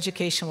WesternU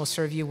education will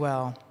serve you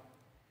well.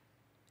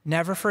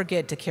 Never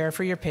forget to care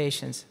for your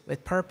patients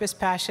with purpose,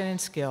 passion,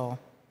 and skill,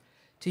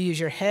 to use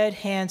your head,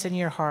 hands, and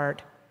your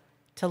heart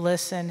to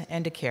listen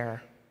and to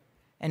care.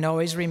 And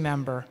always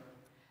remember,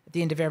 at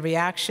the end of every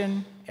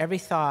action, every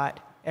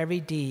thought, every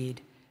deed,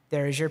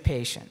 there is your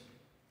patient.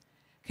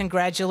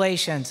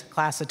 Congratulations,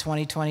 class of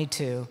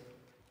 2022.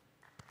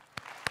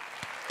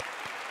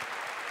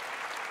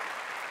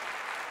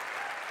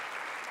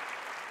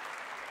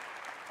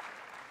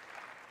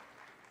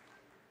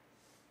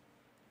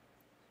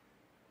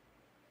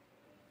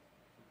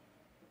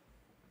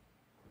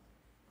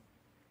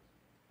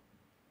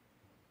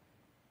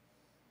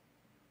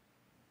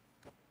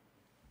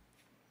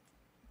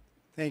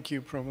 Thank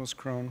you, Provost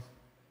Crone.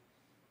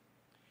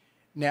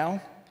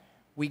 Now,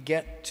 we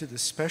get to the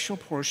special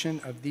portion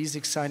of these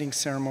exciting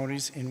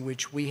ceremonies in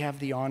which we have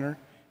the honor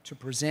to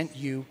present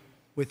you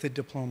with a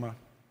diploma.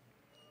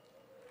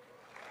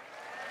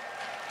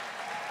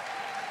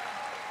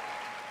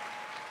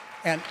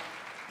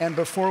 And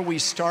before we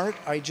start,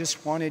 I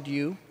just wanted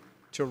you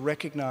to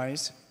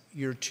recognize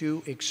your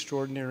two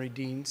extraordinary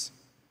deans.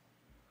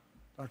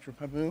 Dr.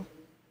 Pabu,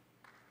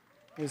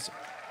 where is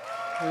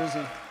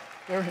he?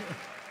 There he is.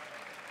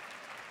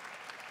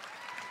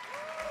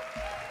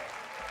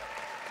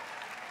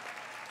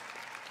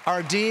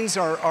 Our deans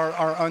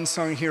are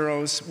unsung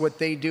heroes. What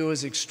they do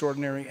is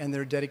extraordinary, and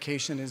their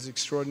dedication is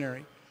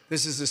extraordinary.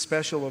 This is a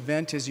special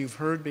event, as you've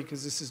heard,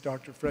 because this is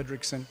Dr.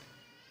 Fredrickson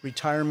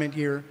retirement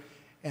year,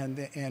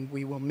 and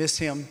we will miss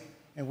him,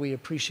 and we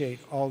appreciate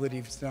all that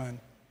he's done.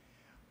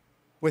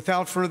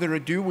 Without further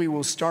ado, we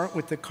will start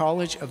with the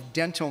College of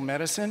Dental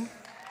Medicine.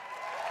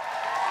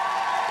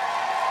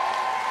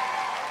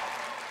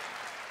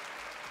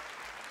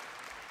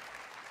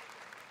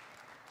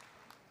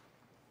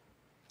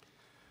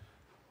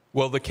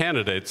 Will the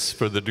candidates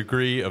for the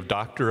degree of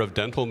Doctor of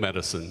Dental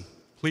Medicine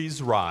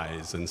please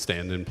rise and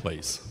stand in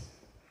place?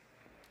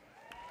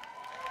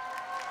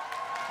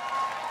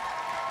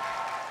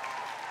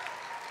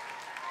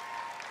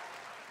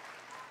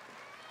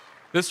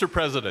 Mr.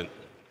 President,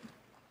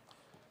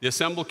 the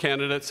assembled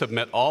candidates have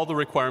met all the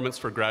requirements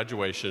for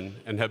graduation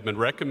and have been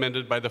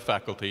recommended by the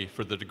faculty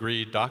for the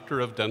degree Doctor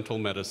of Dental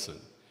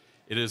Medicine.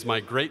 It is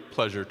my great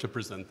pleasure to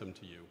present them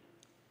to you.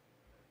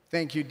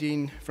 Thank you,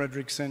 Dean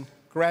Fredrickson.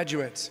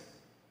 Graduates,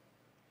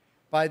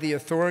 by the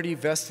authority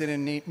vested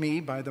in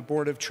me by the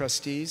Board of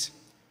Trustees,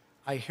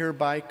 I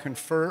hereby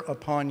confer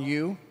upon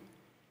you,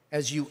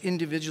 as you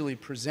individually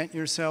present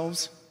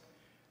yourselves,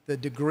 the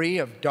degree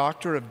of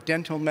Doctor of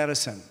Dental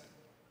Medicine,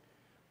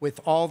 with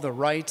all the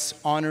rights,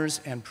 honors,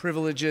 and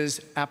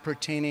privileges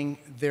appertaining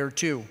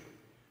thereto.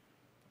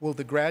 Will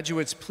the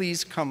graduates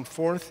please come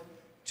forth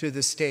to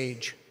the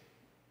stage.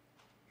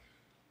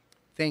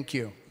 Thank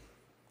you.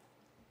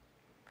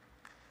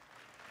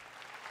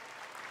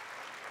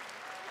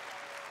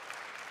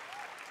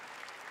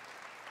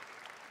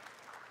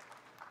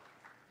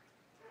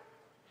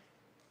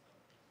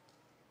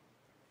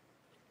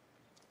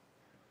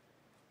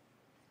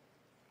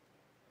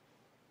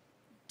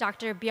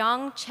 Dr.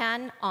 Byung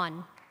Chan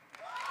On.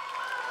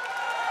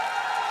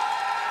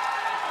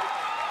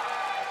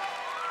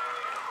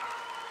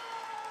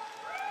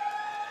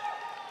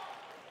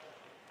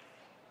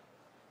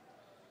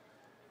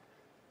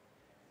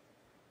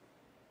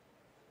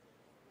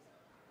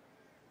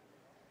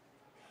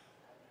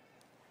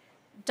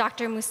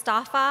 Dr.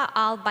 Mustafa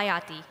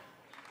Al-Bayati.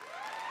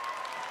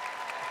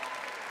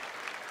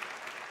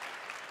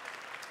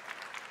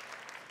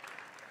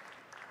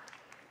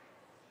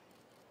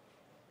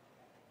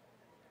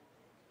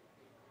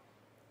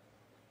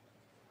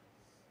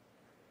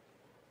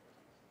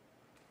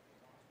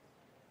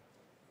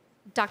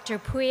 Dr.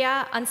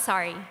 Puya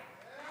Ansari.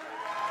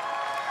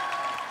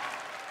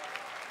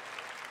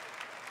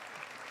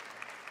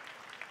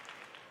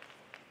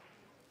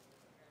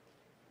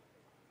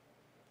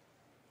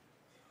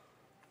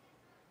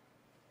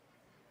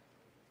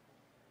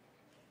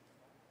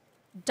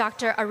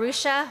 Dr.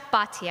 Arusha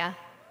Bhatia.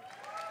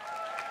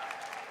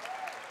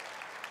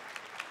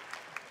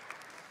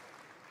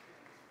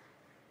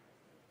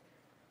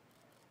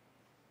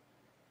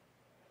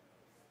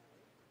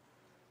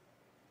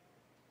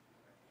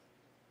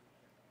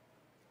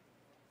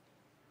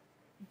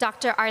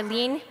 Dr.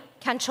 Arlene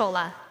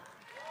Canchola.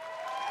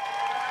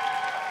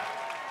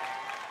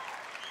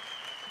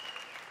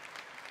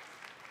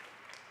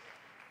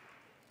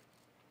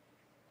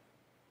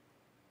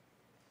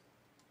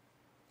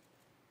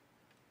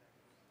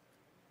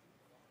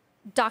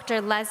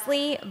 Dr.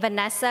 Leslie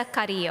Vanessa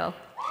Carrillo.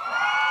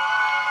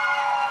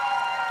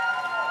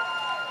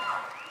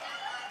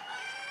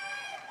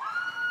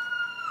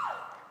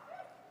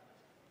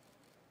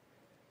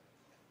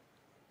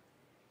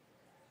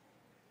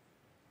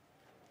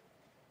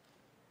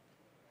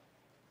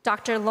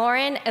 Dr.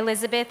 Lauren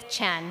Elizabeth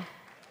Chan.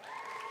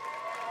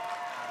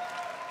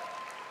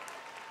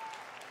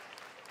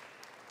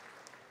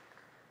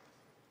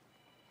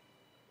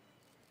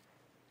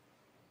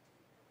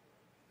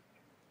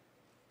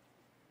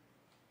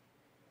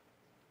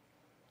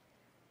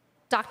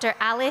 Dr.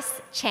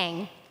 Alice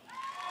Chang.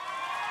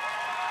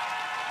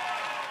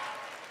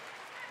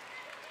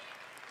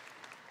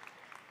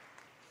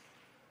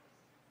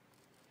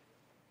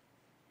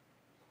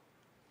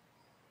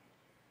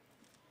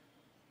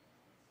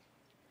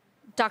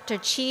 Dr.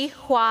 Chi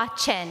Hua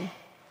Chen.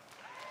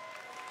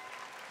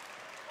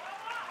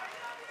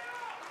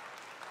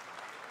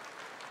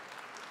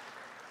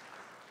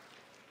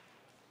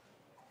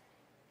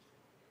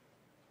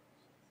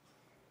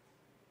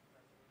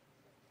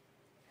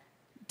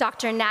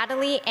 Dr.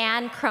 Natalie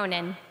Ann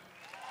Cronin.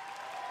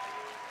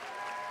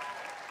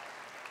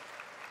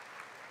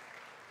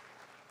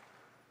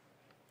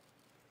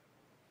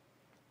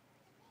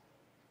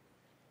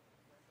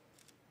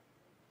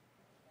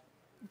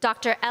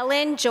 Dr.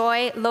 Ellen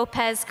Joy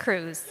Lopez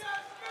Cruz.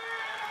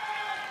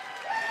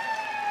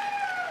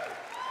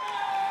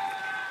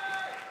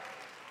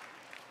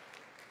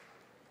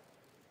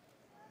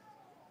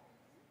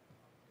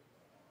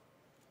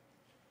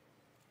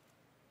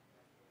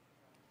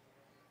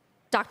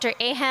 Dr.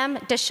 Aham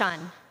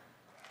Deshan.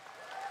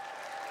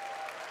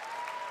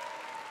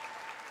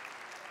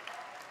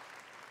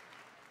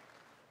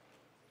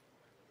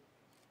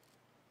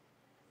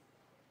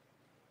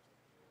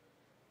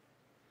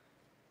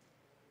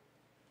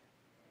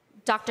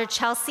 Dr.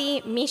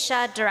 Chelsea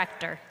Misha,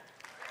 Director.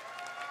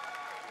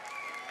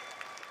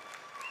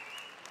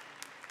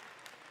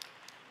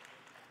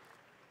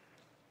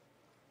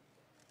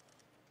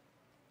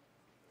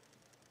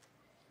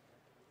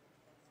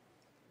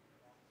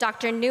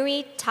 Dr.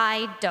 Nui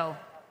Tai Do.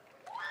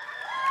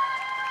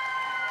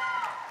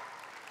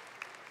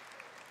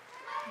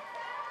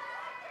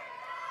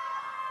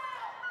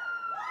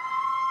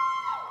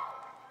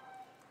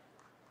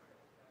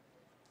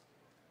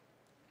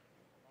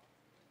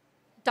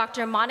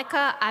 Dr.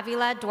 Monica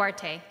Avila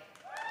Duarte.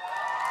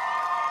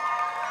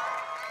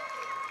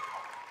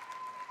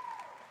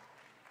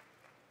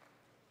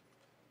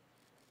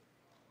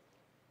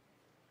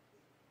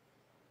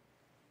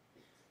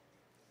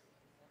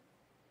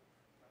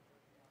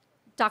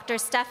 Dr.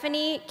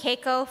 Stephanie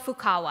Keiko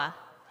Fukawa.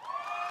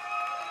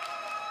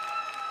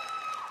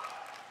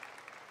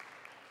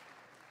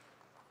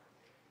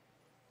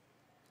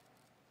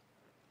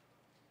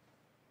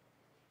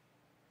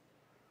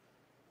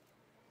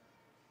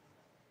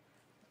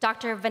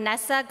 Dr.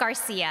 Vanessa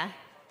Garcia.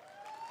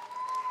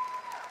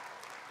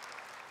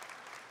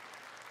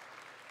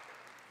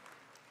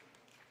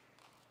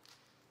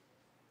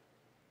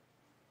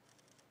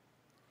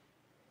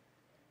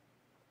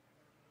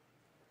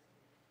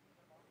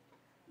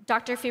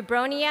 Dr.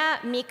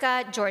 Fibronia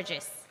Mika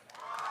Georgis.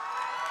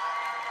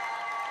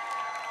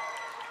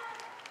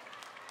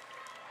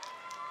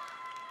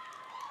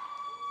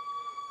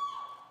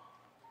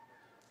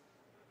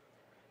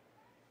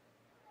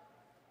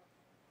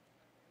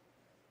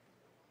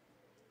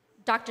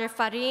 Dr.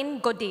 Farin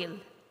Godil.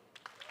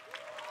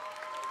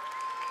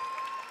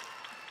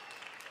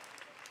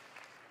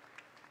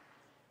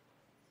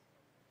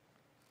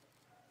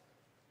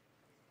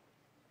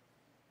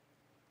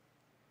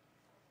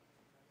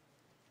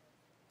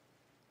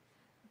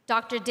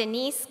 Dr.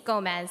 Denise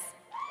Gomez.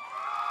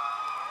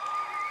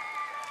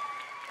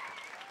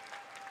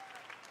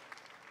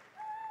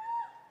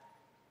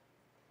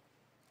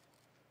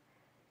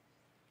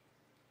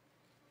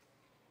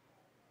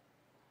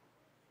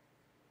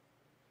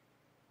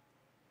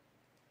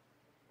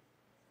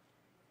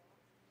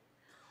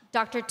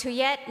 Dr.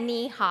 Tuyet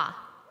Ni Ha.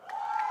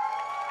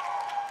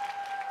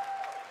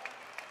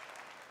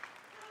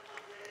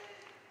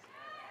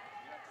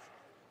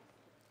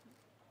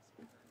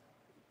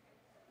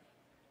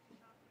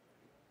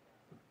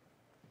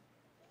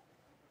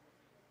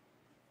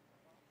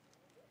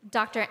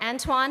 Dr.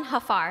 Antoine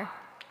Hafar.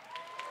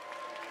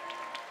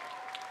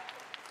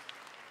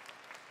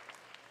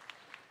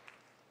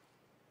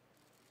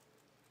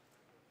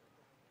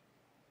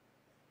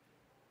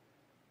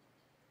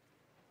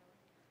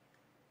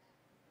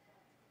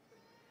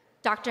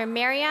 Dr.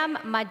 Mariam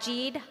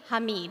Majid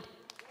Hamid.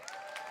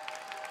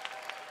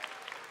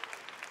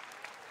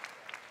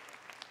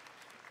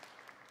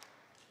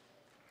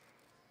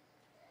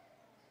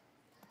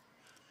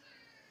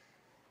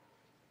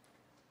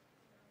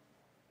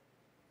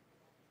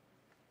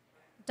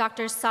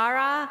 Dr.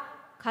 Sara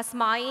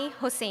Kasmai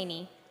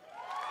Hosseini.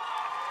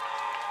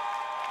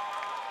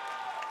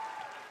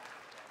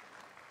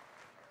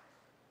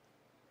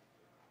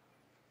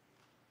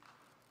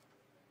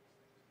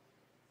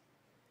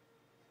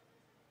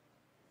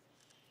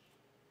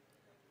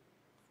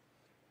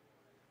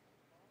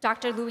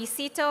 Dr.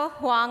 Luisito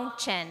Huang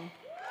Chen.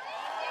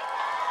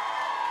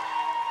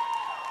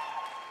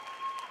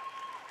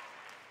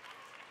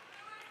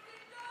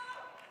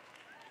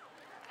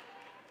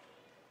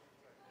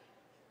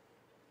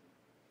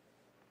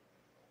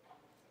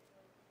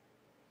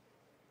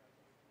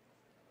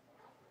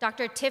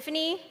 Dr.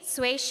 Tiffany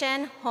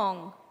Sui-Shen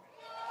Hong.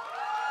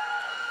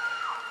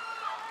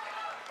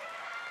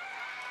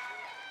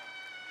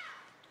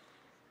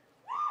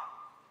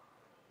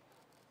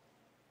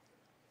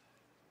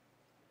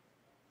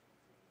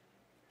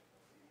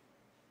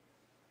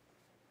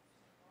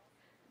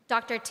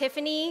 Dr.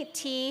 Tiffany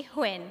T.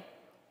 Huynh.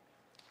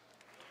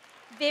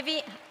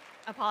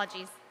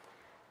 Apologies.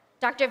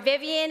 Dr.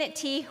 Vivian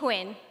T.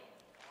 Huynh.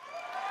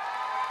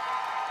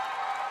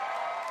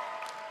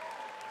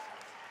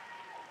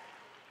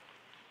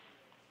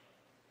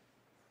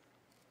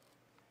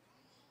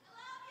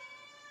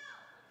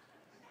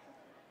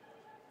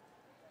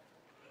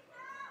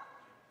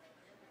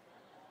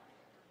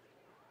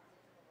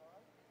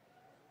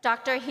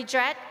 Dr.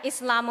 Hijret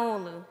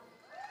Islamoğlu.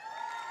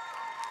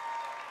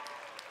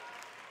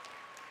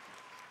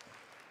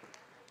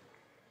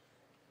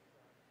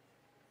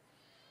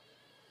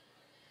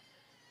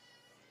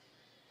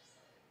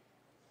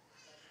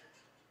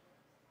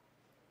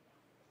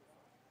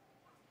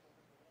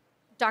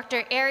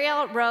 Dr.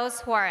 Ariel Rose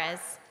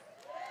Juarez.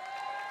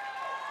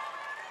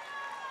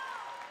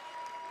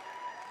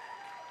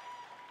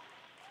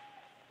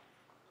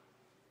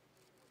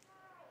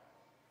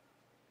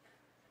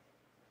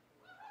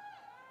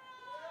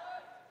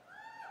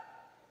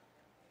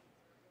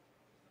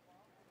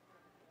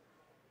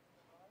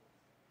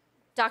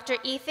 Dr.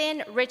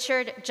 Ethan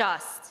Richard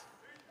Just.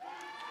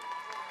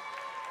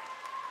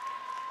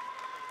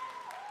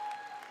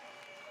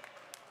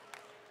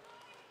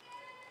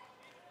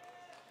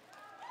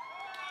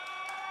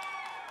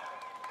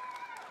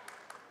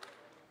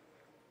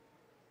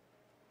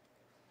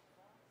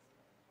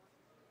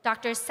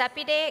 Dr.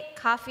 Sepide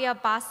Kafia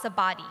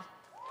Basabadi.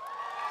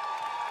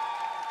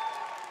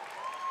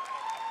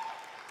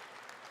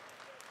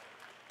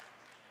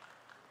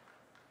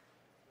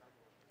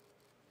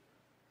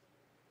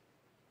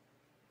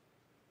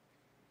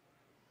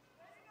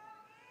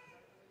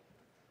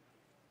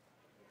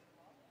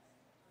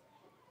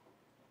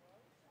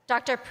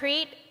 Dr.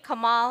 Preet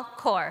Kamal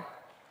Kaur.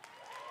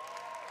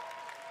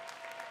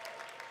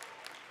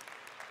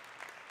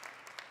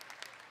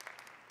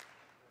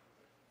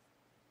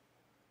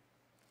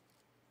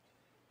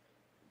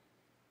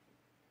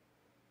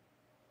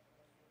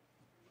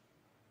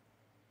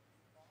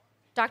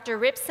 Dr.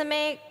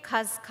 Ripsame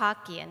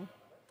Kazkakian.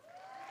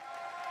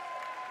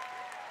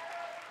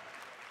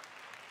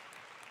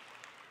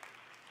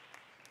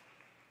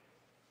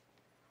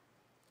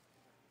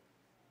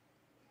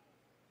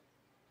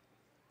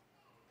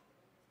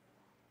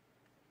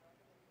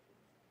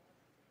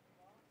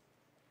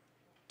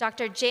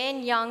 Dr.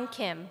 Jane Young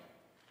Kim.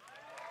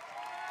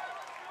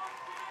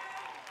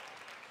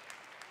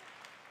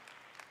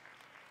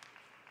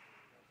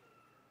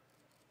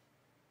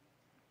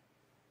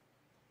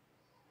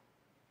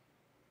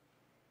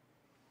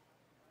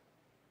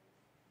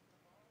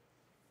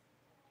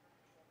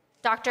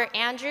 Dr.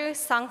 Andrew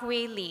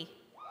Sanghui Lee.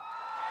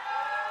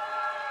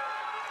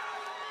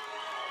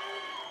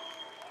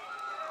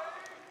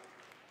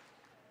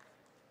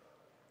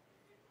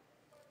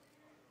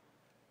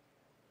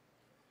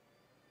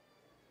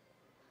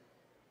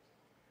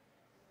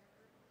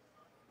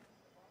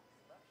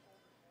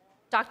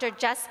 Dr.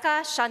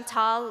 Jessica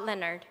Chantal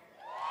Leonard.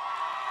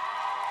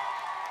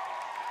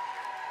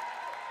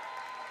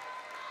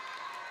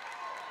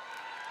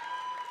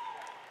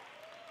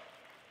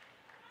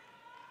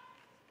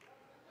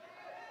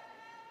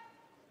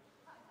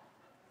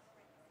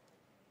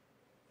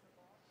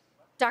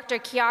 Dr.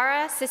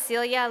 Kiara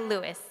Cecilia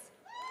Lewis.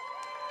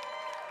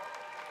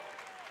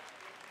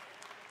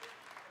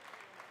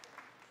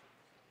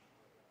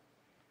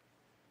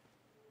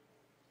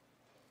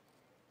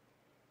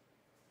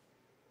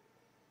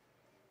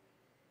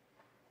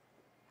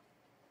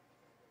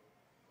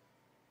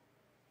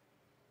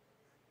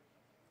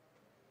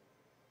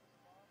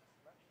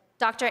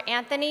 Dr.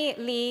 Anthony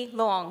Lee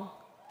Long.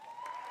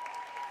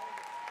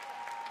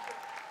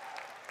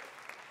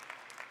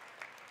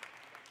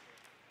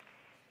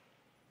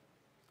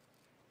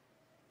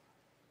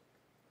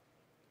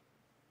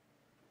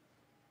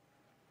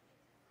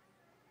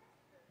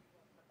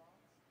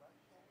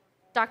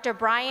 Dr.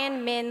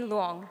 Brian Min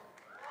Luong.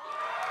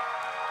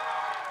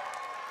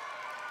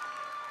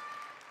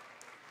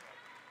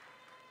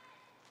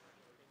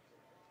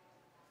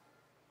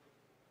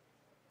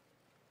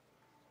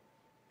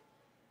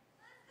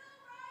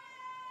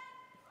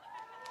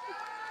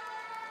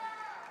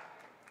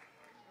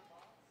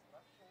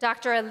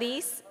 Dr.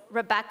 Elise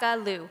Rebecca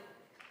Liu.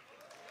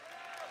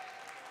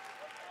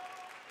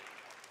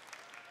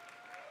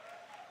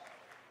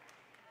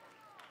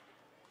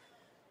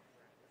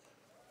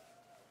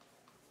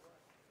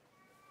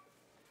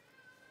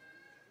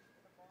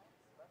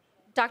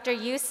 Dr.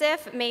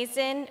 Yusuf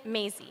Mazen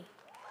Mazy.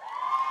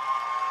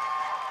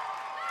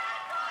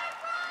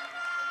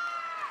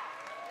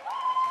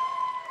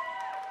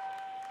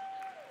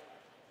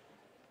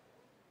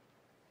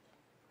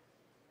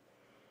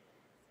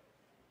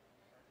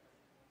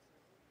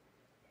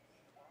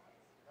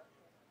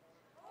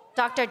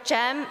 Dr.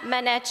 Jem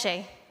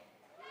Maneche.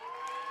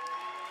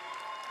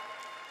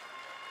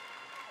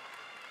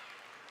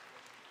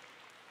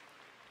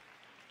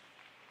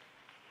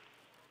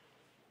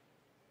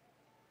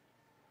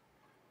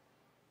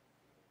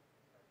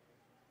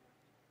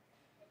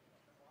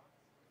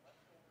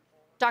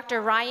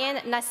 Dr. Ryan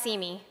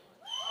Nasimi.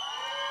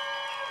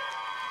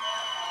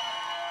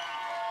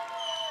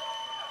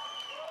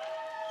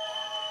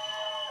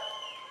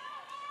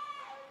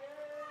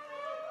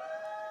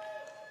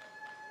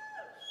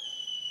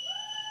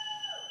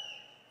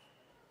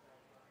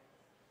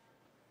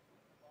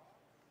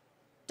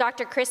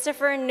 Dr.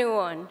 Christopher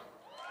Nguyen.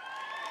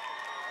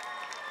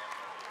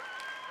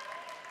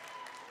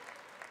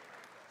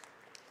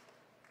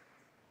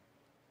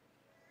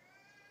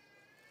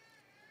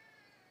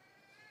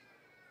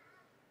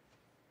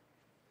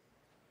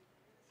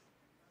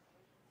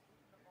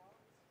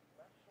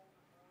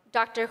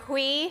 Dr.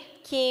 Hui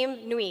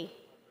Kim Nui.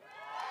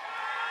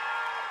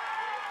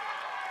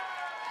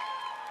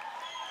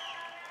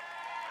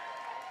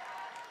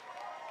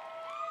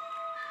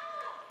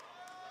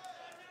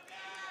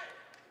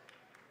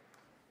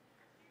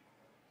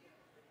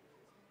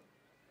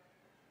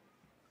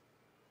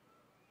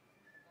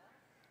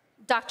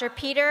 Dr.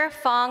 Peter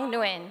Fong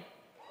Nguyen.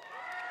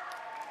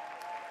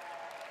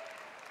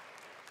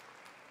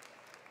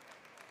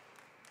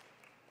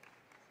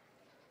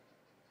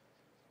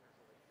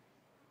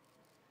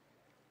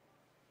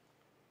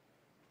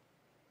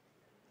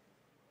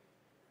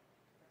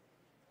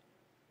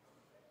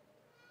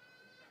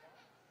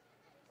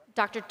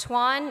 Dr.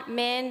 Tuan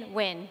Min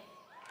Win.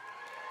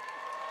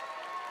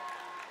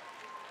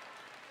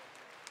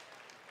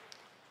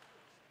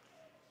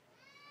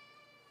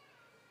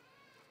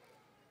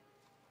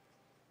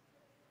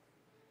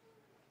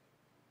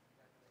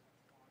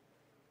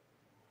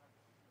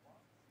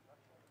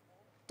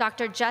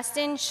 Dr.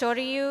 Justin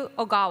Shoryu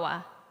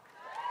Ogawa.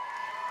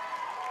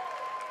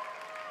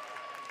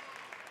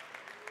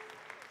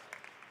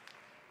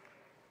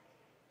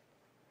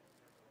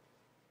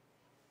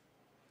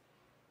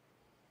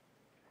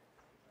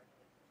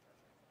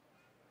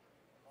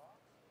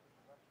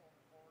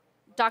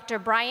 Dr.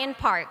 Brian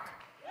Park.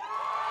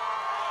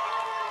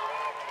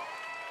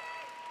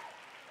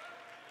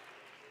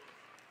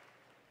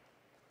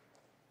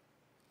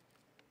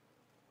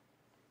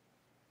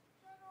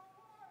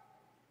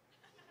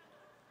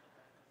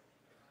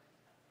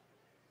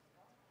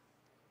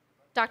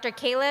 Dr.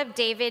 Caleb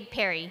David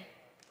Perry.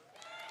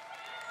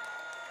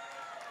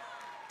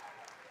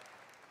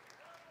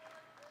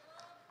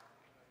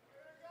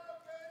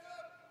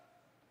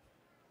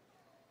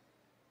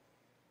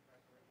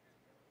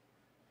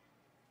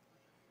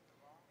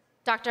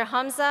 Dr.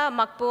 Hamza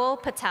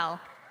Makbul Patel.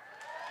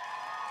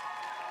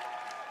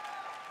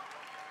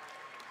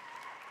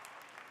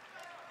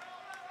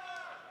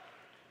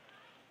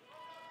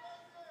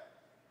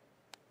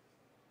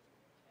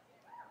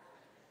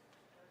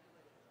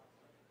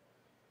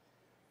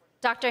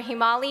 Dr.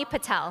 Himali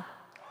Patel.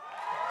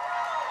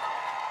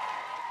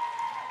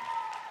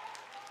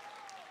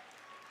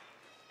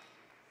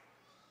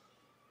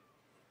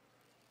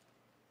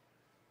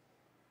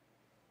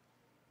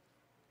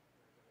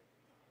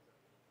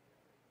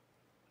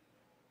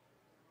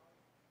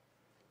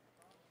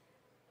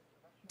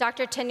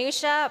 Dr.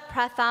 Tanusha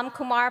Pratham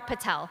Kumar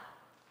Patel.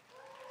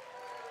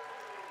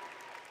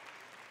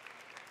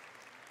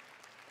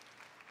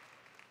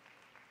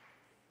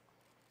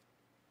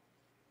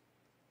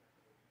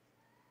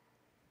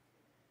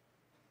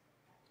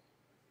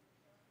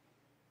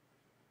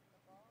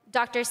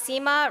 Dr.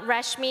 Seema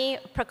Rashmi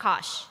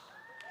Prakash.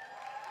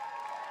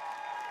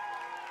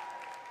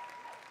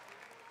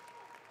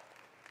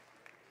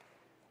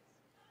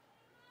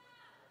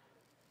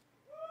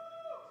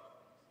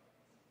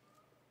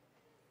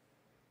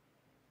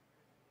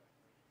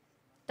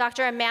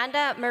 Dr.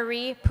 Amanda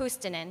Marie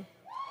Pustinen.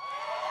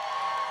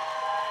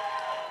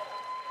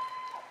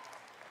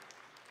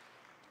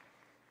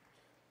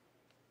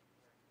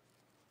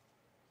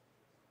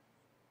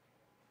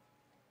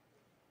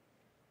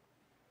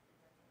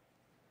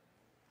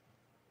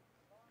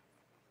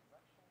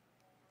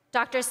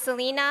 Dr.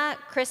 Selena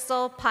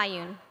Crystal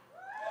Payun.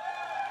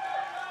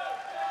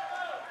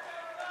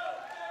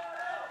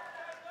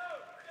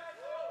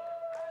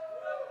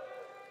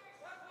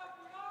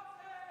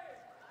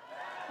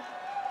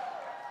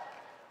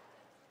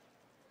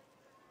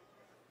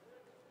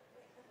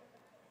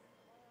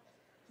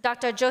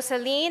 Dr.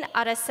 Jocelyn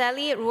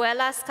Araceli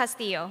Ruelas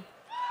Castillo.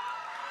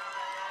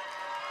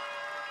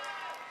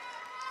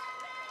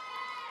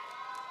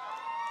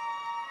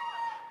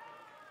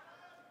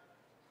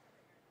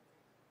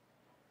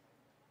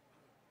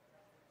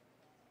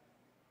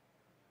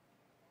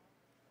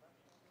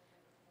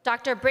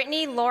 Dr.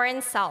 Brittany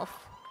Lauren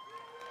Self.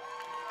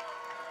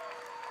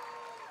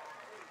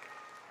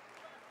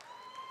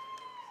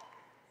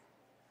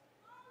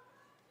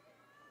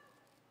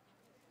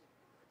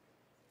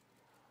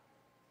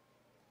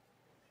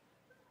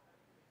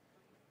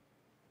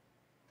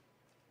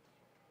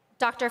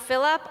 Dr.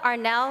 Philip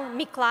Arnell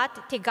Miklat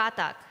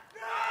Tigatak.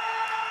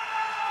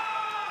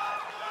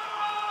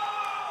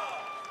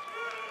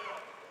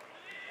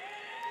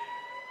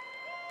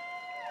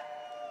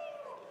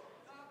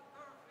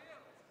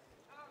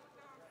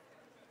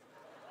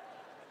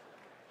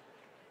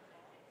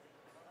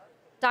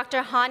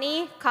 Dr.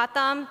 Hani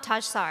Katam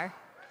Tajsar.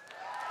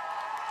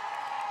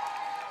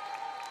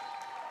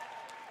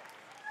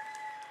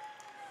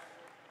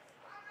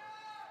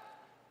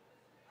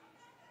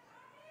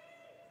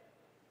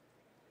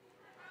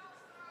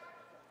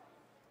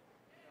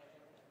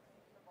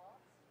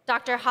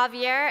 Dr.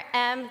 Javier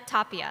M.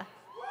 Tapia.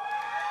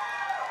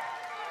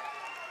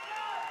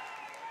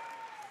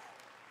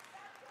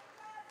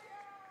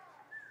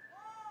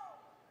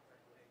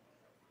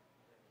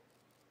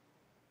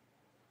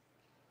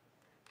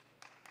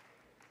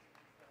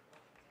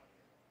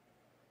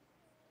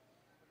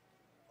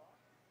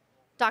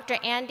 Dr.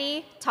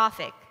 Andy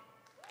Tofik.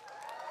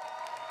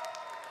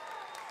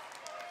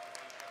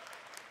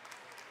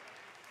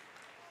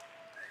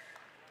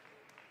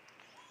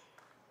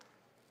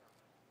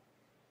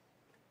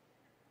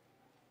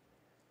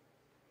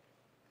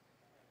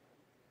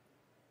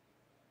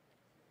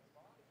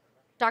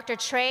 Dr.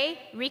 Trey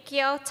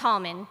Riccio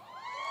Tallman.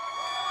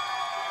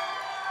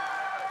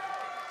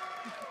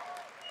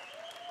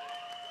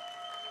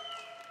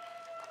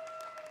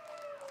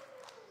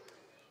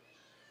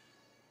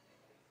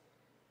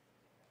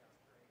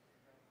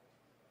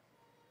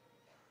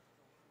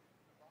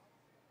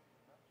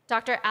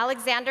 Dr.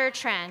 Alexander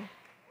Tran.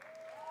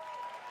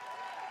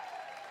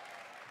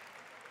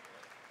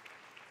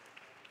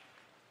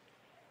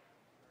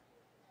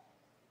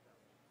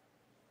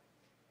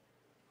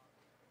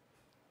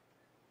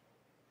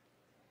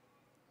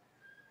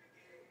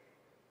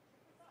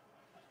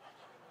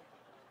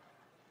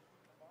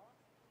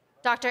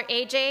 Dr.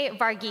 AJ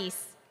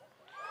Varghese.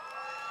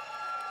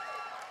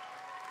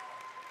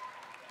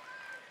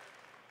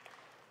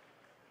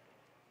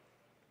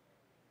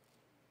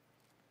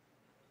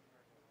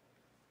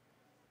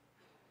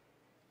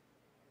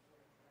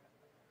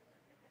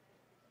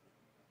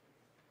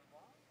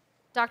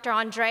 Dr.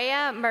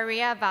 Andrea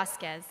Maria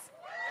Vasquez.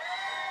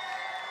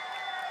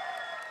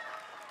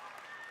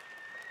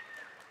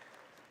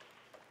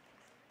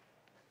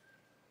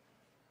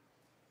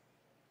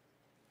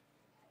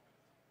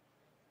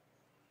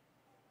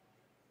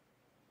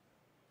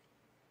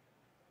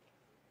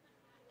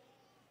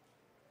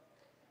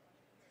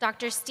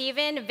 Dr.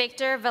 Steven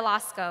Victor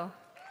Velasco.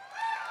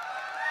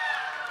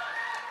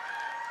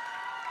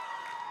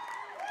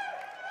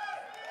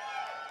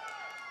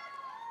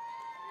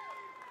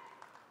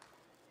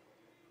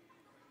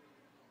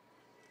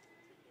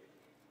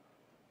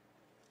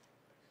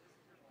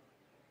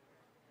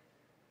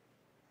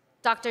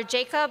 Dr.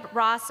 Jacob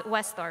Ross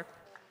Westhorpe.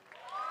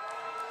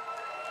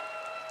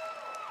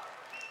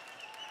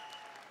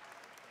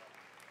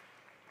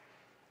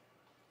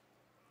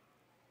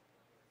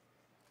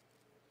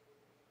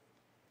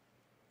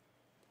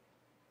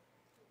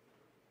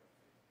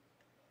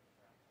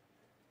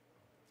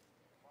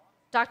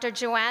 Dr.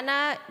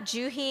 Joanna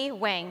Juhi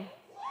Wang.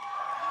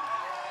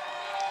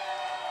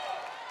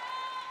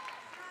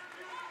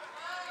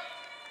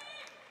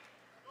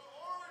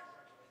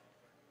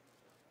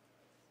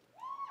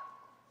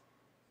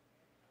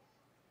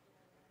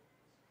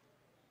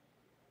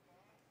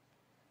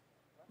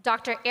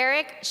 Dr.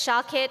 Eric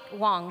Shalkit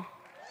Wong.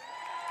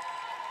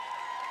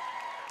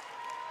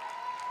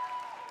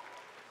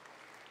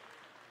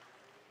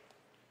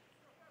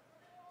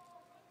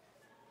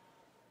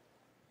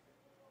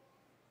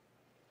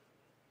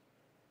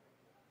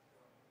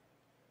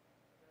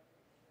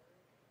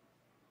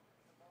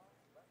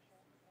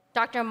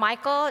 Dr.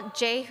 Michael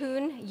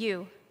Jae-hoon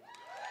Yu.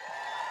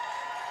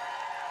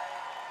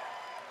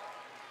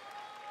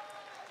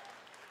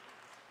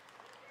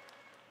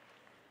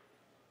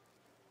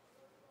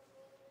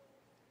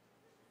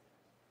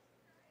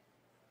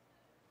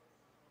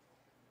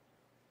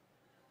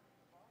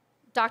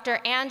 Dr.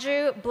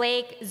 Andrew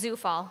Blake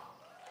Zufall.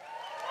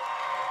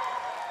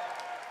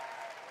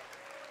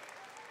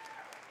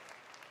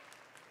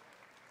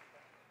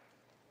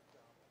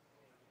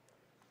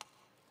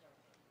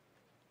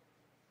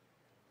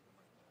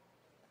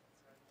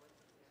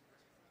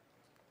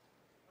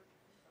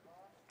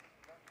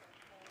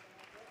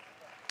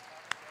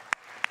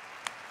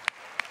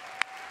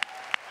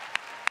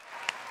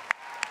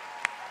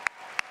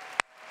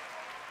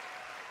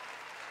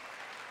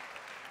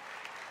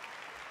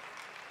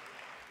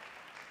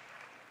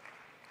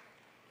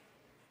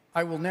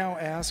 I will now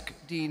ask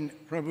Dean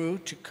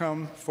Prabhu to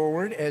come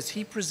forward as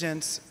he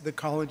presents the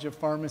College of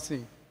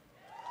Pharmacy.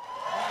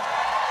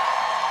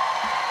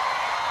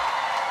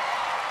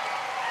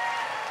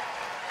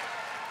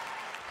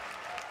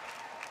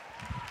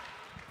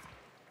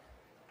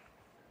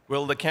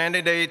 Will the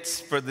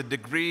candidates for the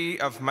degree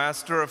of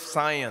Master of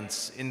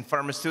Science in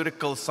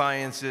Pharmaceutical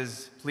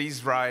Sciences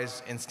please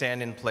rise and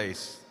stand in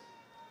place?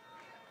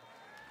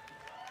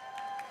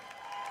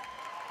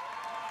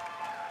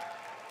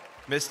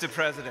 Mr.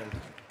 President,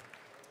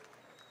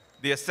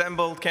 the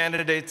assembled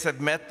candidates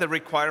have met the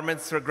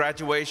requirements for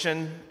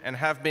graduation and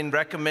have been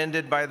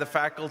recommended by the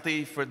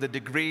faculty for the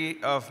degree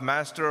of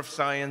Master of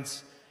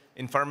Science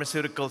in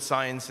Pharmaceutical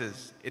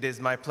Sciences. It is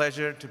my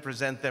pleasure to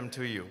present them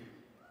to you.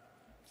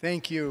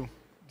 Thank you,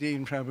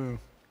 Dean Prabhu.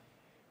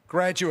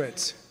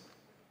 Graduates,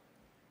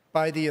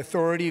 by the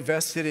authority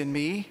vested in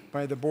me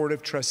by the Board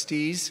of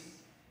Trustees,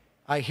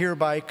 I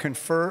hereby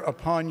confer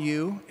upon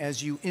you,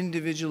 as you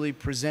individually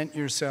present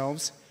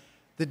yourselves,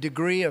 the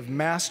degree of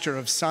Master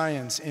of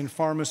Science in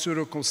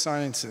Pharmaceutical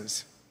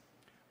Sciences,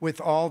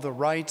 with all the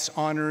rights,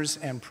 honors,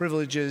 and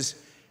privileges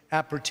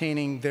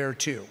appertaining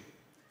thereto.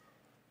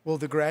 Will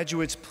the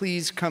graduates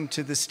please come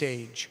to the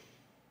stage?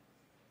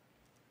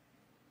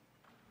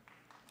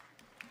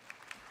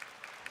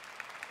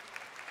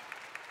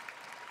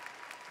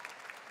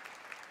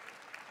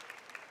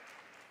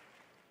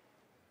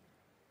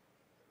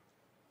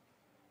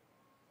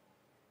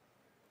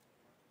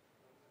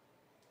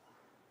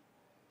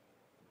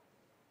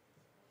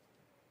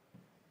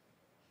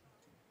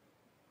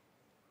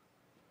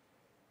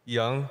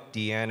 Young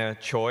Deanna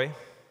Choi.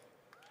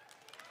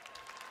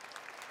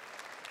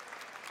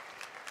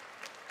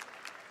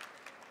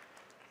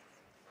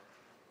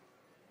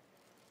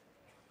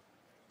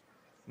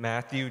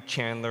 Matthew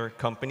Chandler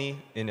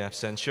Company in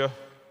absentia.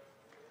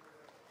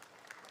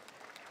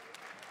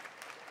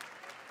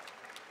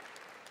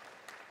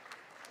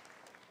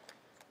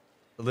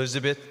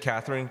 Elizabeth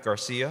Catherine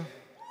Garcia.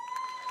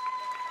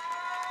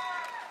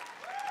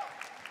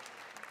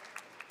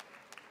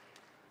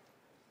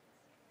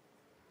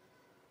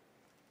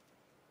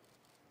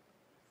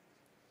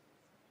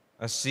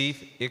 Asif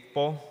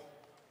Iqbal.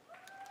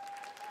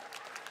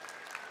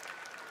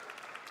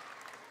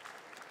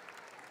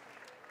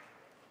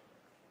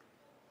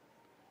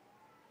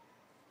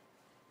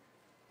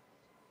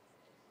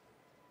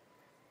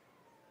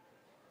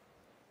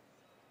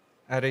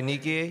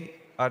 Adenike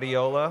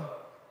Ariola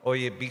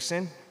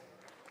Oyebisen.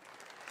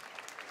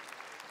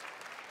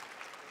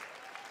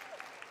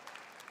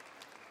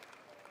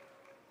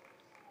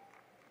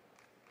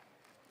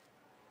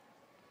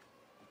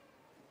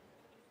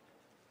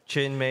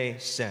 Chinmay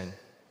Sen.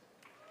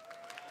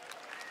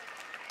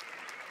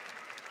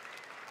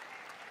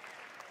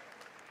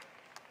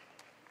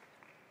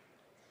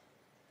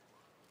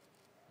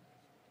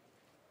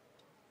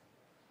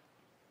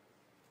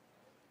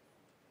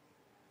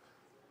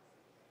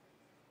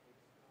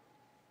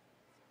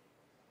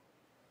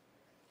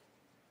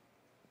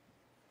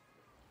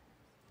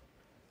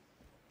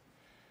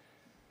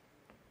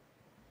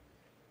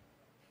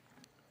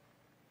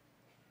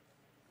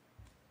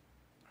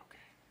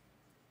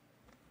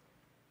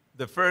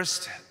 The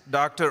first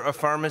Doctor of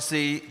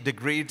Pharmacy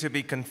degree to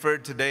be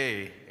conferred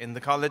today in the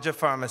College of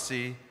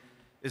Pharmacy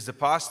is the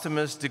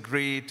posthumous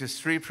degree to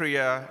Sri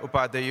Priya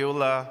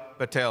Upadayula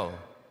Patel.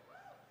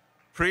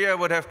 Priya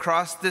would have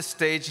crossed this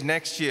stage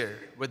next year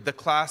with the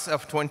class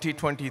of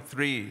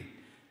 2023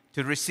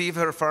 to receive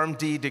her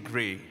PharmD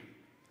degree.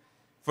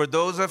 For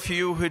those of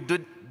you who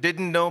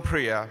didn't know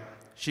Priya,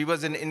 she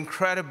was an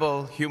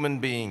incredible human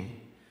being,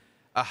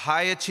 a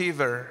high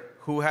achiever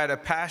who had a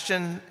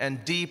passion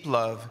and deep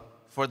love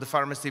for the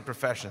pharmacy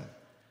profession,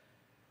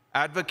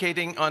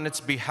 advocating on its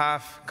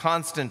behalf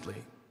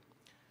constantly.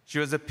 She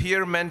was a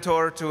peer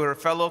mentor to her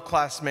fellow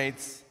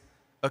classmates,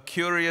 a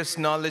curious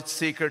knowledge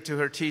seeker to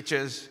her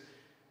teachers,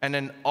 and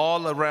an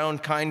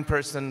all-around kind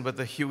person with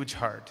a huge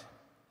heart.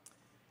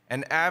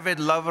 An avid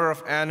lover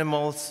of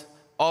animals,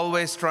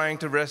 always trying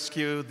to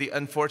rescue the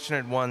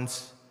unfortunate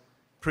ones,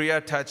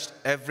 Priya touched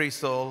every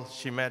soul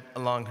she met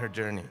along her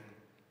journey.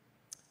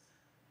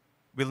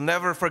 We'll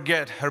never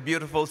forget her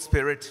beautiful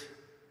spirit,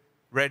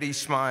 ready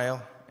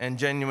smile, and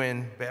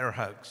genuine bear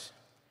hugs.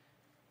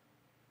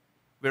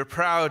 We're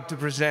proud to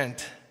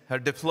present her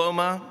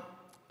diploma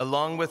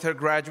along with her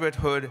graduate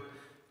hood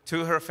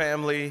to her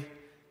family,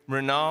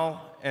 Mrinal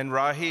and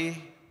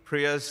Rahi,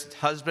 Priya's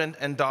husband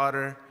and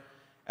daughter,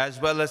 as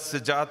well as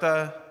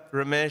Sujata,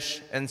 Ramesh,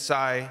 and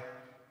Sai,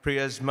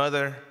 Priya's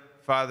mother,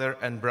 father,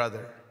 and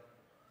brother.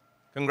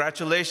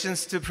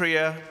 Congratulations to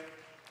Priya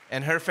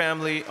and her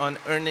family on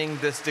earning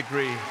this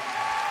degree.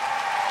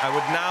 I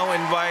would now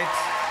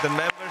invite the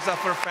members of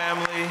her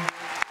family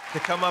to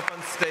come up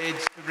on stage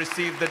to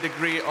receive the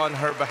degree on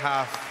her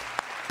behalf.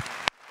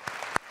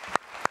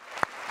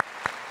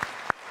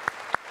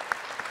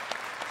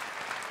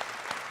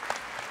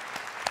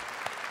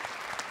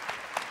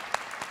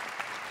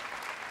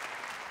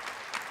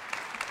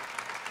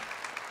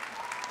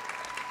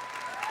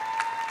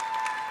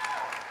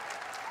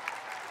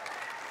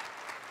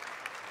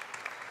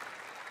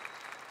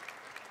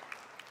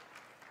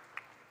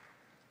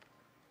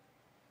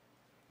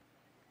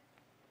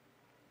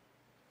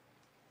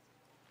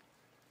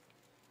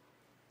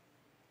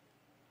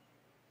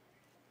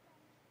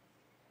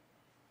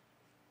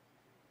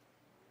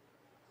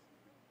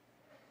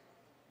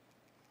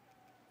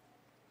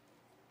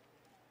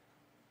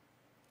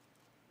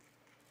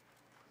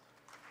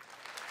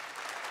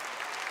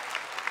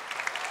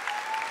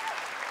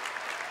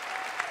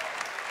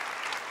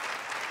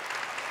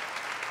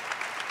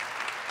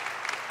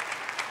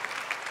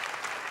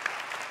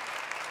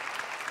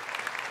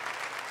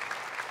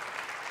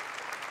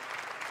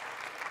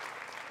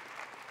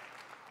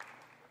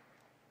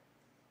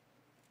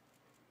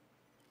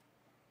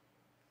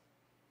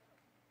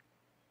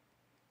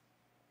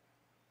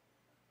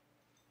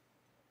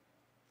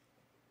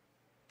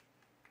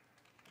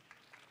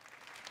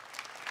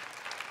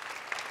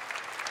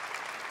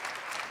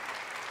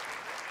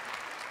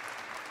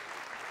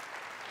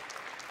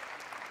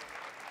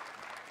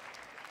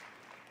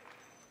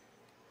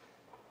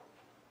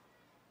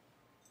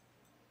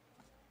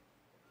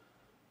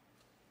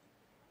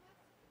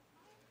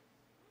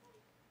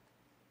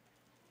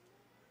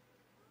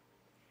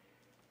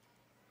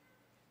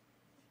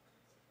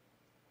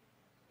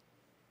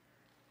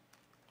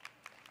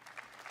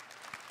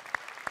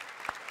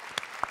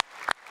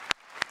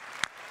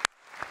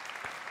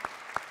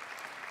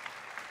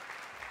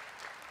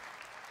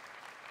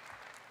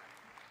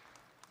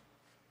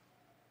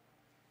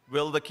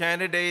 Will the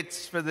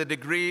candidates for the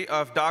degree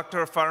of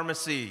Doctor of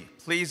Pharmacy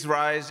please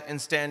rise and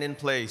stand in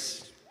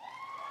place?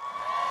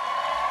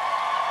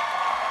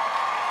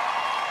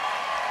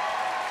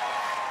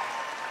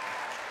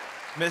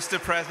 Mr.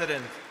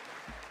 President,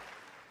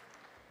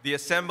 the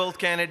assembled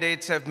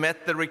candidates have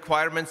met the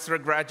requirements for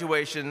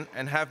graduation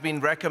and have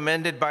been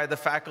recommended by the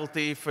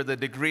faculty for the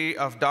degree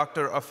of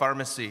Doctor of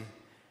Pharmacy.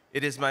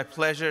 It is my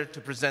pleasure to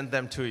present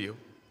them to you.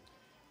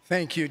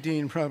 Thank you,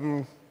 Dean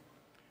Prabhu.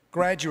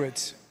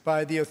 Graduates,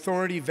 by the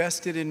authority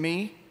vested in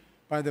me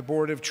by the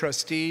Board of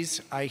Trustees,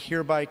 I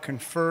hereby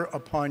confer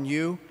upon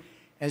you,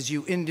 as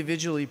you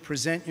individually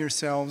present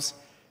yourselves,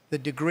 the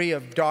degree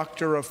of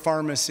Doctor of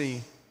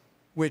Pharmacy,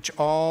 with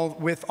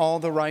all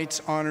the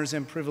rights, honors,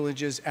 and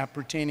privileges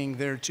appertaining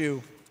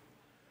thereto.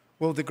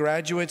 Will the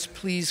graduates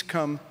please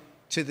come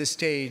to the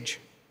stage?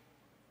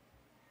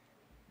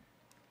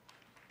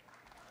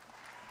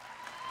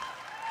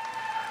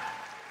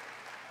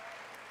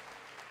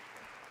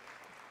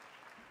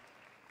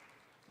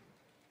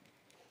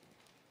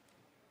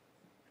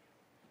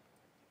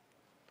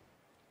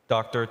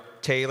 Dr.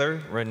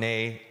 Taylor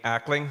Renee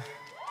Ackling.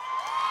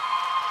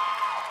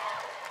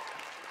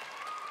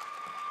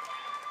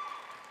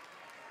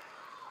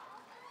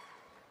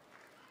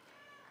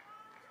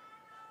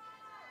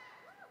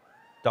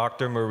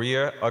 Dr.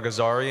 Maria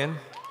Agazarian.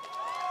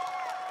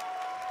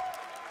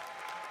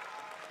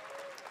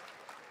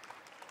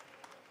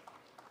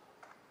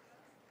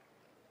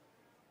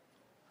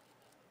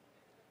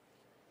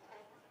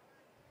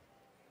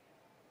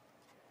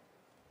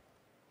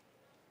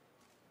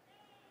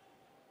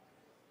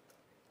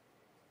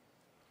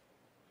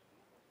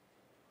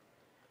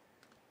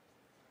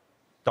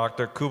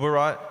 Dr.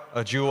 Kubarat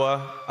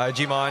Ajua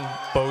Ajiman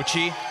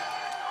Bochi.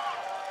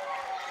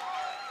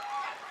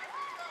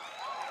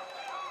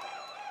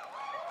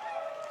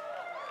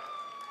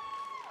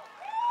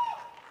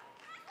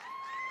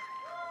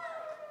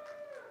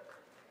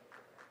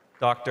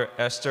 Dr.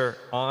 Esther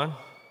An.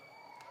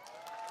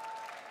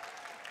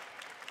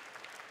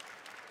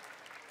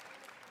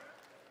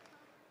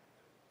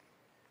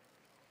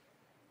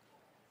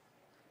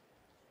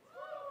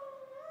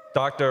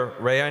 Dr.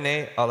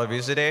 Rayane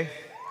Alavizade.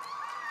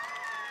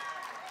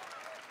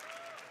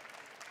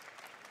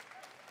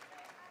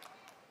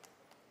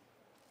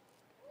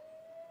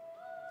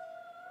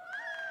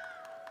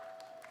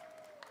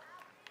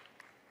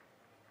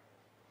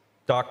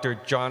 Dr.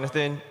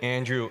 Jonathan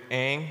Andrew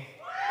Ang.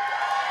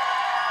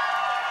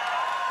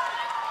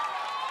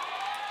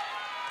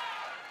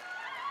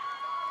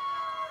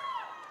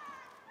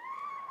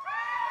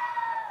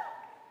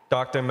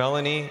 Dr.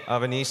 Melanie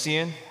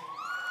Avanesian.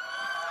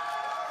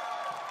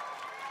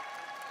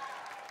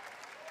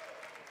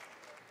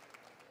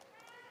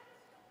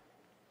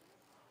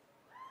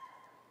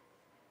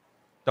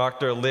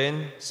 Dr.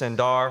 Lynn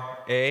Sandar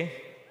A.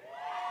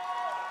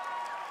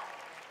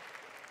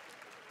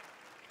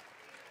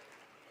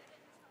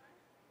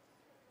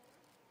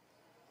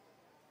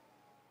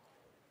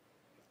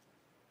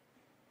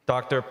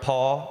 Dr.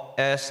 Paul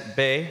S.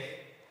 Bay.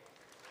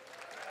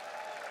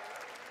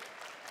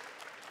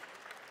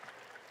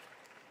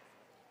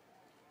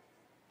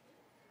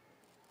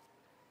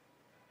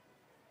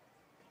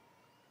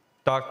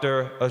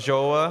 Dr.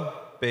 Ajoa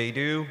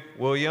Baidu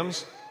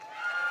Williams.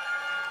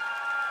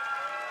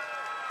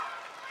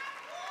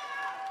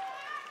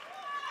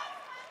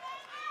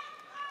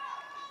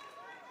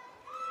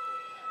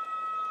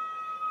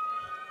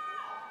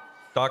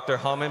 Dr.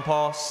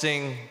 Hamanpal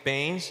Singh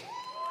Bains.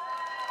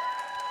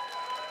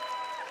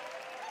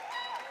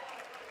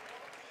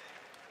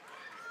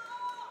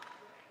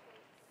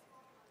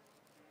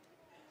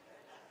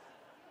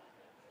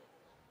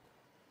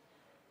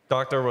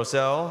 Dr.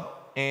 Roselle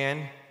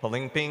Ann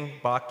Palingping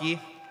Baki.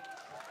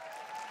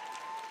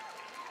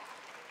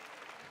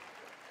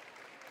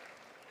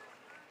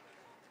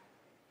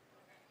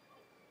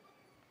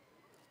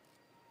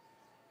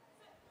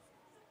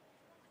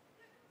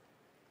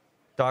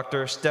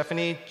 Dr.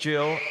 Stephanie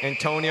Jill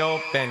Antonio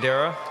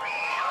Bandera.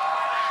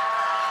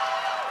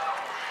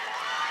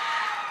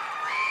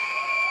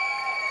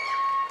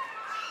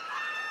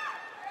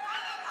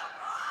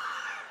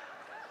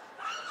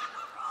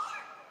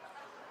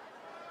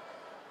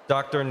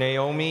 Dr.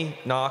 Naomi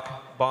Nok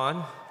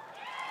Bon.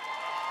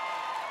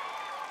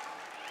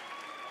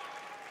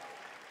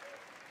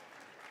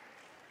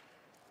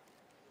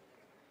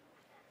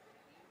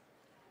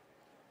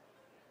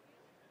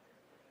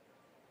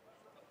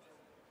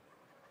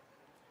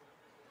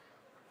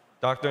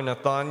 Dr.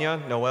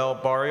 Nathania Noel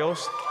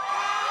Barrios.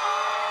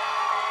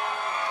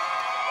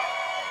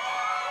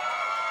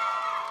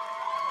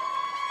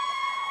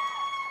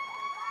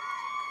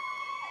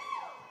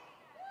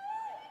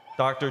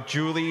 Dr.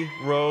 Julie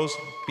Rose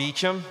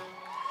Beecham.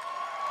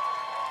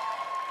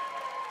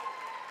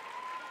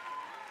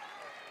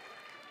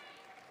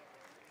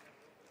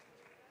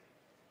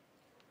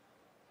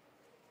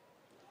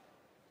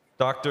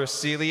 Dr.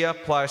 Celia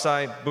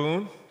Plasai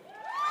Boone.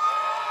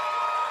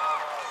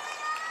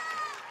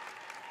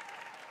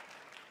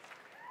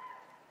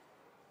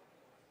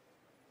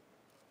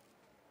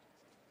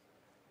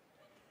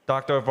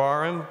 Dr.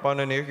 Varun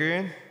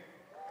Bonanigrian.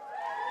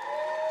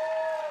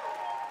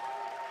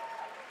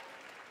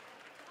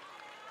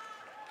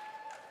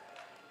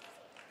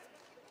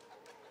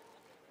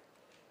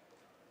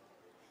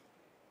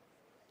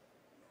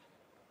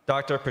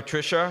 Dr.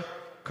 Patricia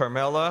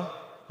Carmela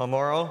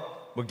Hamoro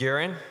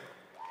Mugiran.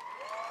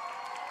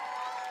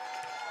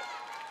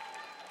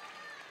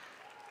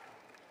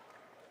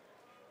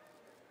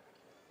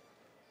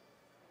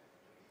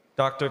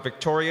 Dr.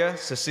 Victoria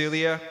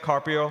Cecilia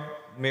Carpio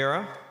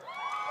Mira.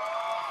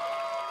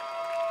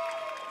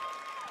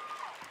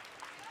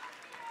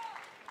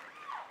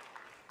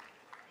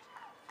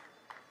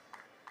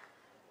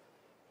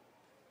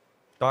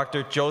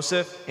 Dr.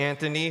 Joseph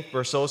Anthony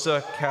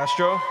Versosa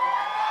Castro.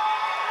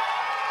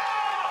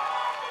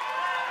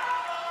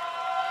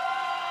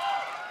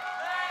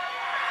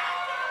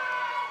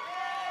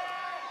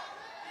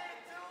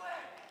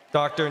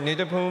 Dr.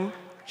 Nidapum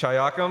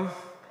Chayakam.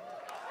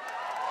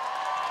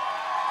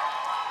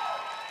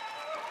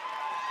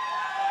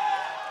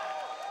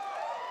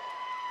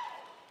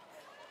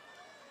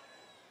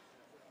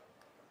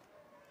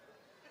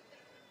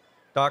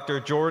 Dr.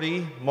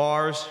 Jordy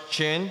Mars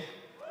Chin.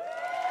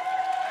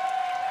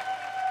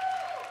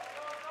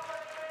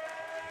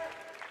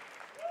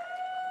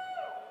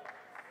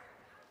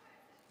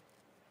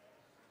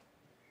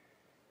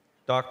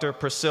 Dr.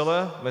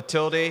 Priscilla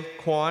Matilde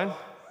Kwan.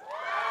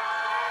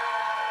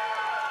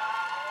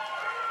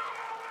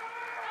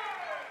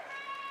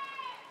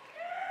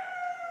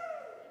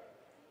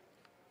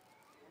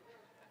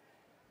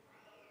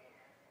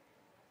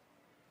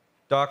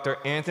 Dr.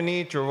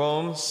 Anthony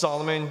Jerome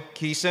Solomon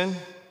Keeson.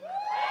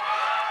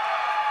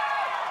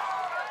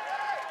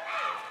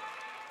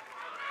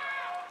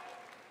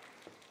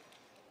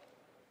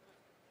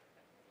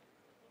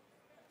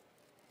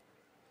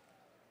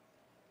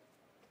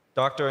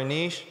 Dr.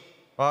 Anish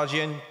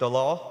Rajan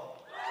Dalal.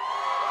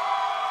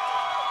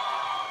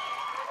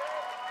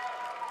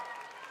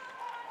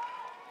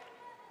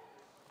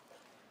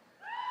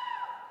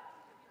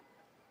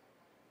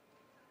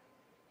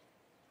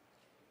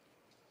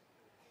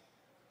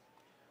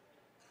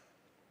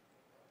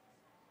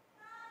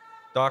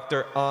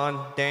 Dr. An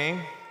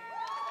Dang.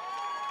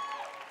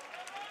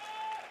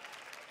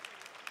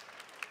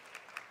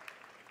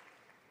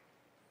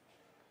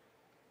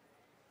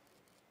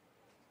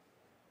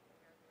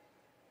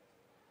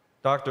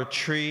 Dr.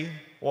 Tree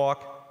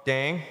Wok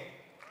Dang.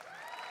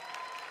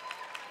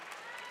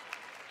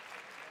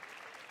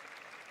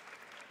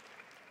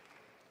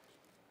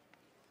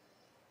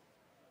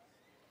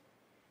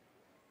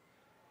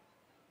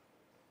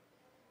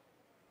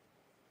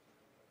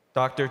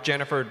 Dr.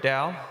 Jennifer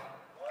Dow.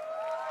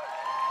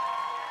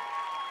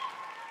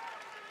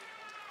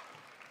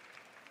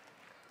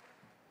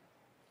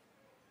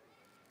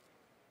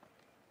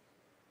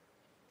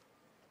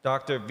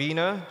 Dr.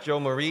 Vina Jo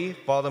Marie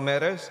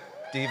Valdemeres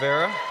de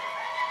Vera.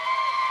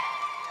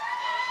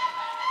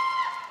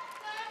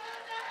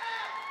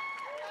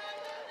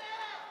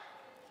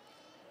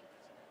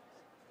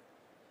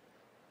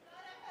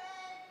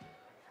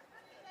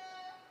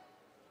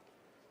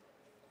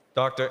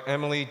 Dr.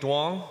 Emily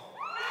Duong.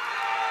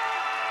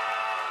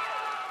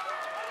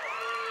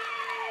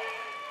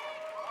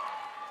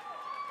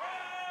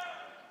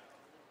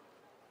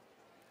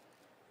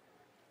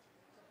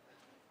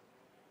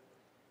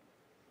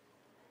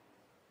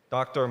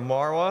 Dr.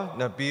 Marwa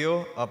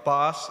Nabil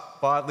Abbas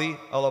Badli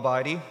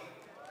Alabaidi.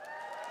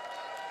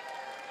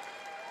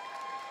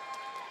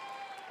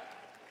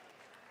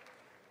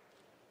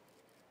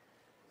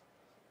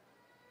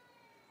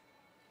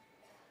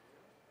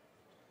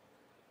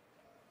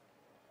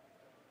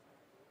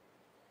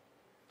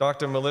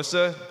 Dr.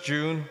 Melissa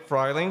June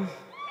Freiling.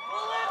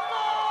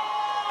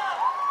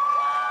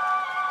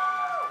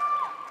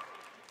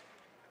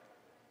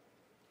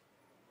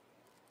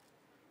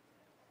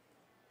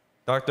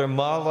 Dr.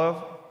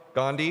 Malav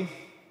Gandhi.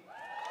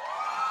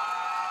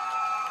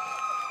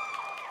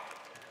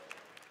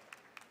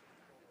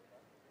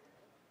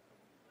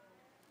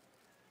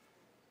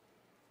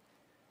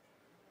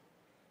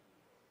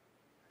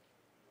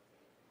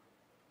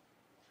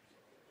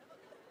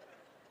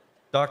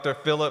 Dr.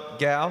 Philip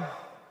Gao.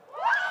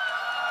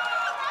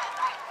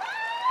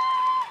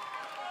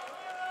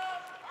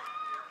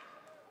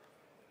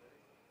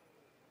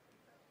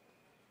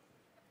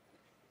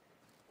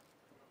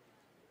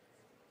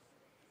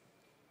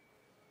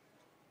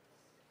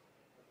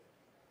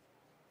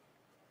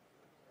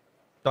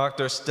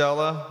 Dr.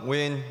 Stella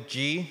Win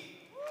Ji.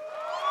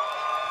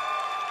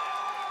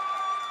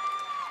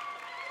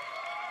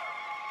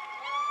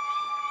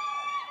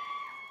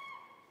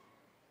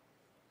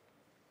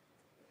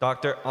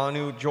 Dr.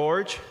 Anu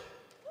George.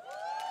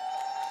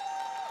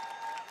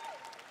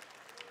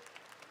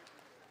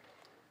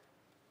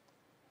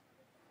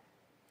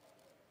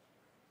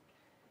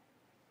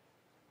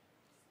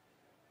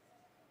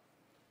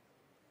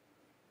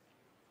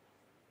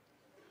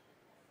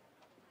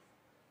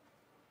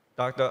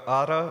 Dr.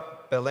 Ada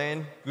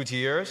Belen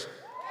Gutierrez.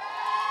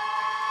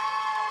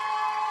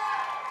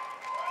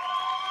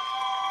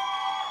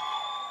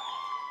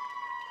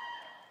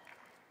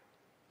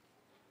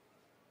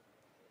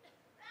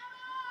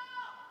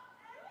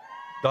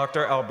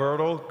 Dr.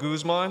 Alberto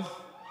Guzman.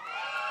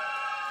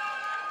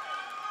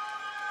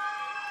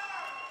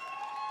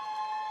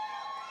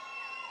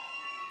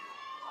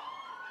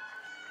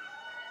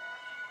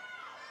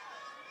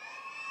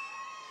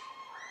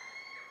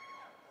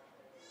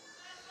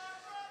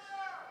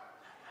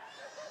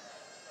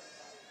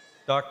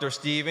 Dr.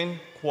 Stephen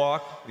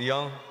Kwok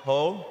Leung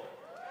Ho.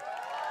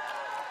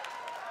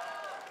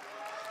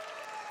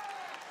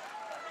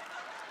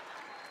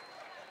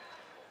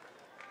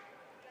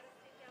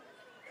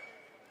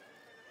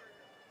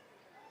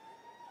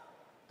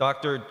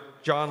 Dr.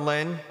 John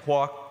Len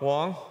Kwok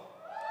Wong.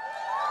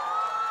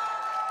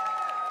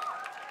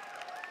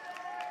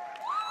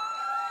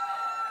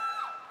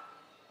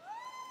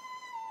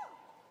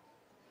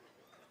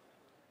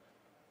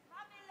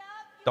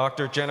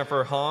 Dr.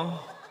 Jennifer Hong.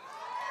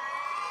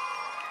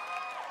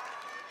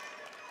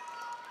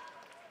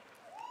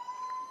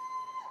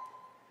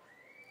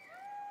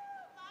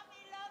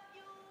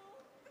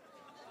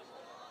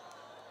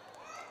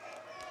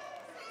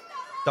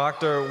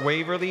 Dr.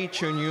 Waverly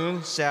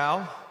Chunyun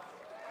Sao.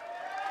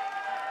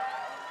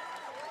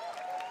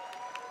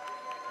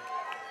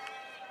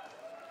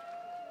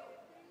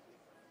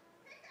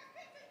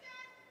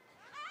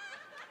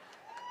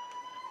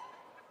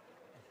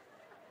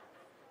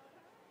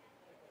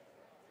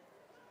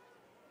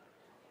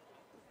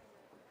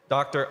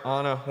 Dr.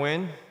 Anna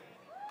Nguyen.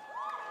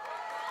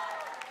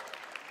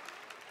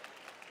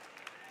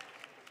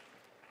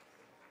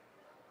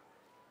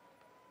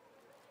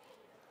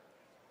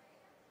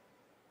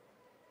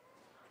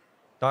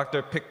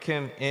 Dr. Pik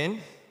Kim In.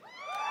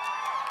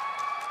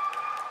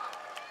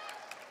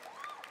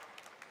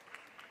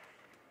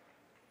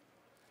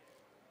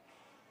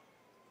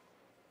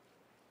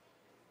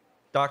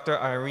 Dr.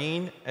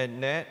 Irene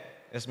Ednet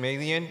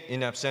Esmalian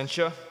in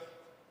absentia.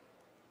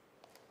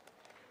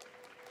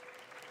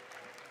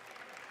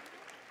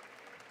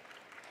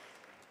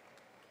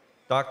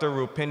 Dr.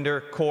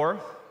 Rupinder Kaur.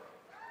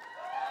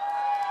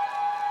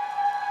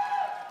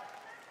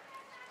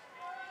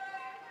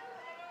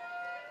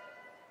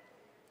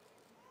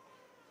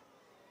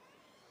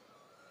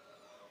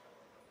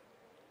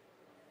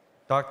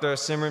 Dr.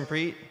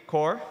 Simranpreet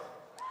Kaur.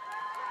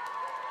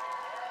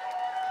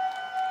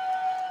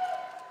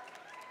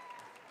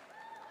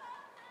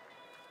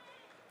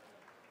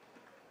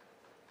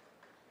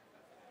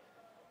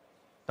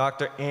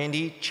 Dr.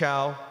 Andy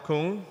Chow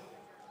Kung.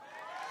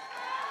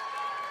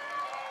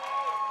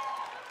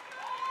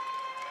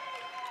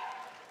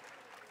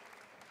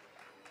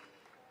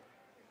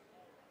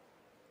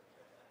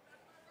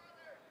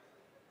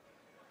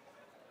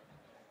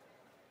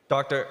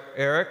 Dr.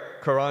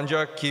 Eric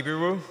Karanja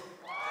Kibiru.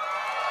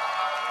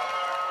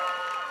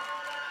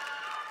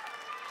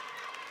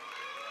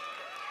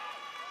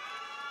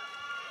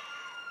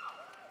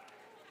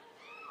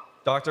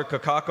 Dr.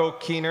 Kakako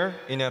Keener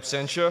in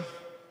absentia.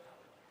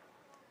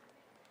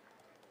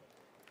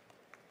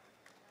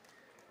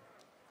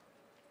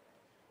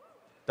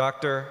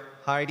 Dr.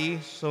 Heidi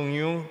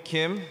Songyung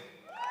Kim.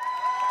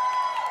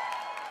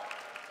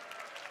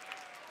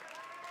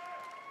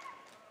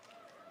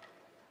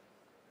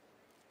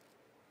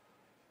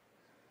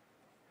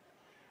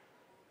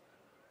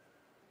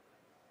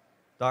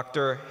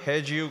 Dr.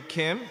 Heju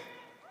Kim.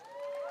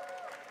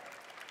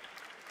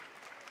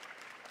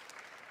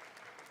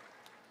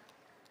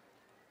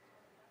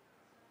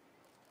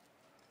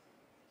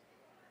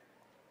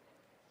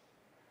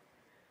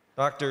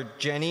 Dr.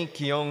 Jenny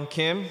Kyung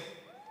Kim.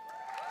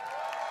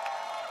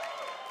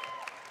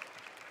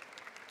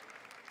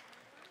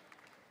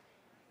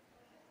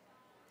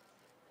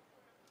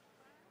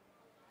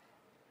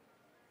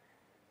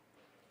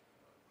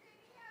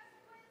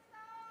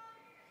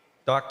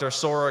 Dr.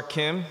 Sora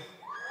Kim.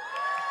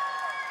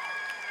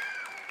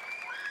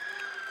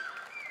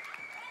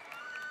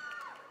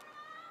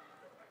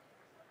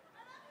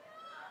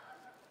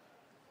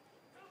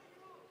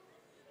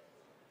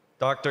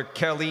 Dr.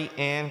 Kelly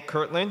Ann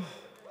Kirtland.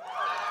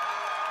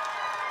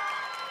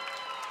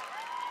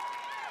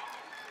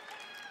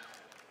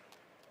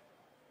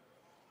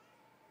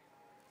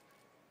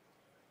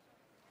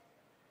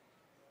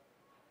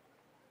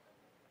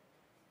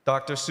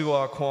 Dr.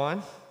 Sua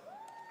Kwan.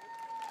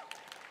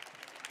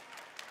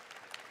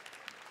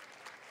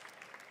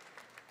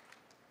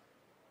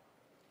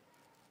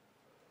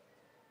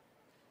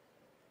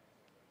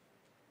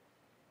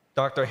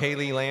 Dr.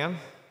 Haley Lamb.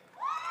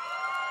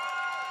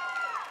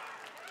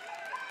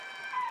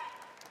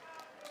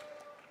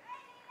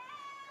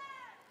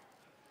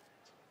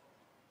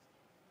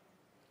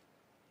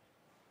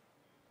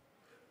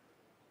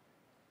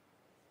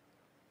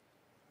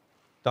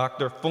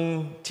 Dr.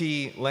 Fung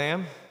T.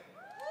 Lam.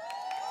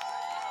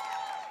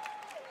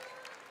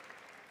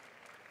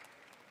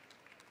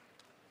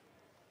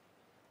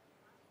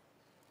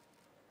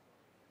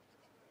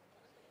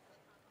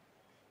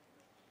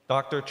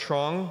 Dr.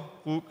 Trong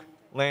Wook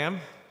Lam.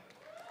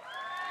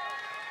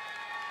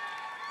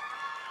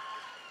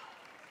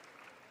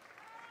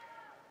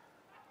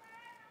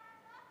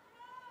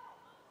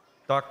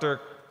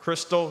 Dr.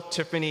 Crystal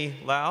Tiffany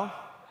Lau.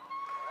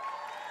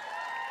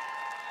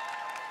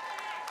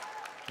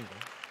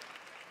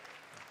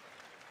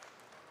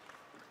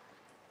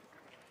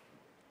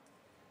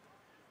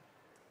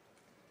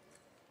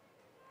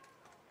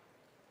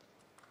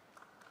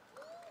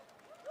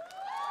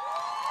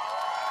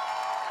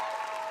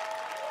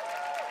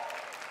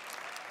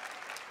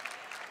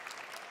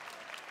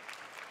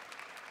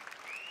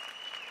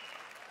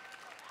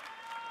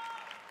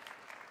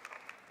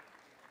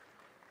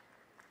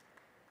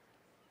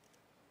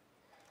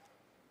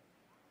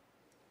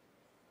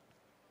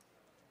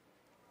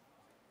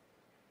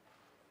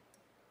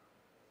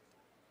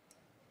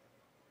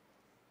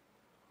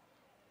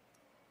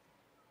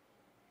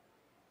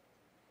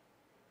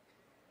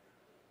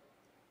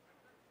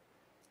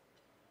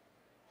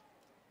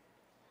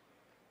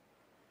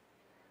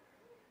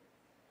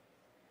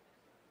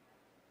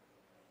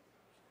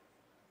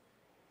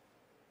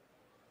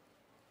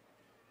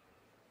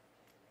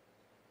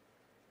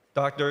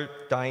 Dr.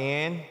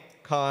 Diane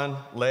Khan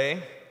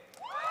Lay.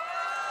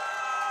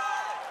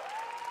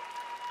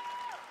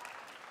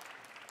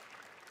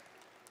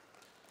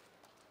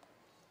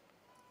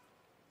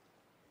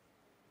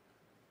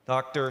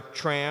 Dr.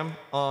 Tram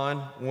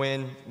On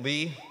Wen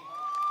Lee.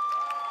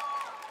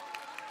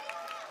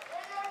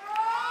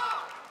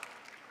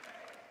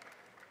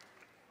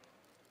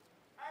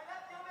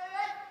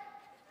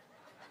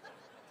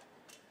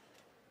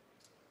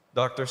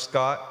 Dr.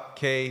 Scott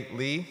K.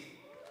 Lee.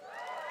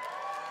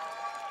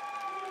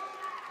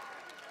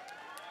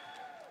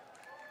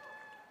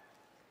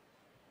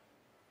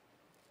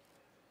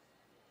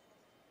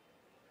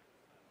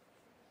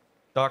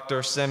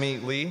 Dr. Semi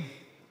Lee.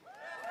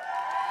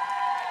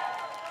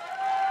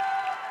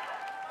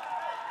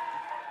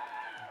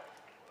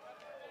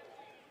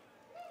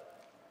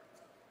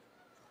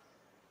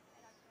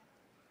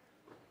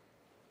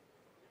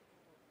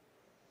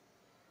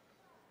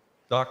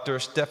 Dr.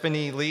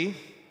 Stephanie Lee.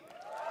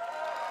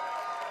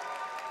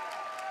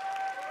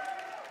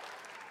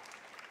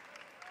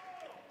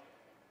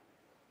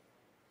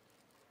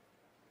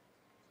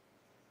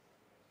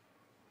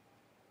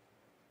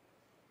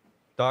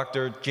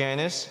 Dr.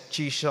 Janice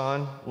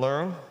Chishan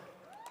Leung.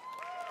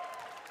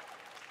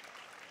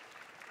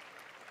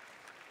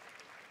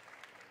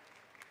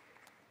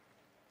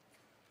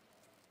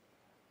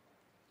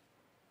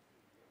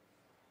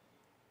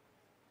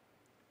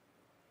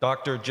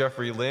 Dr.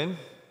 Jeffrey Lin.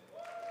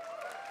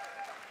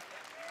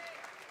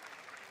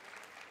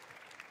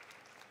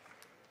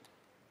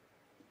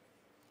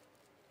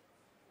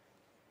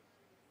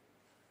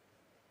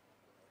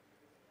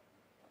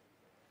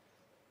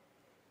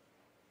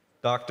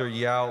 Dr.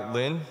 Yao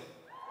Lin.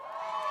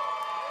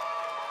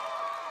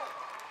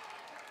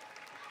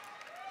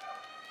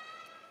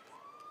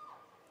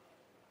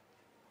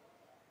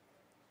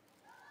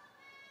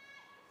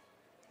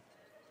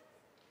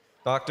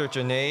 Dr.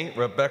 Janae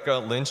Rebecca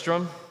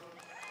Lindstrom.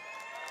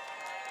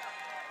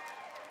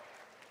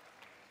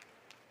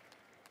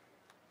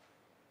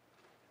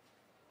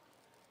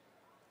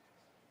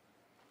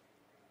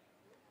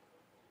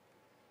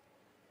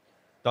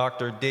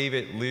 Dr.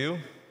 David Liu.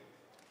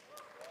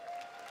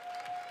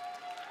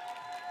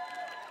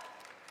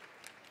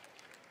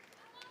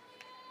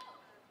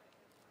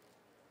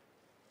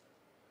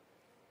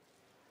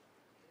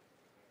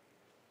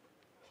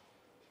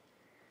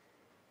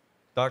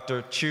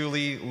 Dr.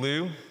 Chu-Li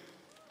Liu.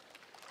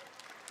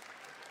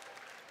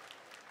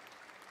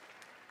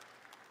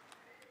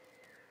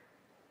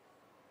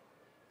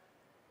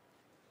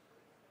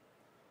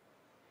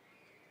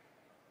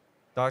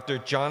 Dr.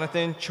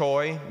 Jonathan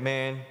Choi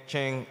Man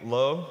Cheng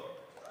Lo.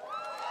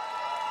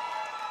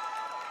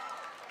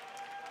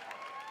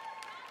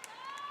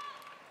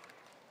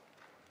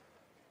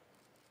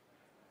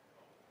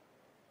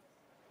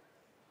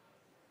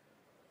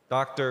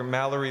 Dr.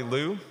 Mallory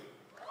Liu.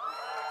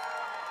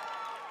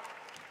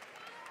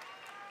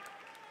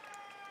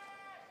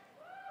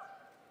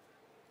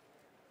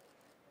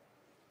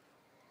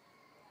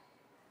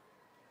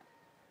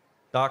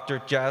 Dr.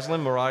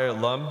 Jaslyn Mariah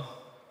Lum.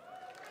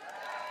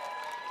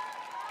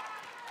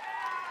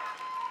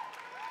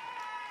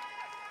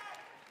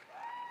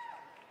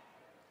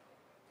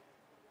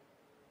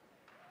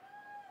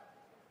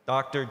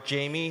 Dr.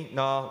 Jamie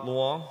Na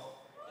Luong.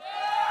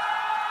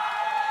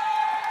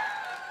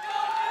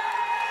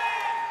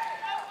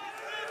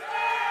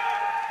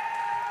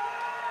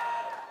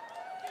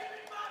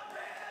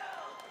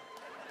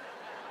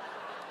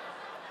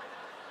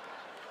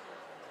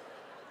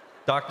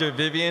 Dr.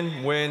 Vivian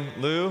Nguyen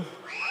Liu.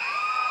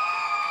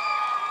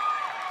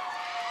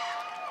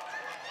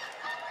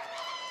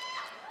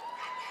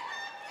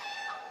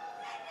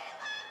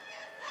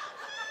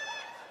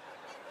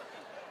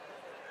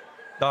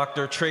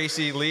 Dr.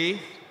 Tracy Lee.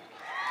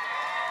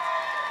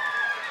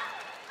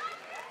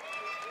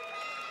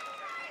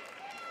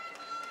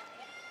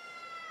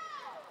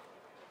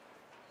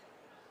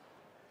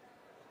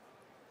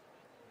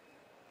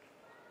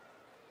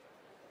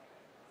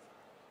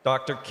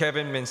 Dr.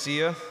 Kevin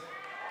Mencia.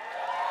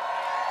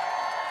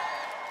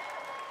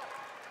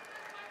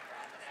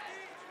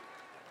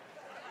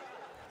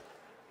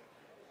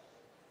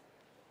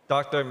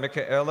 Dr.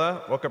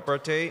 Michaela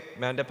Wakaberte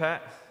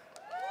Mandapat.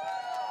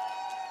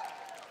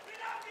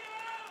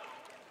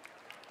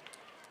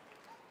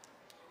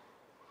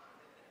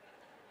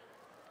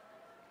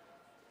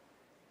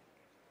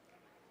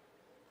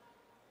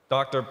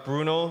 Dr.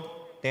 Bruno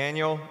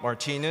Daniel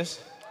Martinez.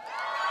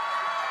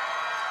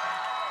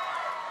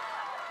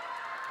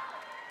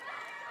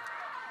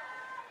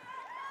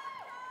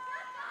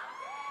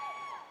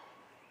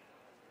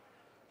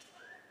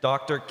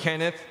 Dr.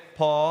 Kenneth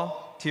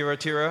Paul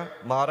Tiratira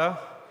Mata.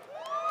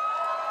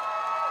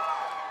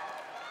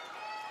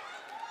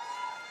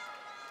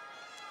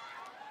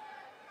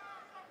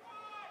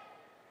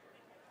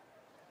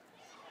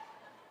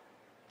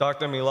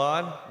 Dr.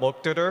 Milad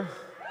Mokhtar.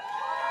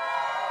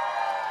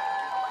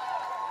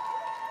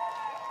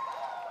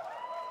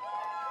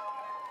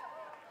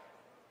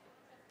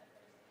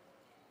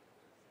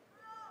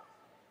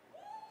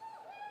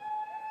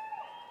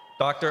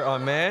 Dr.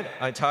 Ahmed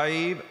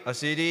Ataib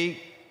Asidi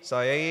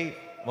Syed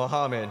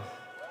Mohammed.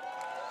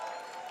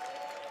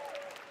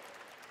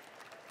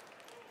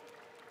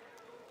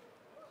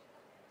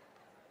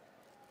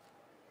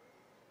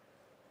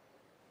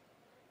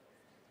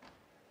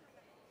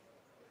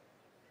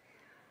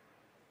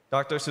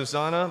 Dr.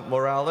 Susana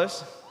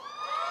Morales.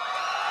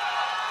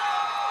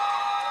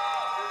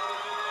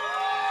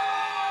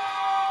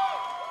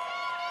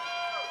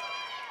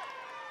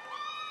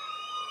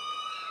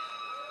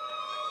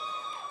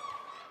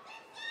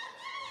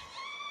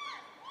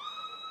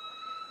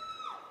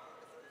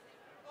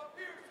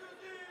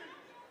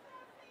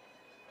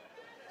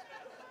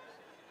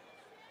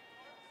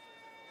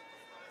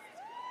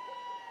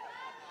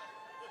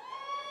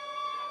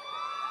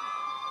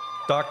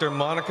 Dr.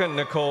 Monica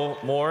Nicole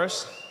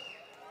Morris.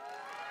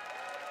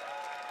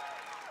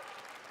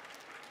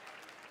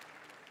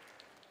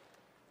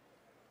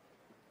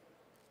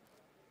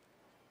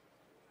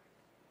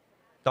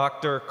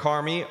 Dr.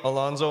 Carmi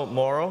Alonso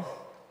Moro.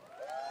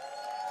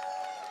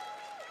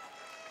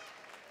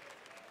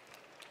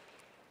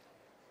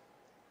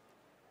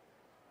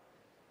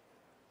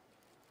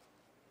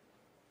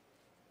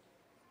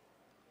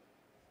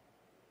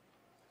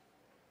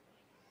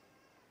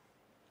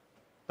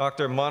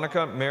 Dr.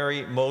 Monica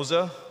Mary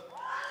Moza.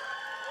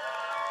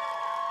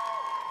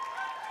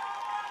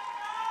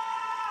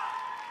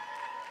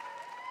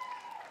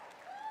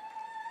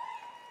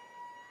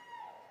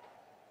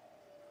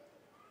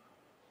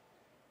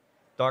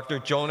 Dr.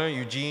 Jonah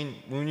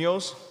Eugene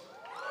Munoz.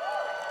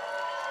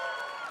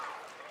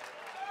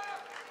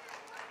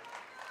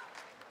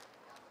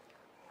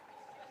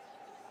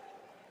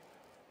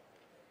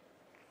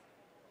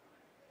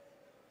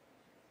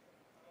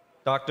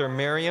 Dr.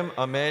 Mariam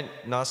Ahmed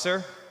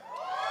Nasser.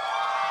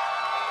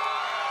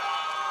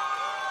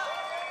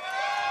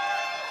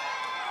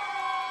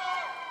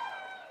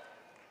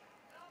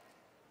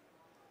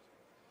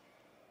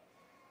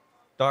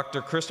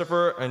 Dr.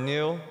 Christopher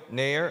Anil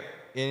Nair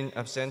in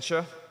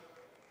absentia.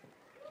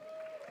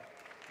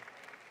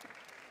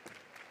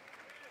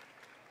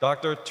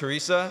 Dr.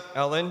 Teresa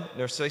Ellen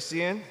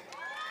Nersesian.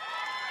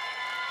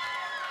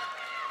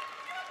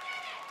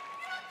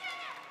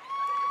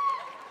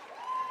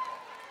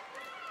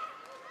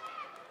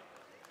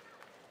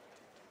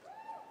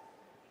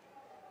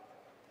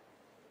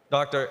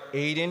 Dr.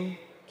 Aiden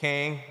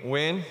Kang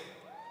Win.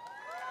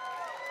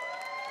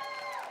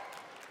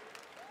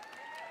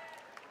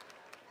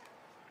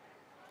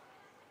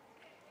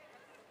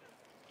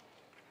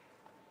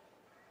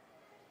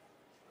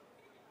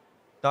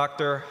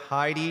 Dr.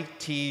 Heidi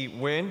T.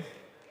 Win.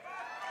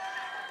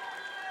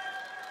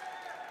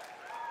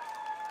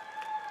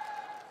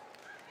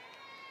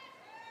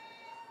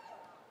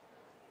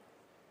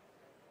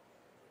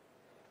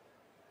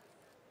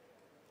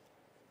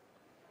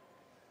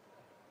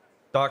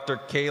 Dr.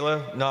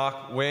 Kayla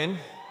Knock Win.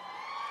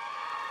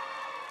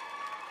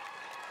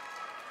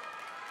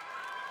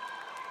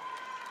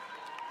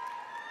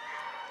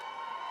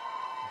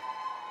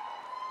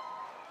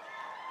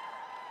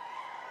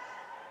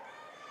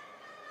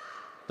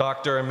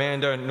 Dr.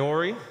 Amanda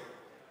Nori.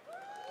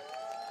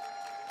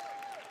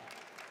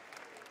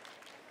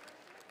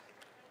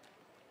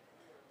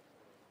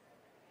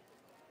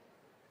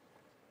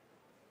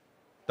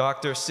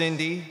 Dr.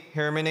 Cindy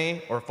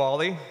Hermine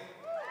Orfali.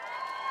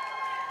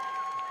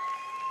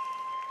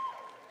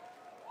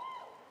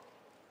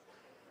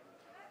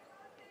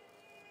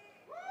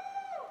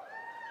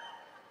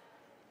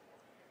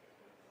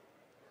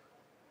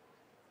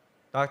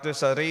 Dr.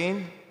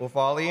 Sareen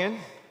Ufalian.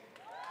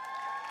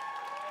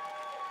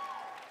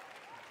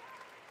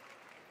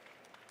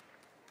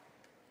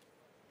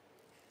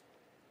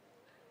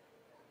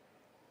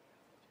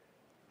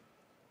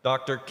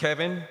 Dr.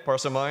 Kevin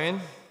Parsamayan.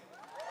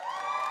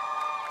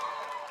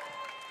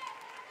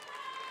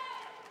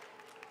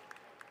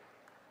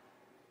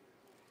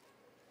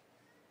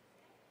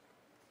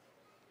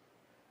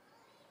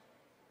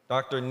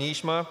 Dr.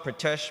 Nishma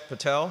Pritesh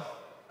Patel.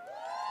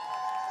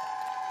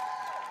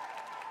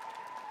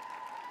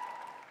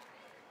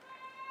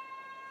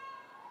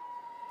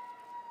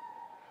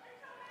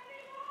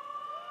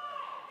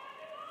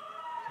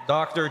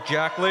 Dr.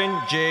 Jacqueline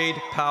Jade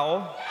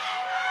Powell.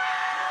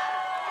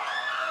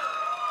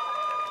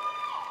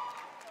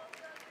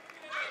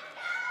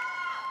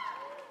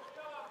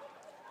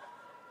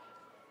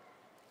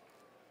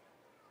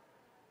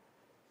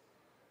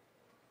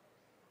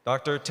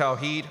 Dr.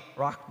 Tawheed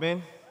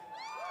Rahman.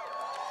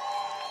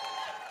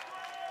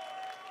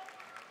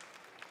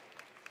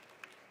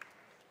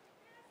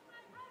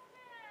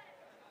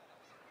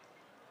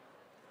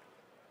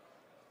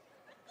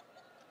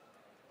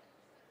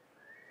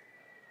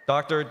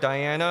 Dr.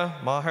 Diana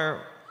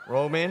Maher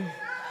Roman.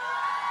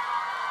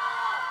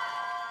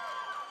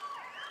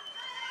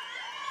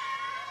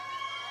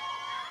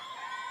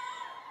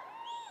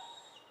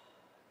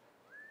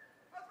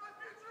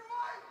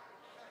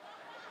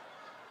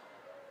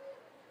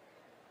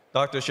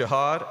 Dr.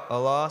 Shahad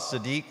Allah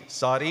Sadiq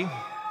Sadi.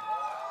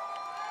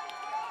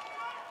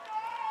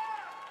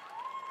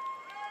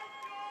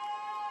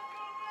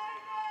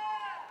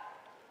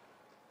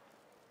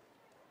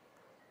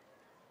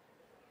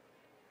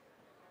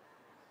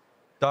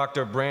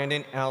 Dr.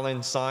 Brandon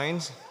Allen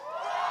Sines.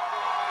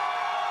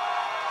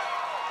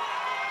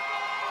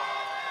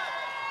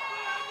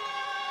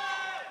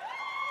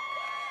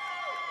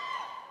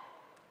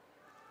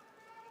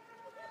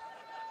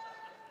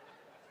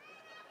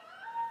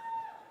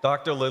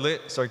 Dr.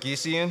 Lilit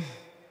Sargisian.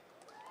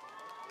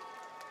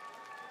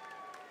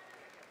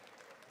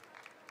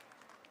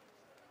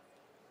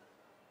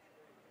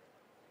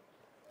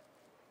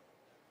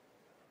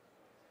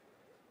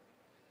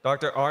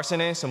 Dr.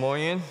 Arsene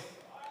Samoyan.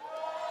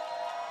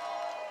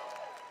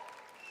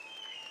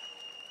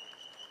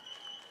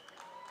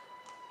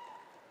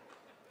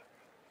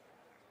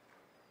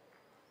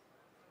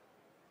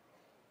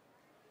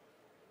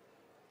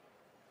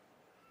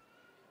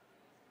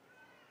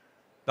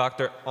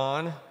 Dr.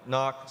 An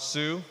Nok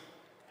Su.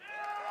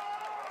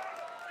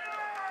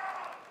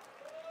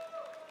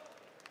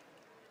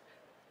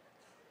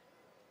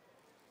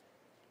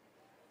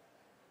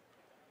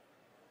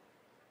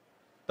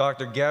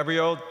 Dr.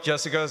 Gabrielle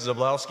Jessica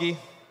Zablowski.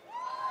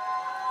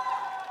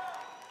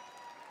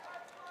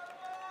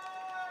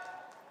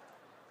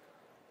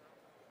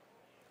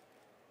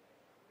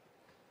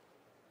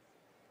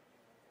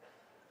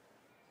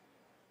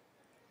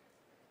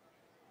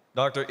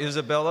 Dr.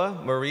 Isabella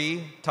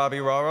Marie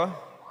Tabirara.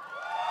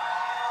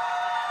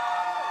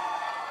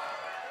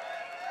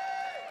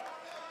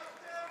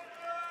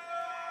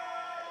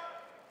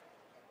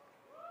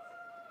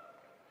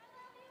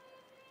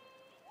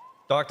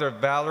 Dr.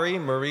 Valerie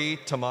Marie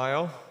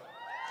Tamayo.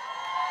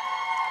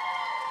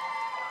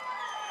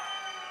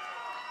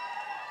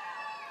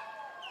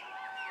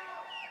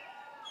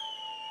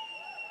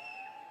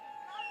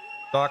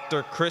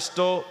 Dr.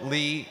 Crystal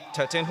Lee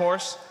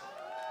Tettenhorst.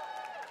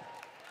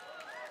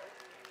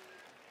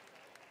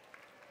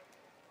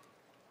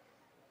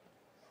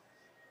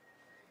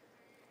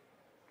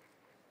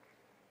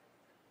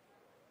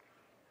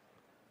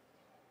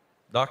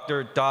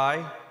 Dr.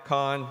 Dai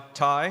Khan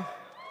Tai.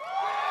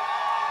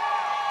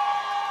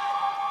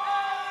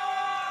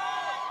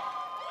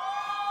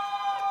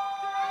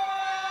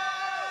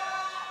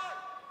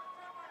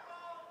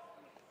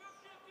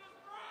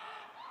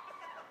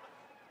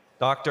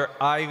 Dr.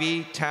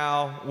 Ivy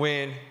Tao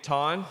Win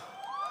Tan.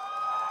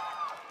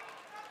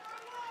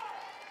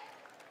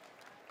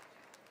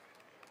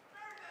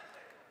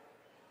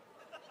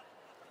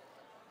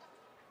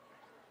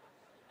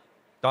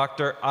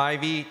 Dr.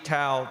 Ivy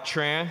Tao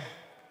Tran.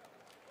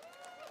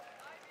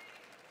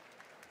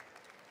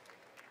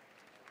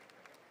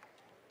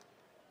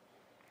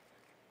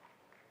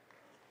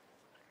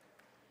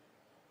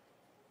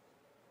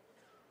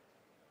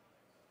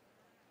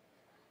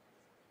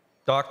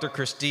 Dr.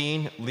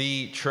 Christine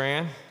Lee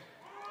Tran.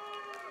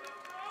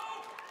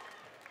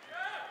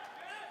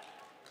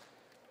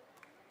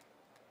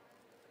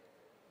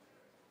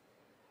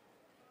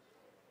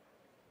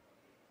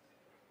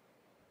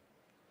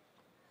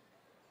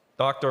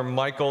 Dr.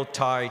 Michael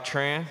Tai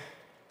Tran.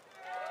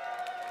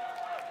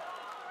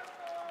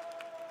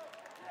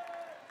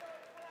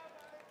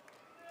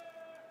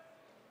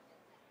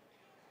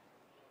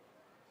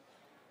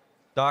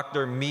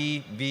 Dr. Mi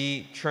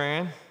V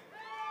Tran.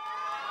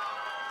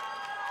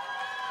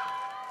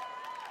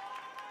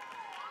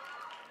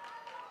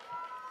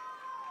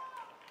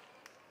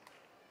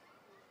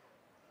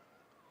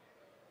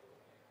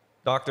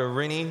 Dr.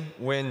 Rini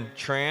Win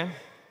Tran.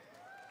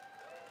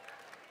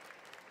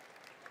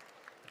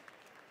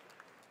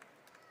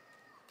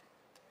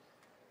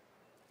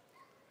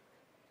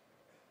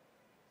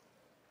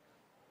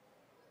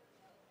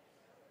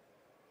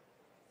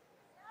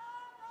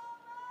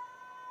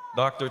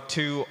 Dr.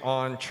 Tu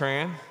On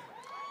Tran.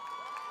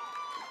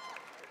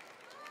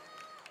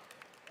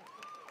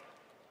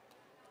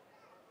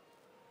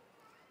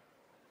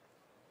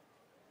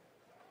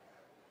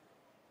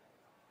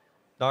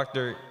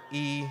 Dr.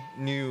 E.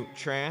 Nu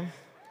Tran.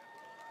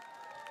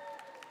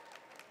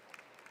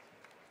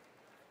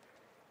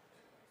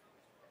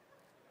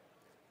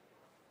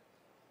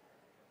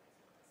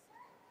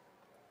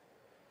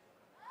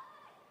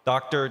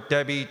 Dr.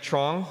 Debbie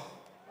Trong.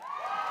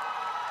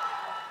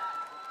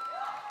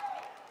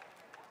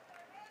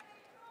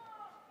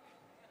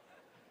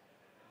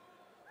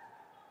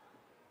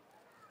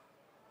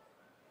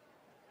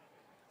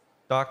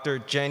 Dr.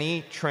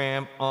 Jenny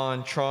Tram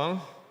On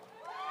Trong.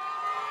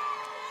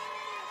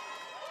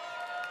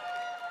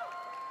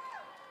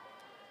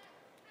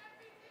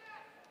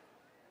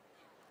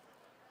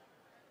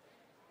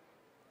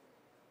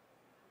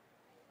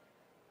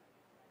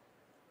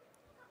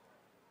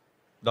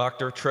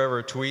 Dr.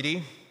 Trevor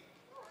Tweedy.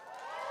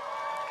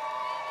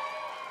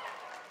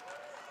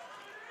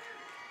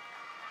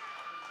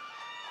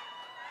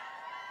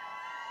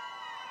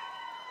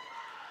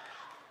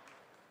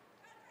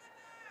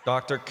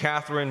 Dr.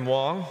 Catherine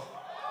Wong.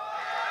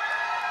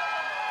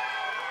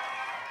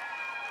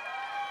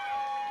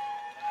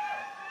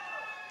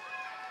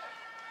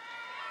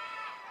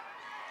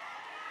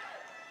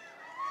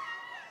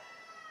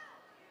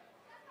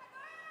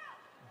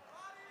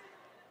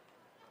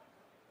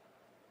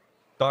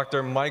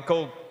 Dr.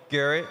 Michael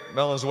Garrett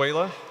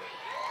Valenzuela.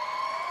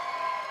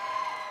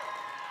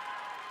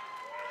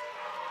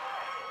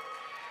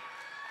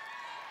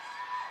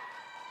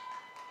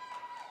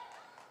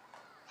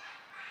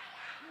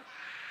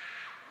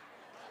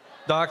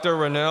 Dr.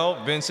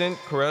 Renel Vincent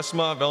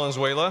Quaresma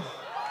Valenzuela.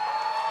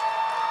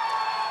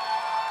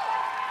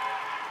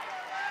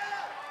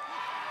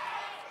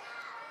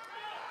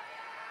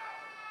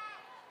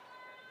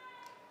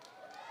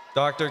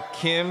 Dr.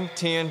 Kim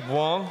Tien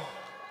Vuong.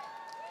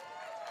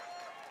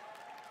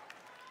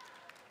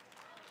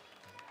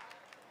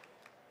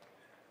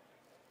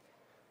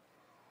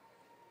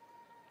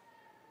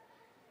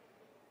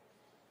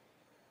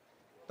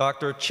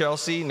 Dr.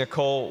 Chelsea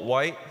Nicole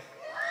White.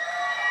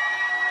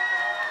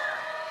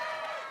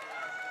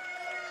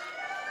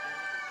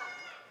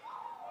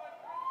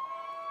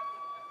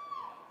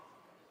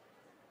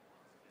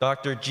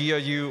 Dr. Jia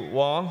Yu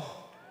Wong.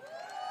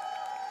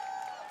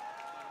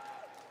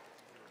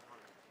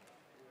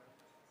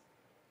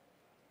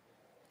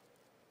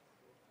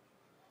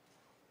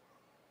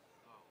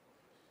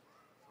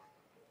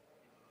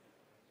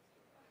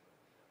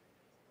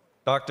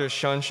 Dr.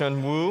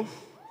 Shanshan Wu.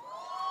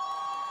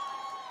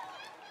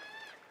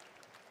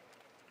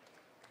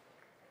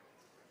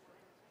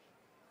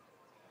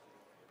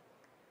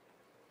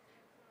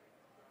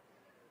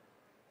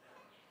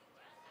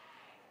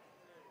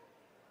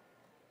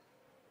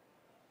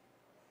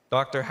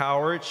 Dr.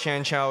 Howard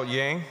Shanchao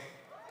Yang.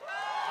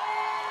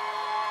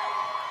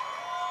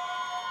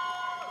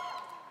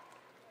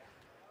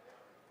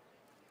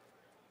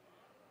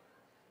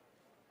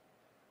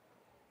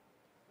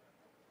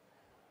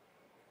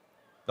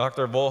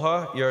 Dr.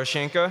 Volha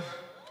Yaroshenko.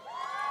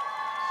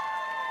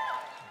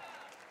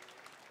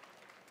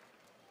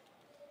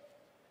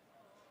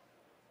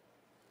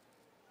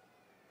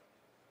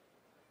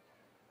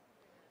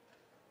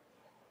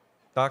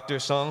 Dr.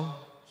 Sung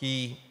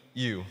Hee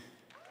Yu.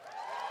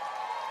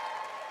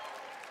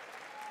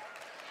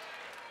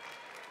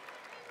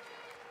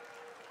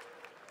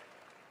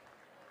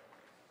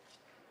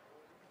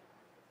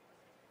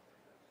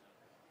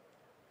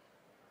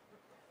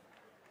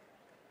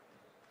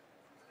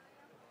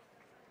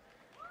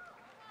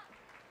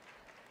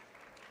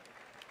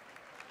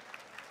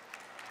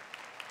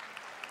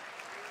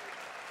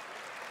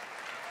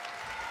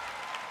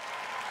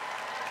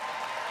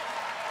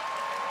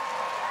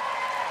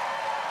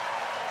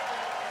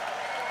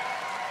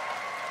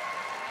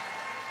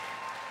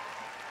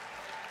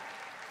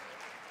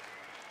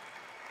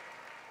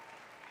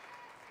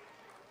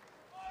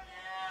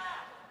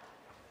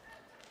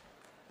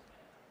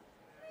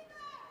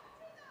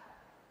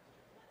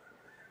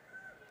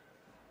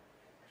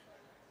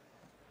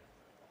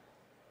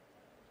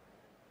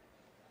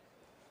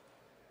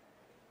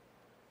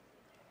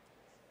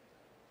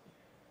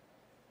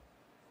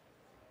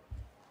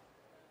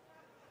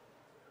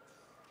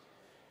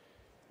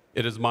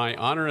 It is my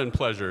honor and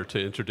pleasure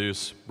to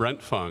introduce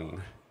Brent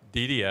Fung,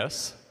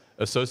 DDS,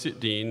 Associate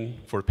Dean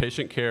for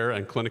Patient Care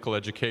and Clinical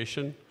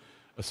Education,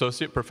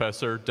 Associate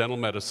Professor, Dental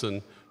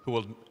Medicine, who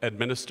will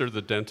administer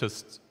the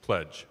Dentist's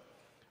Pledge.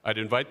 I'd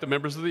invite the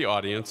members of the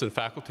audience and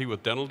faculty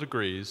with dental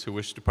degrees who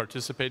wish to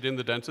participate in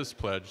the Dentist's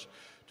Pledge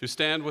to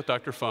stand with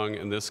Dr. Fung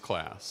in this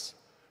class.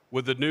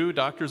 Would the new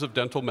Doctors of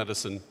Dental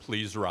Medicine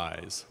please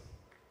rise?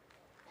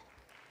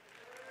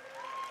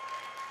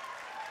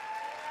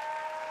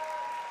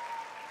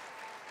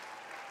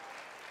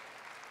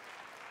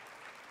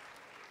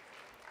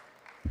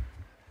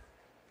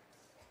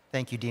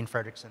 Thank you, Dean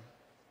Frederickson.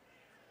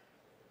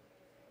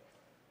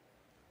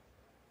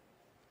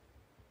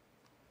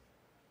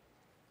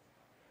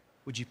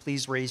 Would you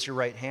please raise your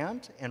right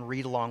hand and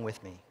read along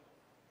with me?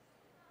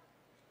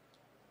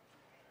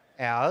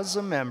 As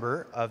a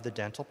member of the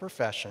dental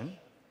profession,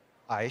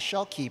 I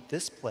shall keep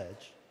this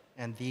pledge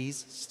and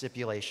these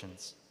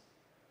stipulations.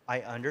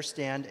 I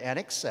understand and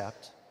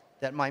accept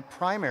that my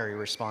primary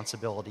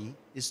responsibility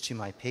is to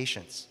my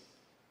patients,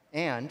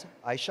 and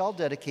I shall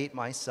dedicate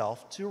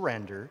myself to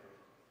render,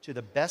 to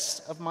the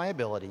best of my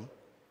ability,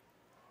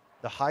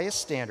 the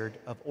highest standard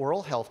of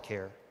oral health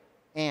care,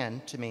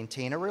 and to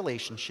maintain a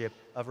relationship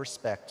of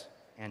respect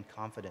and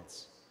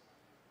confidence.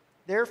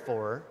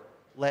 Therefore,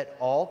 let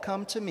all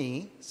come to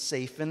me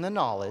safe in the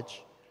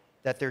knowledge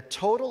that their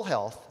total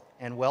health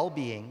and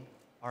well-being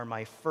are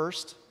my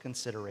first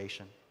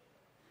consideration.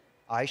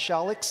 I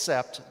shall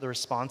accept the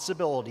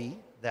responsibility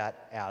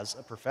that, as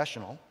a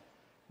professional,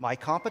 my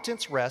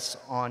competence rests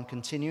on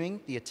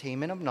continuing the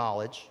attainment of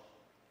knowledge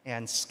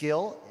and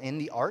skill in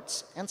the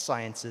arts and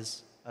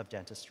sciences of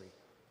dentistry.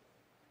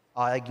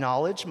 I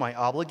acknowledge my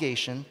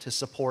obligation to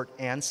support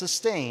and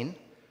sustain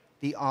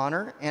the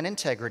honor and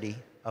integrity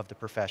of the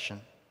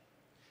profession,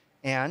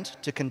 and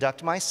to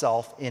conduct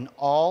myself in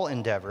all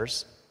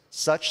endeavors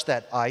such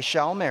that I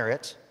shall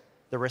merit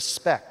the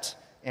respect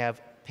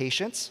of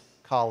patients,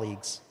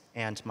 colleagues,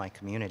 and my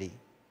community.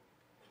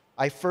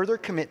 I further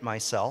commit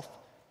myself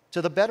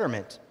to the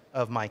betterment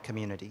of my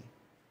community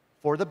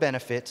for the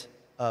benefit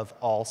of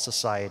all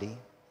society.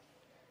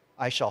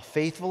 I shall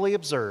faithfully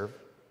observe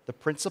the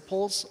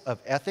principles of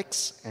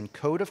ethics and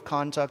code of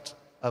conduct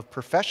of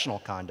professional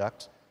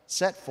conduct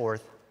set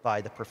forth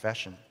by the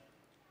profession.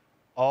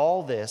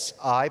 All this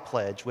I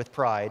pledge with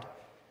pride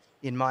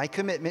in my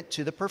commitment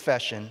to the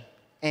profession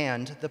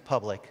and the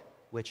public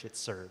which it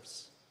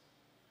serves.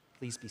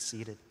 Please be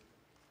seated.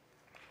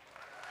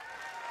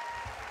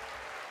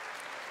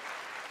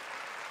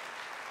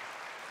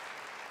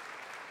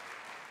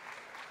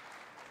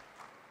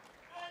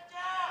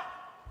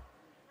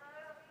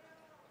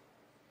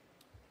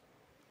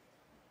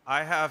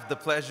 I have the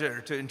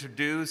pleasure to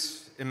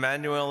introduce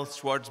Emmanuel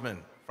Schwartzman,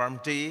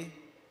 PharmD,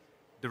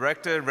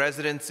 Director,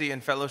 Residency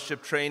and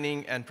Fellowship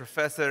Training, and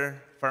Professor,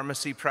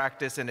 Pharmacy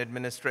Practice and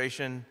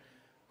Administration,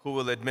 who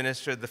will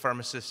administer the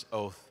pharmacist's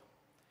oath.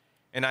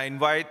 And I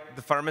invite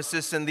the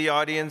pharmacists in the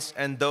audience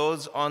and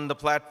those on the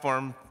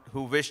platform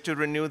who wish to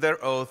renew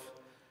their oath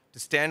to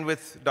stand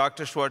with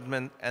Dr.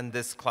 Schwartzman and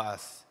this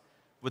class.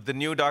 Would the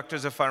new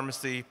Doctors of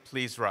Pharmacy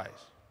please rise?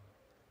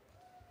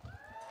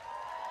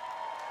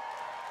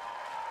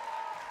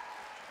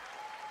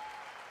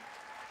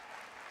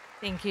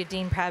 Thank you,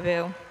 Dean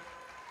Prabhu.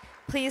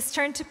 Please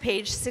turn to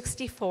page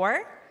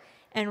 64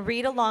 and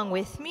read along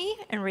with me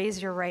and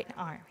raise your right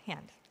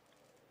hand.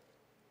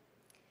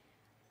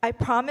 I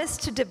promise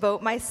to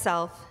devote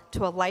myself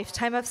to a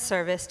lifetime of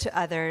service to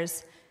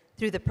others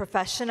through the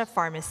profession of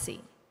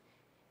pharmacy.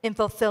 In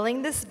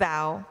fulfilling this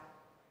vow,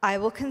 I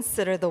will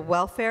consider the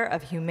welfare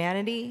of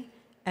humanity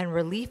and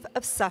relief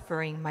of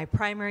suffering my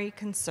primary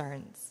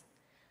concerns.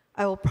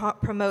 I will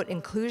promote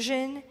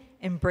inclusion,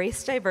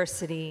 embrace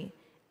diversity,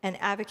 and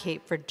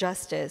advocate for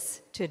justice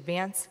to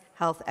advance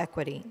health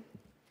equity.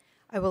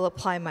 I will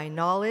apply my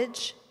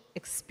knowledge,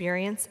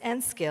 experience,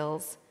 and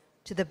skills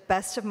to the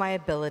best of my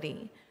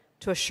ability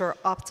to assure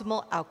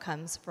optimal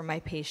outcomes for my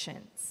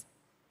patients.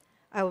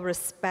 I will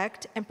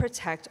respect and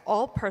protect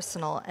all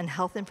personal and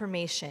health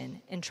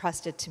information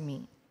entrusted to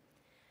me.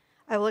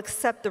 I will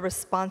accept the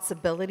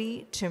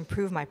responsibility to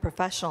improve my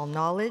professional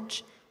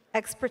knowledge,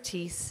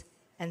 expertise,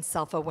 and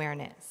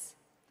self-awareness.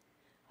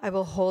 I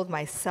will hold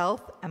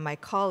myself and my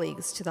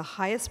colleagues to the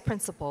highest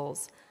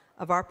principles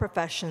of our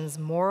profession's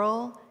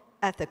moral,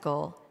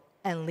 ethical,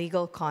 and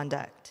legal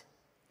conduct.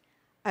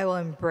 I will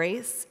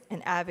embrace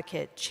and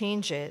advocate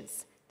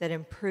changes that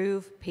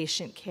improve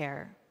patient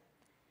care.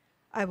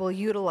 I will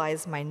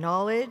utilize my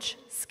knowledge,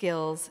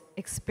 skills,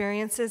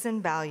 experiences,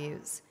 and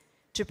values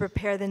to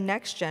prepare the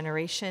next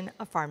generation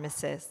of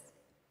pharmacists.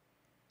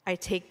 I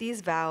take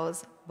these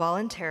vows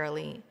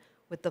voluntarily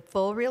with the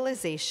full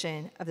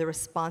realization of the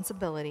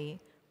responsibility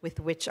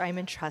with which I'm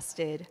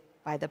entrusted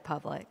by the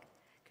public.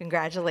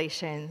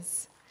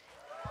 Congratulations.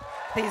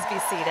 Please be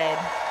seated.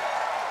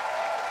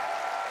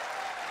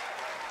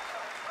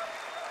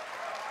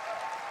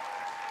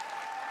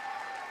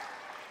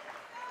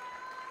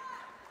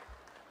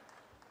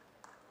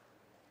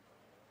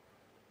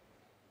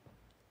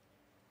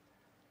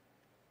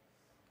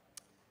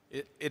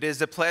 It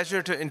is a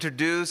pleasure to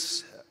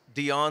introduce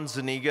Dion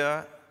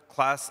Zuniga,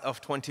 class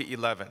of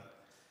 2011.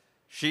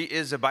 She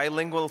is a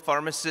bilingual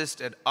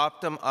pharmacist at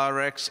Optum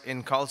RX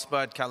in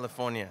Carlsbad,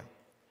 California.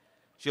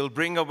 She'll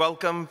bring a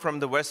welcome from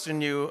the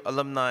WesternU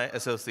Alumni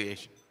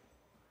Association.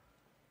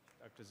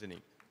 Dr.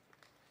 Zuniga.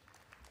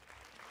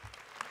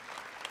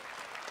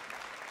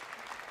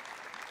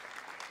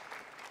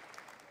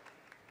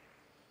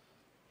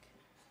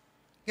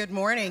 Good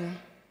morning.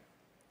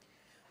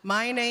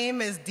 My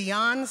name is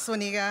Dion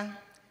Zuniga,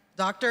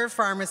 Doctor of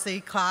Pharmacy,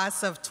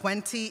 class of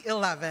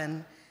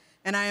 2011,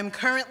 and I am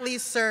currently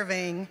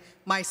serving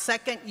my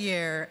second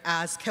year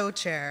as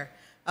co-chair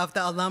of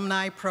the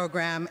Alumni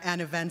Program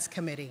and Events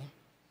Committee.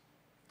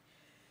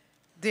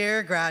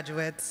 Dear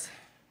graduates,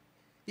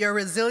 your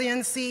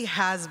resiliency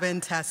has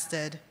been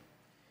tested.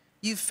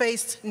 You've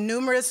faced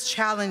numerous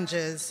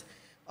challenges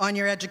on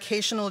your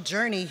educational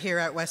journey here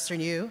at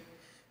WesternU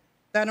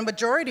that a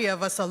majority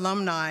of us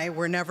alumni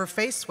were never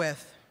faced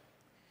with.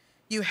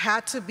 You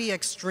had to be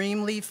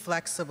extremely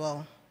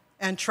flexible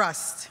and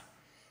trust.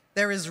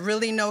 There is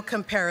really no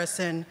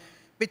comparison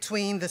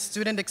between the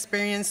student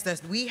experience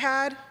that we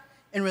had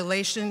in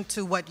relation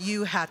to what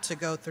you had to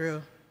go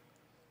through.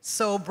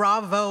 So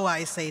bravo,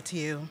 I say to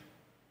you.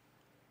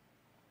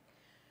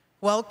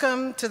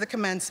 Welcome to the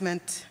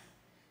commencement,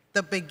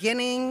 the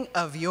beginning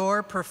of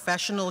your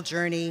professional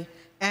journey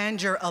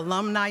and your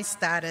alumni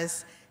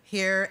status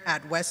here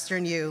at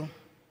WesternU.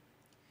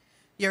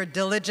 Your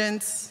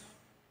diligence,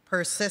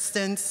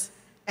 persistence,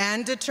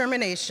 and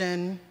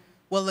determination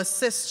will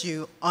assist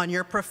you on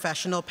your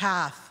professional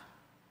path.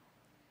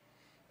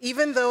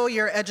 Even though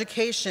your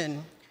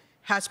education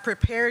has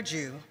prepared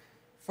you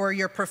for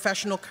your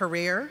professional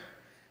career,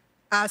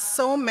 as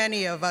so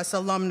many of us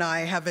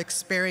alumni have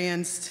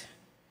experienced,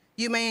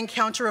 you may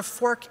encounter a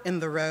fork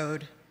in the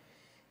road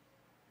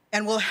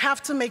and will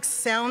have to make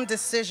sound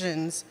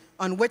decisions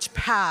on which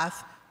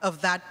path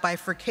of that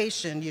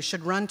bifurcation you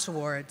should run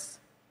towards.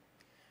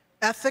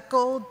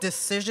 Ethical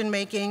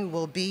decision-making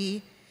will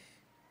be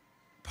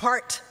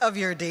part of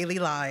your daily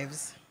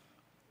lives.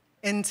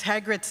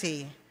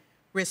 Integrity,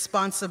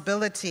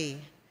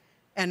 responsibility,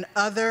 and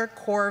other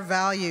core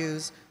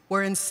values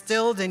were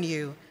instilled in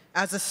you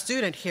as a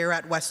student here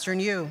at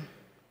WesternU.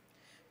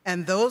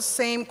 And those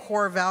same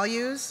core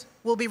values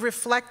will be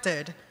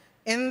reflected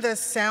in the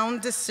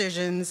sound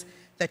decisions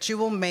that you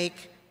will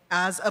make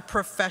as a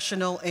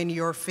professional in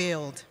your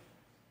field.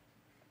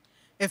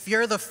 If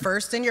you're the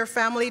first in your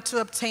family to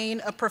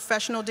obtain a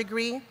professional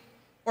degree,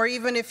 or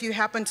even if you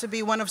happen to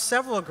be one of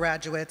several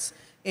graduates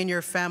in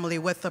your family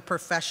with a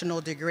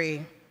professional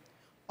degree,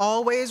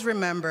 always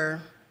remember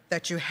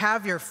that you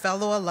have your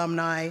fellow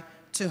alumni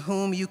to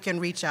whom you can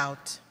reach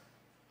out.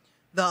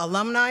 The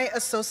Alumni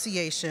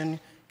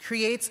Association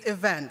creates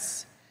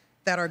events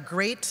that are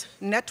great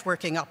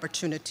networking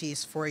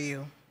opportunities for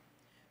you.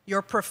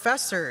 Your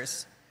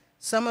professors,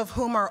 some of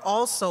whom are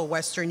also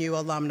WesternU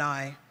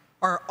alumni,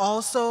 are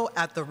also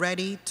at the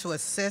ready to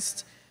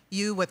assist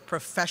you with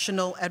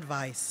professional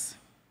advice.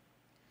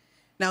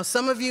 Now,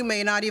 some of you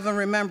may not even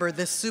remember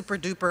this super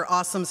duper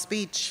awesome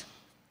speech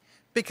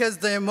because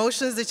the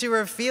emotions that you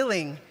were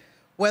feeling,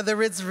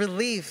 whether it's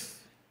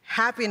relief,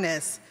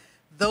 happiness,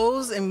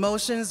 those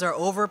emotions are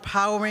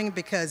overpowering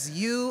because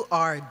you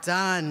are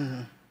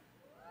done.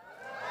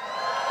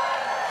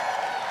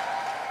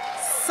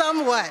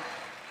 Somewhat.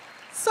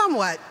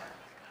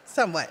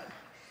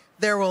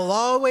 There will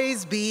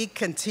always be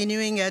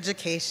continuing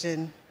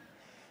education.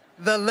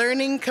 The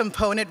learning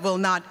component will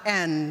not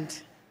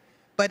end,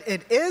 but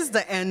it is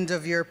the end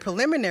of your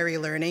preliminary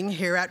learning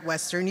here at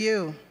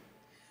WesternU.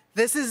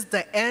 This is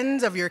the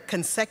end of your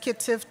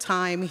consecutive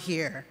time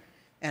here.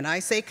 And I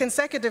say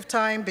consecutive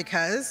time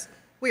because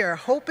we are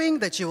hoping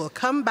that you will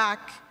come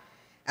back,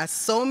 as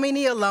so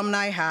many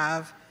alumni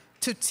have,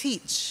 to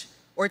teach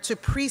or to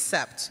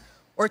precept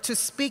or to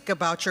speak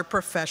about your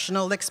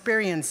professional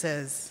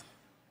experiences.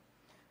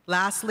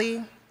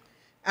 Lastly,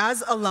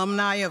 as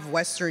alumni of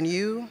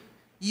WesternU,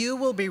 you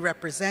will be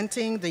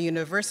representing the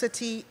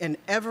university in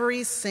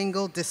every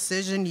single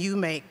decision you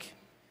make.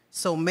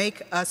 So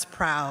make us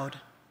proud.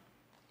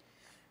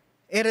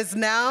 It is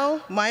now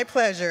my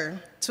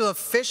pleasure to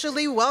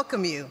officially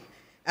welcome you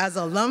as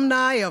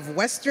alumni of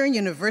Western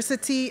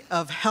University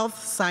of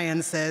Health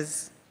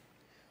Sciences.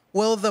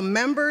 Will the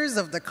members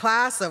of the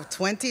class of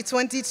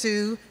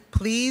 2022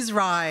 please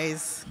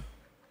rise?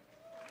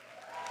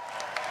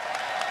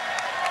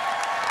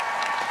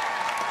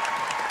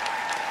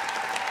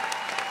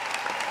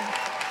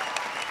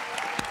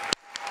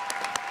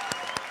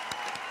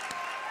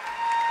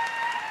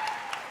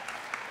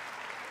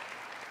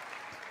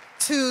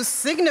 To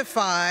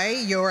signify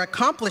your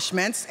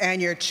accomplishments and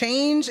your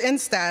change in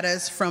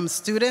status from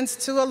students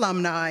to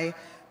alumni,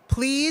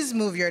 please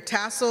move your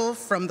tassel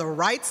from the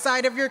right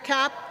side of your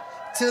cap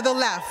to the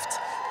left,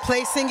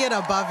 placing it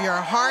above your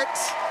heart.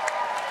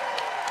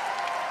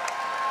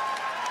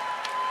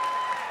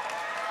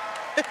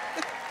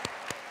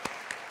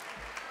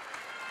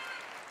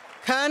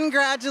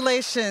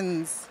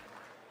 Congratulations.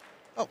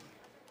 Oh.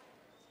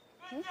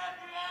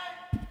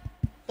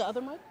 The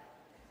other mic?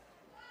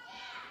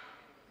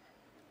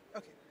 Oh.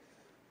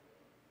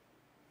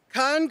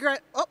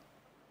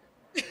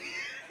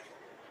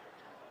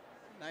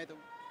 Neither.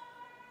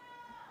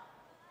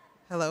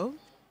 Hello?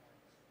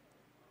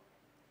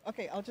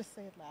 Okay, I'll just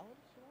say it loud.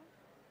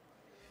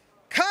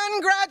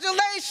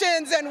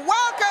 Congratulations and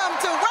welcome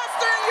to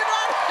WesternU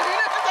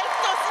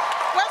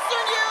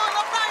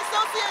Alumni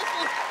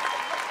Association.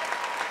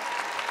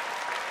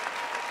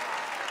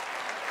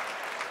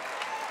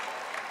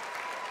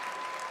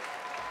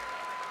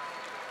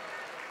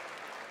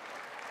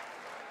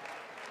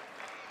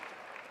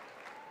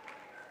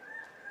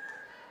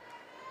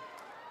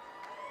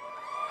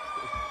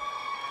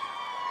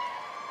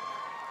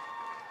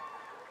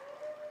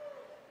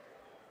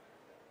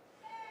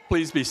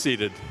 Please be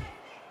seated.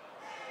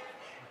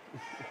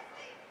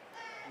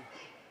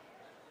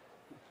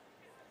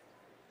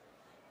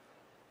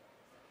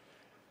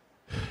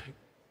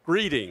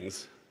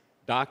 Greetings,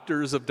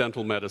 doctors of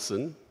dental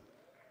medicine,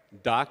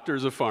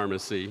 doctors of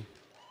pharmacy,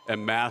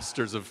 and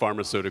masters of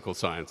pharmaceutical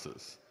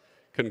sciences.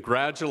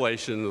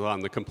 Congratulations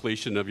on the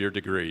completion of your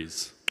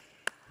degrees.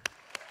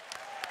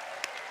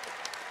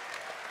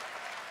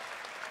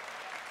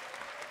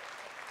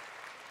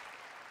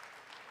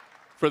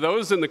 For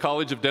those in the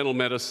College of Dental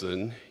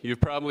Medicine,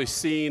 you've probably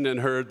seen and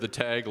heard the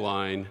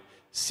tagline,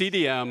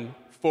 CDM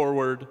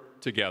Forward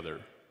Together,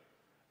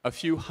 a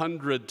few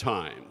hundred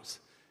times,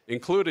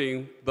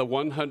 including the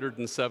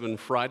 107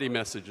 Friday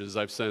messages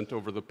I've sent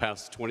over the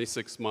past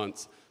 26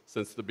 months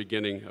since the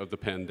beginning of the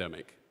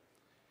pandemic.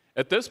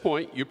 At this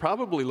point, you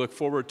probably look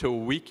forward to a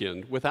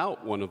weekend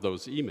without one of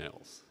those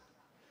emails.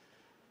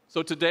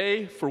 So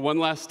today, for one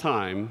last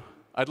time,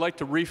 I'd like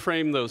to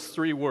reframe those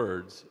three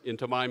words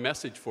into my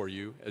message for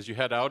you as you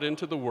head out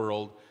into the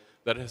world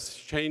that has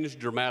changed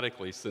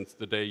dramatically since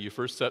the day you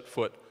first set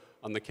foot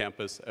on the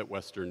campus at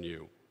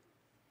WesternU.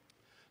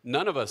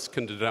 None of us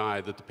can deny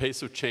that the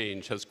pace of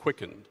change has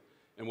quickened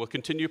and will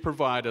continue to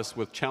provide us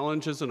with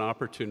challenges and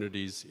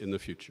opportunities in the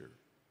future.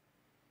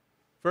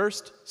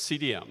 First,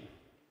 CDM.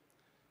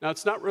 Now,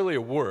 it's not really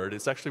a word,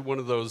 it's actually one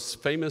of those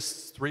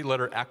famous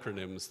three-letter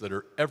acronyms that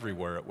are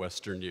everywhere at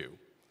WesternU.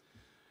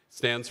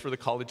 Stands for the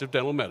College of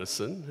Dental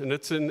Medicine, and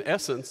it's in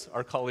essence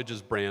our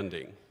college's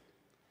branding.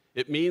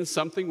 It means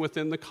something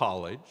within the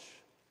college,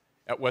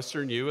 at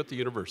WesternU at the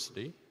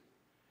university,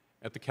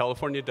 at the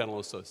California Dental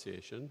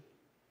Association,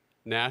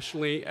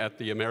 nationally at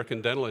the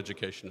American Dental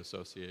Education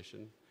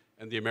Association,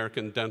 and the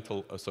American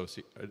Dental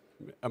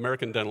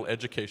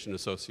Education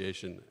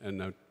Association,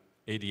 and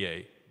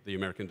ADA, the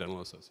American Dental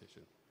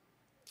Association.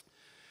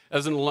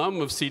 As an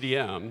alum of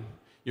CDM,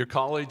 your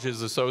college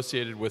is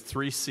associated with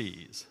 3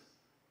 C's: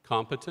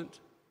 competent,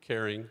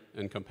 caring,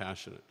 and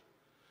compassionate.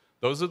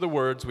 Those are the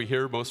words we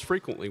hear most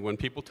frequently when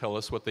people tell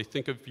us what they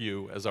think of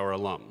you as our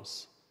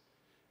alums.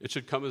 It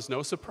should come as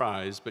no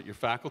surprise, but your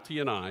faculty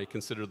and I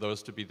consider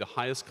those to be the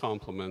highest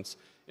compliments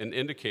and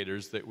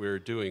indicators that we're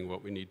doing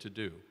what we need to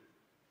do.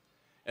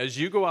 As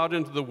you go out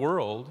into the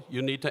world,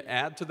 you need to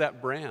add to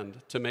that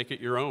brand to make it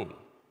your own.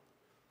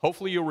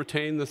 Hopefully you'll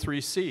retain the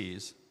 3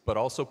 C's, but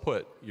also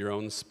put your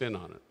own spin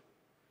on it.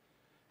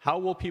 How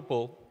will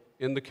people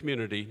in the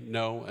community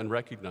know and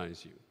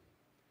recognize you?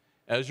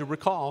 As you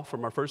recall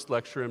from our first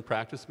lecture in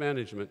practice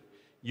management,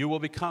 you will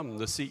become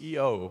the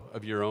CEO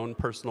of your own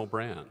personal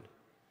brand.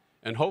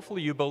 And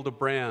hopefully you build a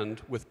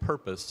brand with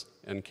purpose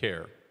and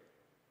care.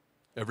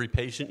 Every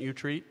patient you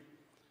treat,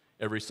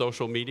 every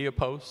social media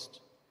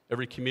post,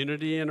 every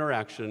community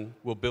interaction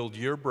will build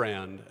your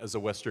brand as a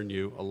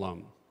WesternU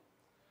alum.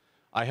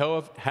 I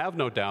have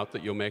no doubt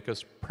that you'll make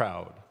us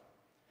proud.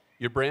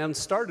 Your brand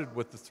started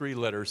with the 3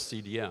 letters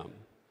CDM,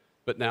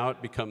 but now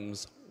it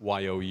becomes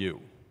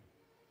YOU.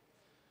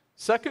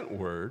 Second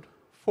word,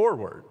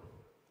 forward.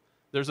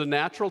 There's a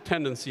natural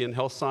tendency in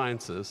health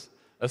sciences,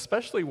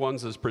 especially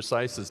ones as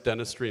precise as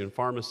dentistry and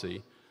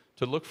pharmacy,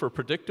 to look for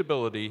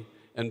predictability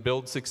and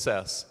build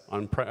success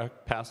on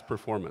past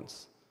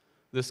performance.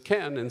 This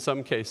can, in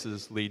some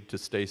cases, lead to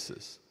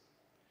stasis.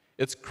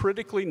 It's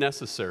critically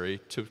necessary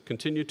to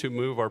continue to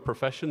move our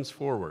professions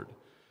forward,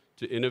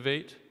 to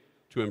innovate,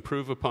 to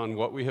improve upon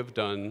what we have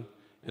done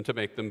and to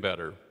make them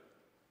better.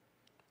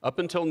 Up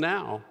until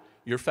now,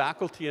 your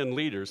faculty and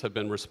leaders have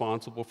been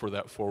responsible for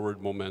that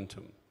forward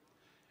momentum.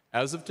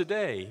 As of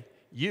today,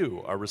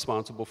 you are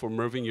responsible for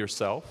moving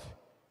yourself,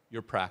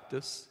 your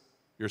practice,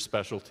 your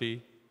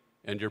specialty,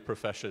 and your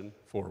profession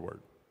forward.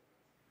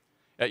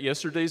 At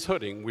yesterday's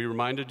hooding, we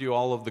reminded you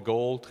all of the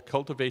goal to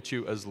cultivate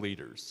you as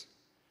leaders.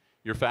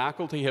 Your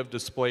faculty have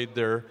displayed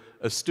their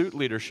astute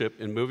leadership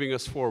in moving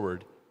us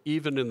forward,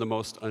 even in the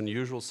most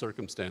unusual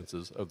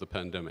circumstances of the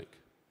pandemic.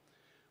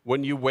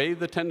 When you weigh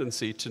the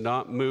tendency to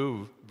not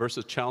move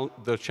versus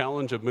the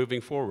challenge of moving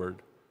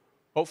forward,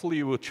 hopefully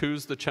you will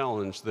choose the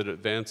challenge that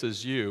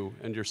advances you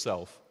and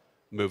yourself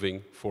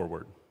moving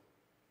forward.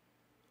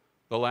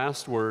 The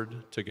last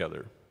word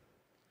together.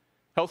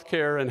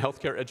 Healthcare and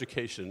healthcare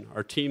education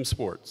are team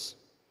sports.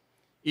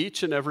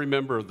 Each and every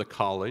member of the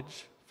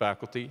college,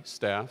 faculty,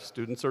 staff,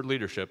 students, or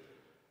leadership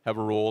have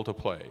a role to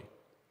play.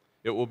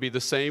 It will be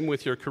the same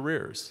with your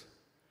careers.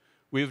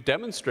 We have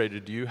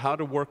demonstrated to you how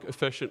to work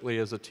efficiently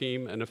as a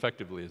team and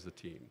effectively as a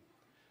team.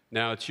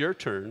 Now it's your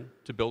turn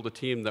to build a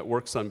team that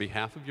works on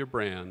behalf of your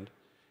brand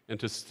and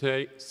to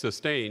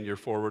sustain your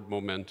forward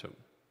momentum.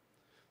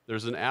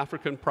 There's an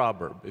African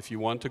proverb: if you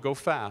want to go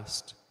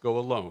fast, go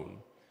alone.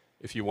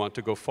 If you want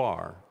to go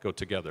far, go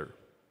together.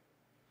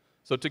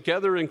 So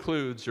together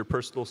includes your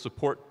personal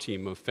support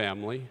team of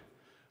family,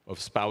 of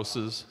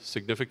spouses,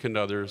 significant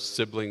others,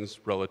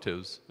 siblings,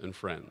 relatives, and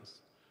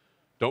friends.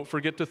 Don't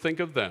forget to think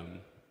of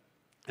them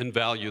and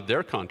value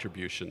their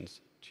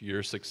contributions to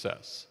your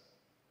success.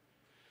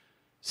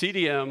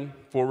 CDM,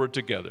 forward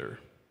together.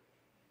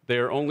 They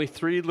are only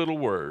 3 little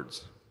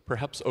words,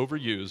 perhaps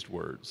overused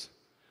words,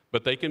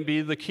 but they can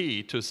be the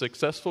key to a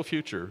successful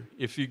future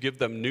if you give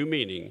them new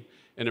meaning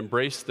and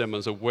embrace them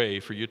as a way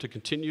for you to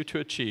continue to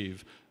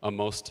achieve a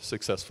most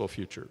successful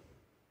future.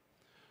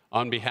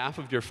 On behalf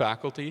of your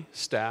faculty,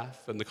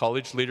 staff, and the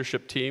college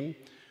leadership team,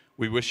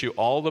 we wish you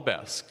all the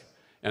best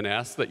and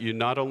ask that you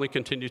not only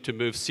continue to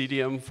move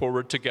CDM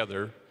forward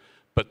together,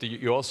 but that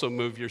you also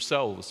move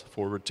yourselves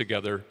forward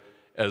together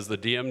as the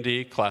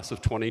DMD Class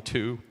of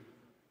 22,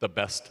 the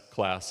best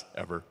class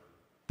ever.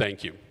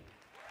 Thank you.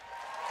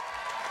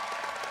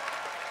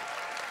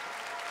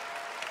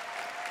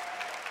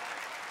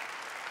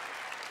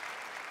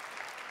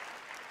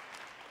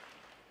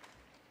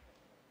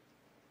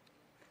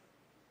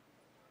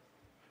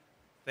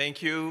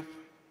 Thank you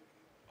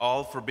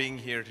all for being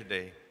here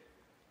today.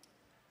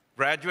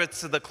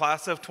 Graduates of the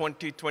class of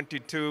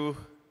 2022,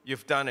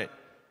 you've done it.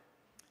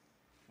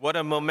 What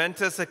a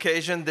momentous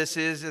occasion this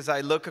is as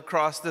I look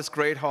across this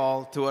great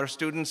hall to our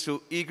students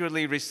who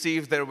eagerly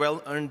received their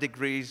well-earned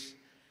degrees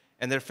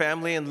and their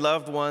family and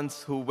loved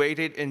ones who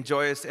waited in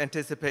joyous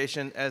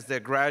anticipation as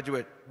their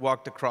graduate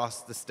walked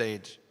across the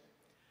stage.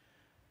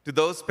 To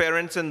those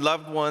parents and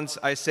loved ones,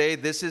 I say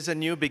this is a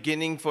new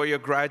beginning for your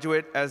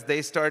graduate as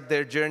they start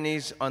their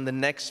journeys on the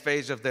next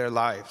phase of their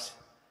lives.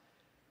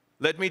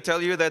 Let me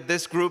tell you that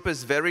this group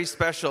is very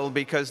special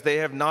because they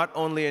have not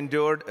only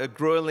endured a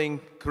grueling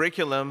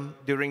curriculum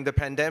during the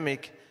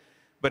pandemic,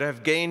 but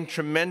have gained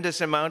tremendous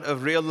amount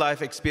of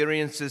real-life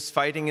experiences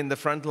fighting in the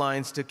front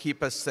lines to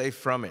keep us safe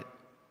from it.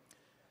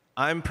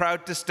 I'm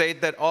proud to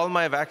state that all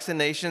my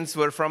vaccinations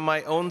were from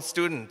my own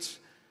students,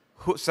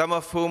 some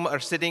of whom are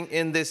sitting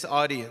in this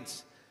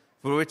audience,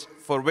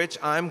 for which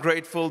I'm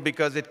grateful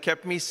because it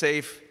kept me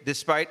safe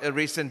despite a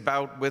recent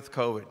bout with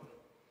COVID.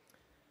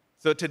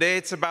 So today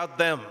it's about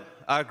them,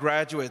 our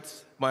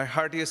graduates. My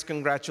heartiest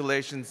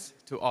congratulations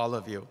to all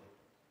of you.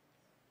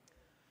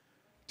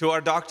 To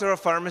our Doctor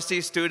of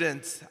Pharmacy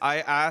students,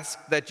 I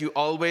ask that you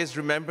always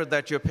remember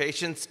that your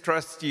patients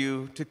trust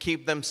you to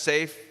keep them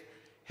safe,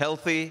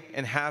 healthy,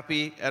 and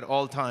happy at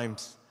all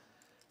times.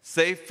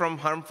 Safe from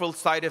harmful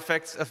side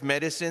effects of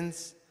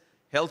medicines,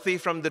 healthy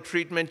from the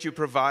treatment you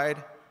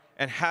provide,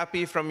 and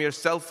happy from your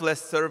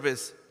selfless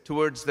service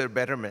towards their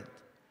betterment.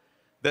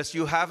 Thus,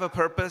 you have a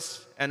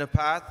purpose and a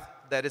path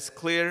that is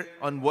clear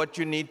on what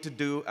you need to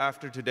do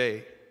after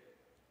today.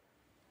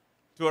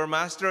 To our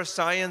Master of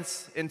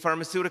Science in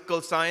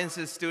Pharmaceutical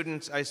Sciences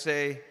students, I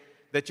say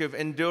that you've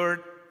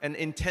endured an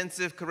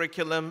intensive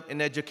curriculum in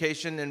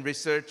education and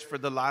research for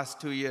the last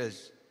 2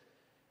 years.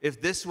 If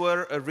this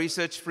were a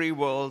research-free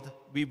world,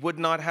 we would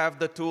not have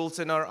the tools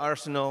in our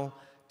arsenal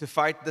to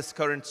fight this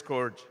current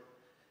scourge.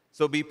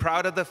 So be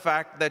proud of the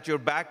fact that your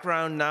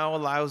background now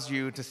allows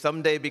you to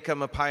someday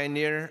become a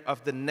pioneer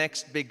of the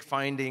next big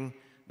finding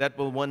that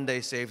will one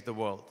day save the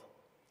world.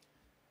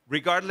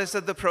 Regardless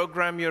of the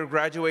program you're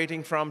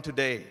graduating from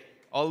today,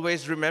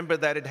 always remember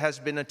that it has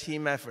been a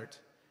team effort,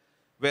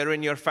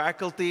 wherein your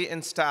faculty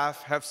and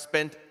staff have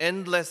spent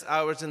endless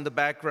hours in the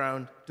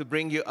background to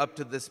bring you up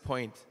to this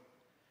point.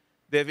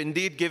 They've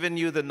indeed given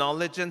you the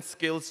knowledge and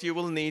skills you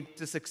will need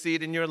to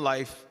succeed in your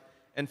life,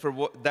 and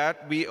for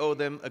that we owe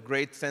them a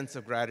great sense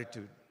of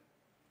gratitude.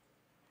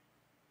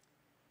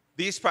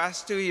 These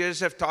past 2 years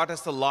have taught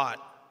us a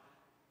lot.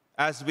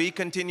 As we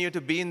continue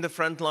to be in the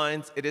front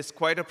lines, it is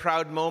quite a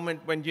proud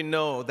moment when you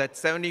know that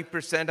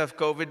 70% of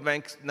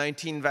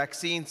COVID-19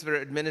 vaccines were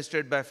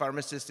administered by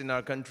pharmacists in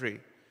our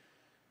country.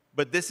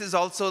 But this is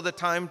also the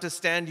time to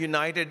stand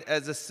united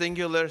as a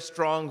singular,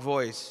 strong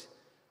voice,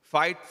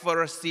 fight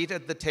for a seat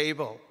at the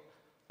table,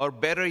 or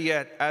better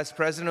yet, as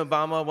President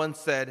Obama once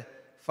said,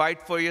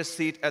 fight for your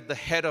seat at the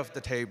head of the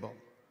table.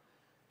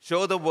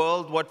 Show the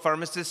world what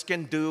pharmacists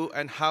can do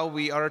and how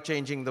we are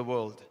changing the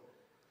world.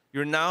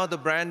 You're now the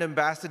brand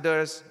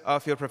ambassadors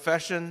of your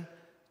profession,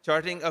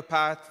 charting a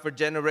path for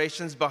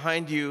generations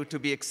behind you to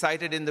be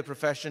excited in the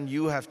profession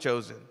you have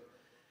chosen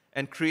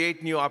and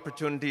create new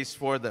opportunities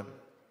for them.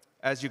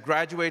 As you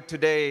graduate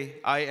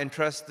today, I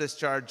entrust this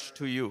charge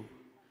to you.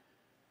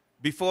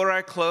 Before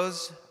I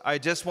close, I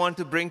just want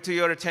to bring to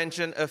your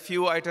attention a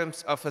few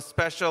items of a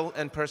special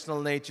and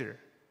personal nature.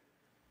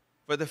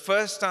 For the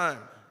first time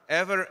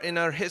ever in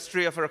our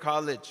history of our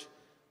college,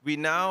 we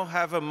now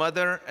have a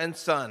mother and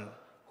son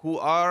who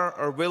are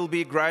or will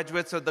be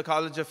graduates of the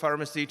College of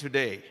Pharmacy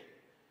today.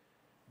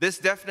 This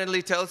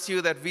definitely tells you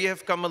that we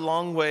have come a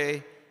long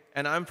way,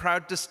 and I'm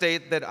proud to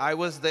state that I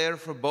was there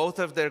for both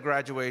of their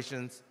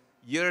graduations,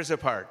 years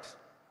apart.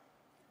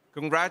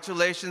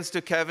 Congratulations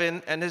to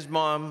Kevin and his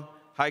mom,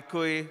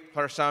 Haikui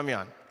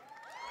Parsamyan.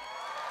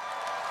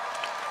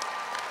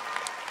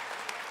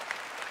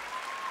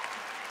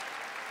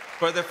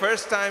 For the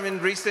first time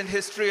in recent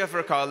history of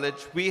our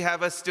college, we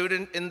have a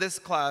student in this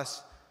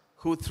class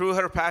who, through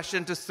her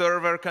passion to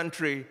serve our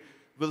country,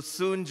 will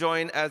soon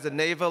join as a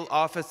naval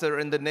officer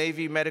in the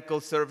Navy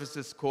Medical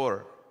Services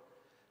Corps.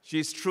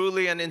 She's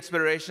truly an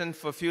inspiration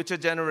for future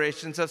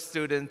generations of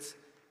students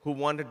who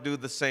want to do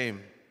the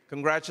same.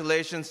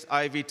 Congratulations,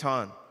 Ivy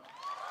Ton.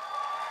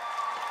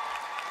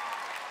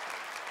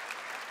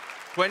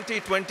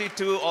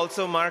 2022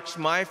 also marks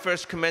my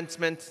first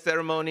commencement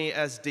ceremony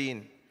as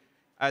dean.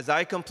 As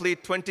I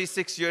complete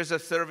 26 years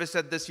of service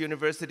at this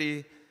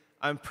university,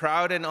 I'm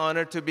proud and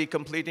honored to be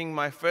completing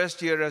my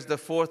first year as the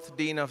 4th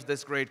dean of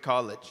this great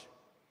college.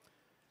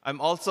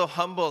 I'm also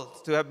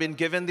humbled to have been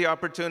given the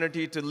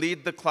opportunity to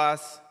lead the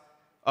class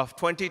of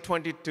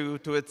 2022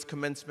 to its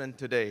commencement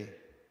today.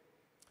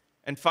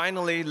 And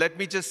finally, let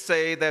me just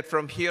say that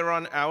from here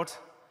on out,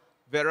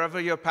 wherever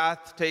your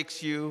path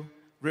takes you,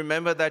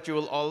 remember that you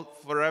will all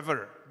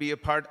forever be a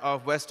part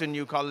of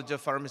WesternU College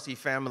of Pharmacy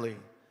family,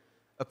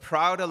 a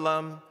proud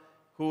alum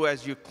who,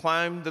 as you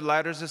climb the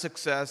ladders of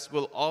success,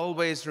 will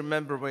always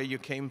remember where you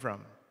came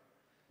from.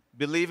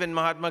 Believe in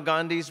Mahatma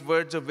Gandhi's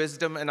words of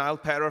wisdom, and I'll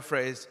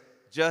paraphrase,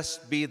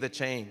 just be the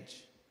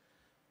change.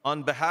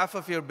 On behalf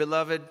of your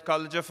beloved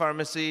College of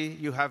Pharmacy,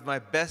 you have my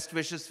best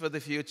wishes for the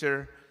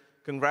future.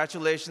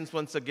 Congratulations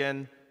once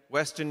again,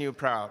 WesternU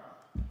proud.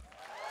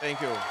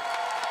 Thank you.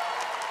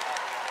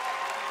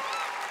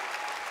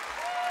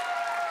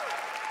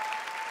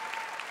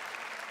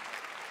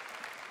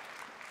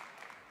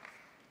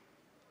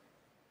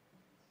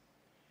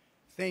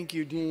 Thank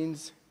you,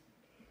 deans.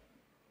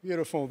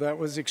 Beautiful, that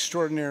was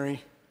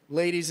extraordinary.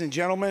 Ladies and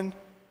gentlemen,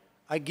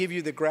 I give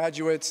you the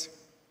graduates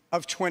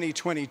of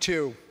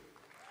 2022.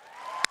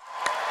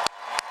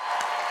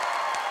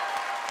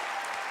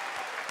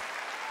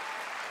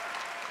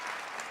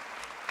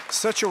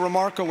 Such a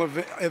remarkable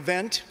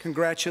event.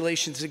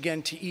 Congratulations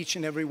again to each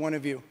and every one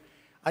of you.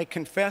 I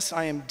confess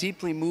I am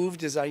deeply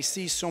moved as I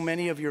see so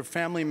many of your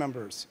family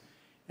members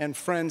and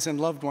friends and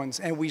loved ones,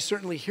 and we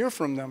certainly hear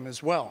from them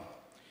as well.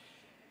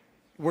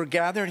 We're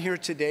gathered here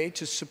today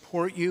to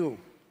support you,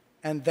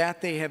 and that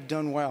they have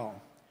done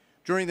well.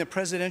 During the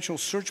presidential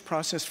search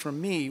process for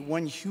me,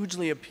 one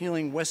hugely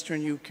appealing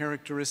WesternU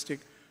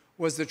characteristic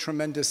was the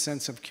tremendous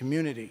sense of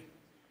community.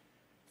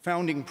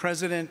 Founding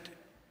President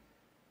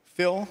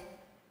Phil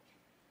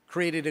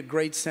created a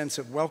great sense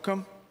of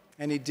welcome,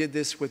 and he did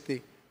this with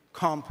the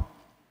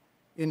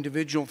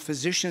individual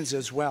physicians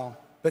as well.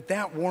 But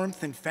that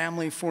warmth and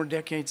family 4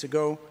 decades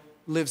ago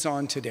lives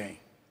on today.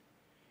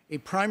 A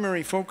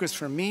primary focus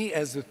for me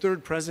as the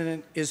 3rd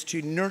president is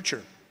to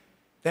nurture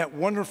that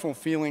wonderful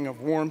feeling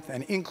of warmth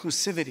and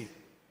inclusivity,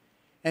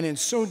 and in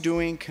so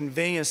doing,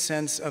 convey a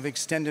sense of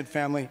extended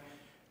family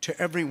to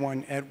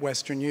everyone at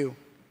WesternU.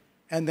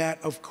 And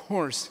that, of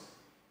course,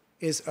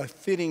 is a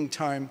fitting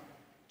time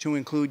to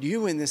include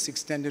you in this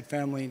extended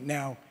family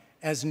now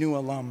as new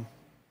alum.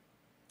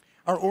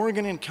 Our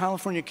Oregon and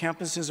California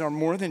campuses are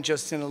more than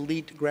just an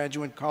elite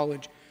graduate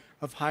college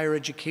of higher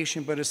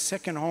education, but a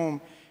second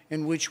home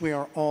in which we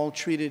are all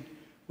treated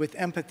with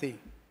empathy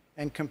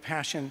and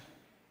compassion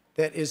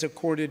that is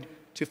accorded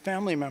to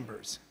family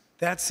members.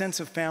 That sense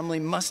of family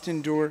must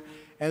endure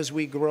as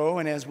we grow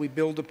and as we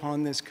build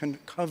upon this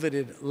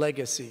coveted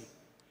legacy.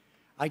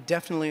 I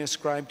definitely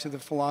ascribe to the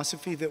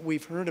philosophy that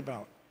we've heard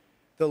about.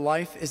 The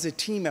life is a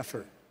team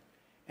effort,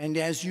 and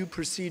as you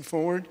proceed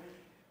forward,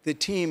 the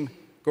team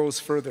goes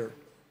further.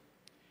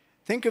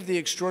 Think of the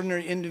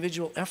extraordinary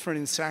individual effort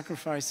and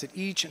sacrifice that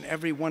each and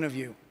every one of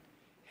you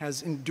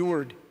has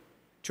endured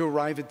to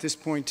arrive at this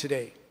point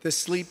today. The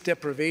sleep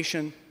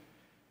deprivation,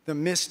 the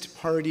missed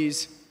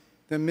parties,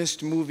 the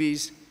missed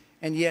movies,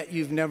 and yet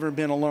you've never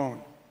been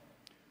alone.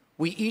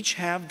 We each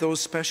have those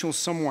special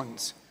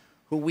someones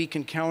who we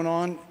can count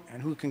on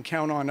and who can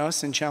count on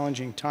us in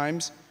challenging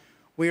times.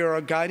 We are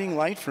a guiding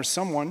light for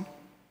someone,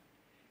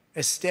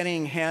 a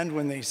steadying hand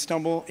when they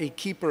stumble, a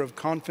keeper of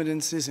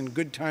confidences in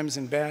good times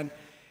and bad,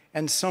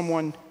 and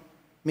someone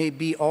may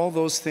be all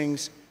those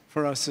things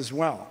for us as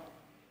well.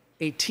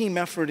 A team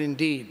effort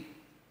indeed.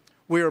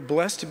 We are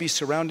blessed to be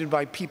surrounded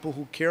by people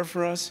who care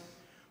for us,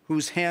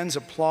 whose hands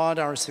applaud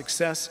our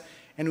success,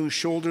 and whose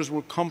shoulders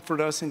will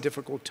comfort us in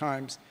difficult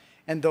times,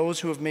 and those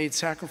who have made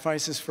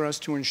sacrifices for us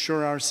to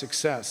ensure our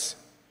success.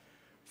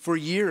 For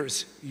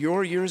years,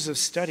 your years of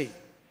study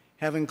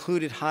have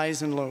included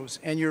highs and lows,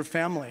 and your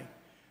family,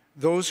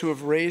 those who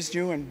have raised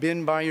you and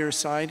been by your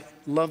side,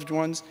 loved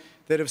ones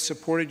that have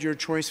supported your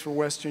choice for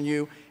Western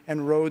U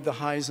and rode the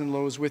highs and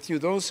lows with you.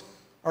 Those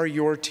are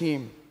your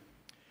team.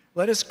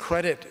 Let us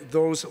credit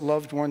those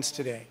loved ones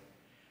today.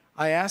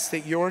 I ask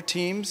that your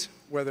teams,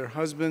 whether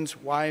husbands,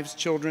 wives,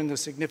 children, the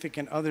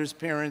significant others,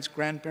 parents,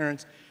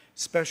 grandparents,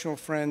 special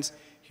friends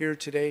here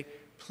today,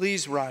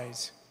 please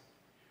rise.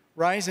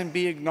 Rise and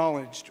be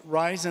acknowledged.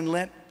 Rise and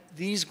let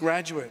these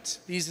graduates,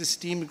 these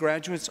esteemed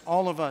graduates,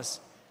 all of us,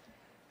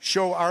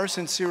 show our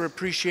sincere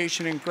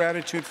appreciation and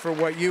gratitude for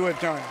what you have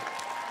done.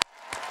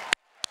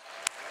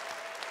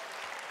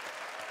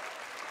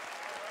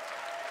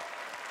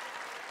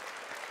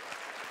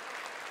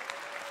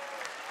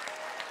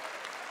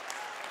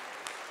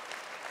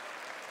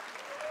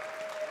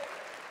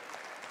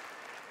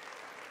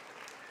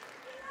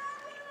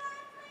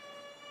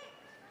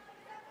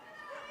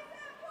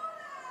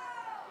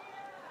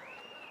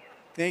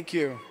 Thank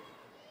you.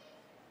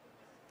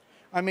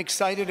 I'm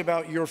excited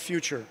about your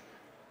future,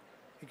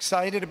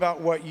 excited about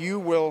what you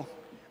will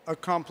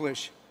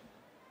accomplish,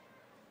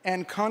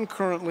 and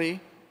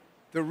concurrently,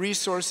 the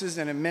resources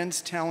and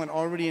immense talent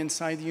already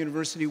inside the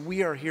university.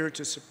 We are here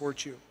to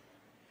support you.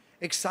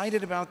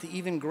 Excited about the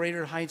even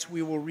greater heights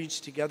we will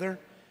reach together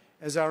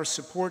as our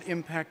support,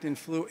 impact, and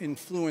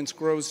influence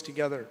grows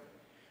together.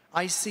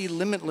 I see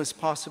limitless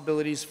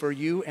possibilities for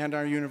you and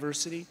our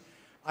university.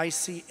 I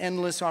see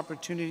endless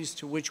opportunities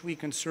to which we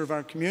can serve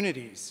our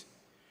communities.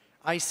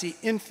 I see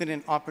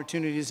infinite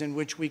opportunities in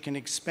which we can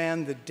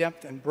expand the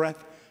depth and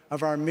breadth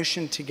of our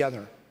mission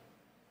together.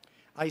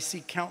 I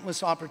see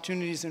countless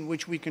opportunities in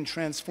which we can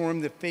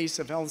transform the face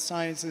of health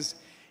sciences,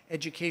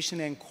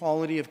 education, and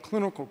quality of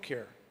clinical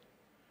care.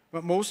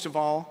 But most of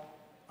all,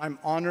 I'm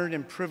honored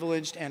and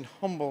privileged and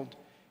humbled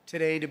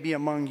today to be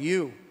among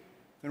you,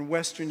 the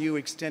Western U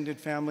extended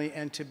family,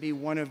 and to be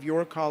one of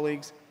your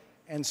colleagues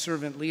and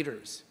servant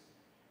leaders.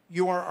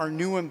 You are our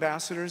new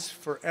ambassadors,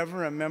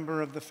 forever a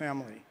member of the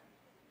family.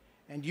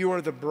 And you are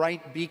the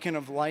bright beacon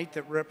of light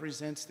that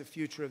represents the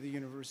future of the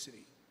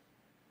university.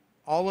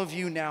 All of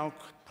you now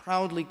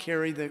proudly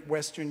carry the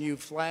Western U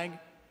flag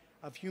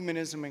of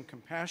humanism and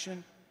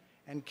compassion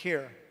and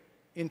care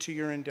into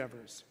your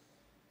endeavors.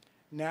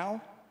 Now,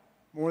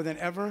 more than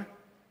ever,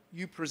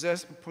 you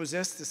possess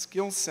the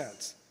skill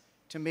sets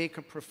to make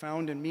a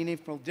profound and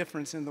meaningful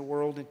difference in the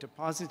world and to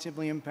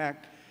positively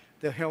impact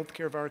the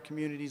healthcare of our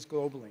communities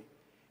globally.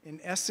 In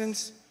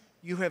essence,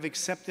 you have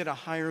accepted a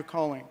higher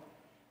calling,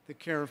 the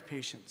care of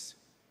patients.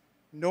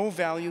 No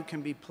value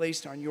can be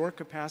placed on your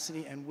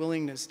capacity and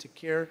willingness to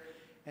care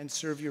and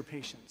serve your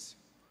patients.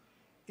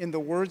 In the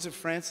words of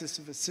Francis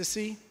of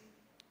Assisi,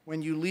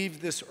 when you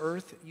leave this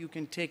earth, you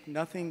can take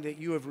nothing that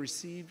you have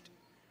received,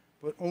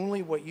 but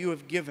only what you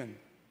have given,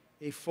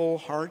 a full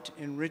heart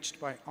enriched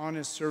by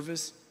honest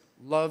service,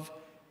 love,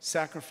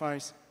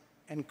 sacrifice,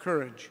 and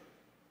courage.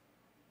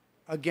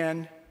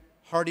 Again,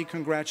 hearty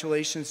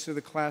congratulations to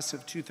the class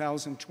of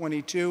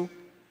 2022.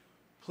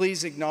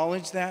 Please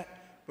acknowledge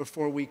that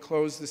before we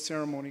close the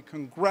ceremony.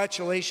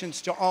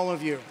 Congratulations to all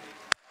of you.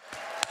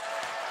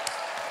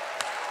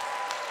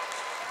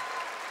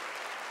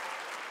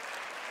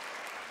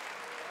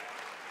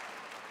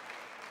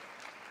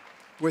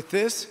 With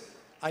this,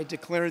 I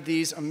declare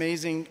these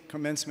amazing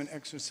commencement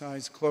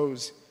exercise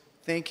closed.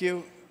 Thank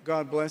you,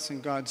 God bless,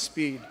 and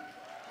Godspeed.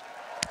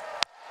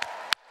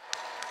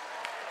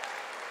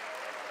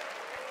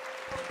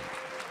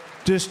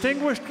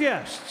 Distinguished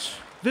guests,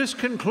 this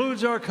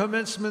concludes our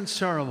commencement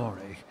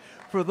ceremony.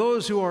 For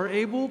those who are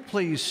able,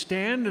 please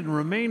stand and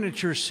remain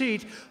at your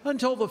seat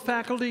until the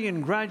faculty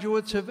and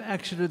graduates have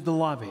exited the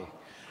lobby.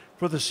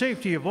 For the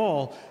safety of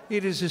all,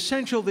 it is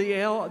essential the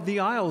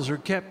aisles are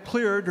kept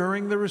clear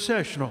during the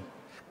recessional.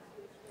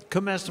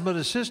 Commencement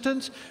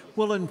assistants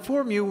will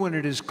inform you when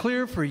it is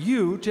clear for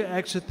you to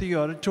exit the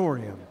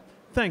auditorium.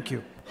 Thank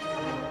you.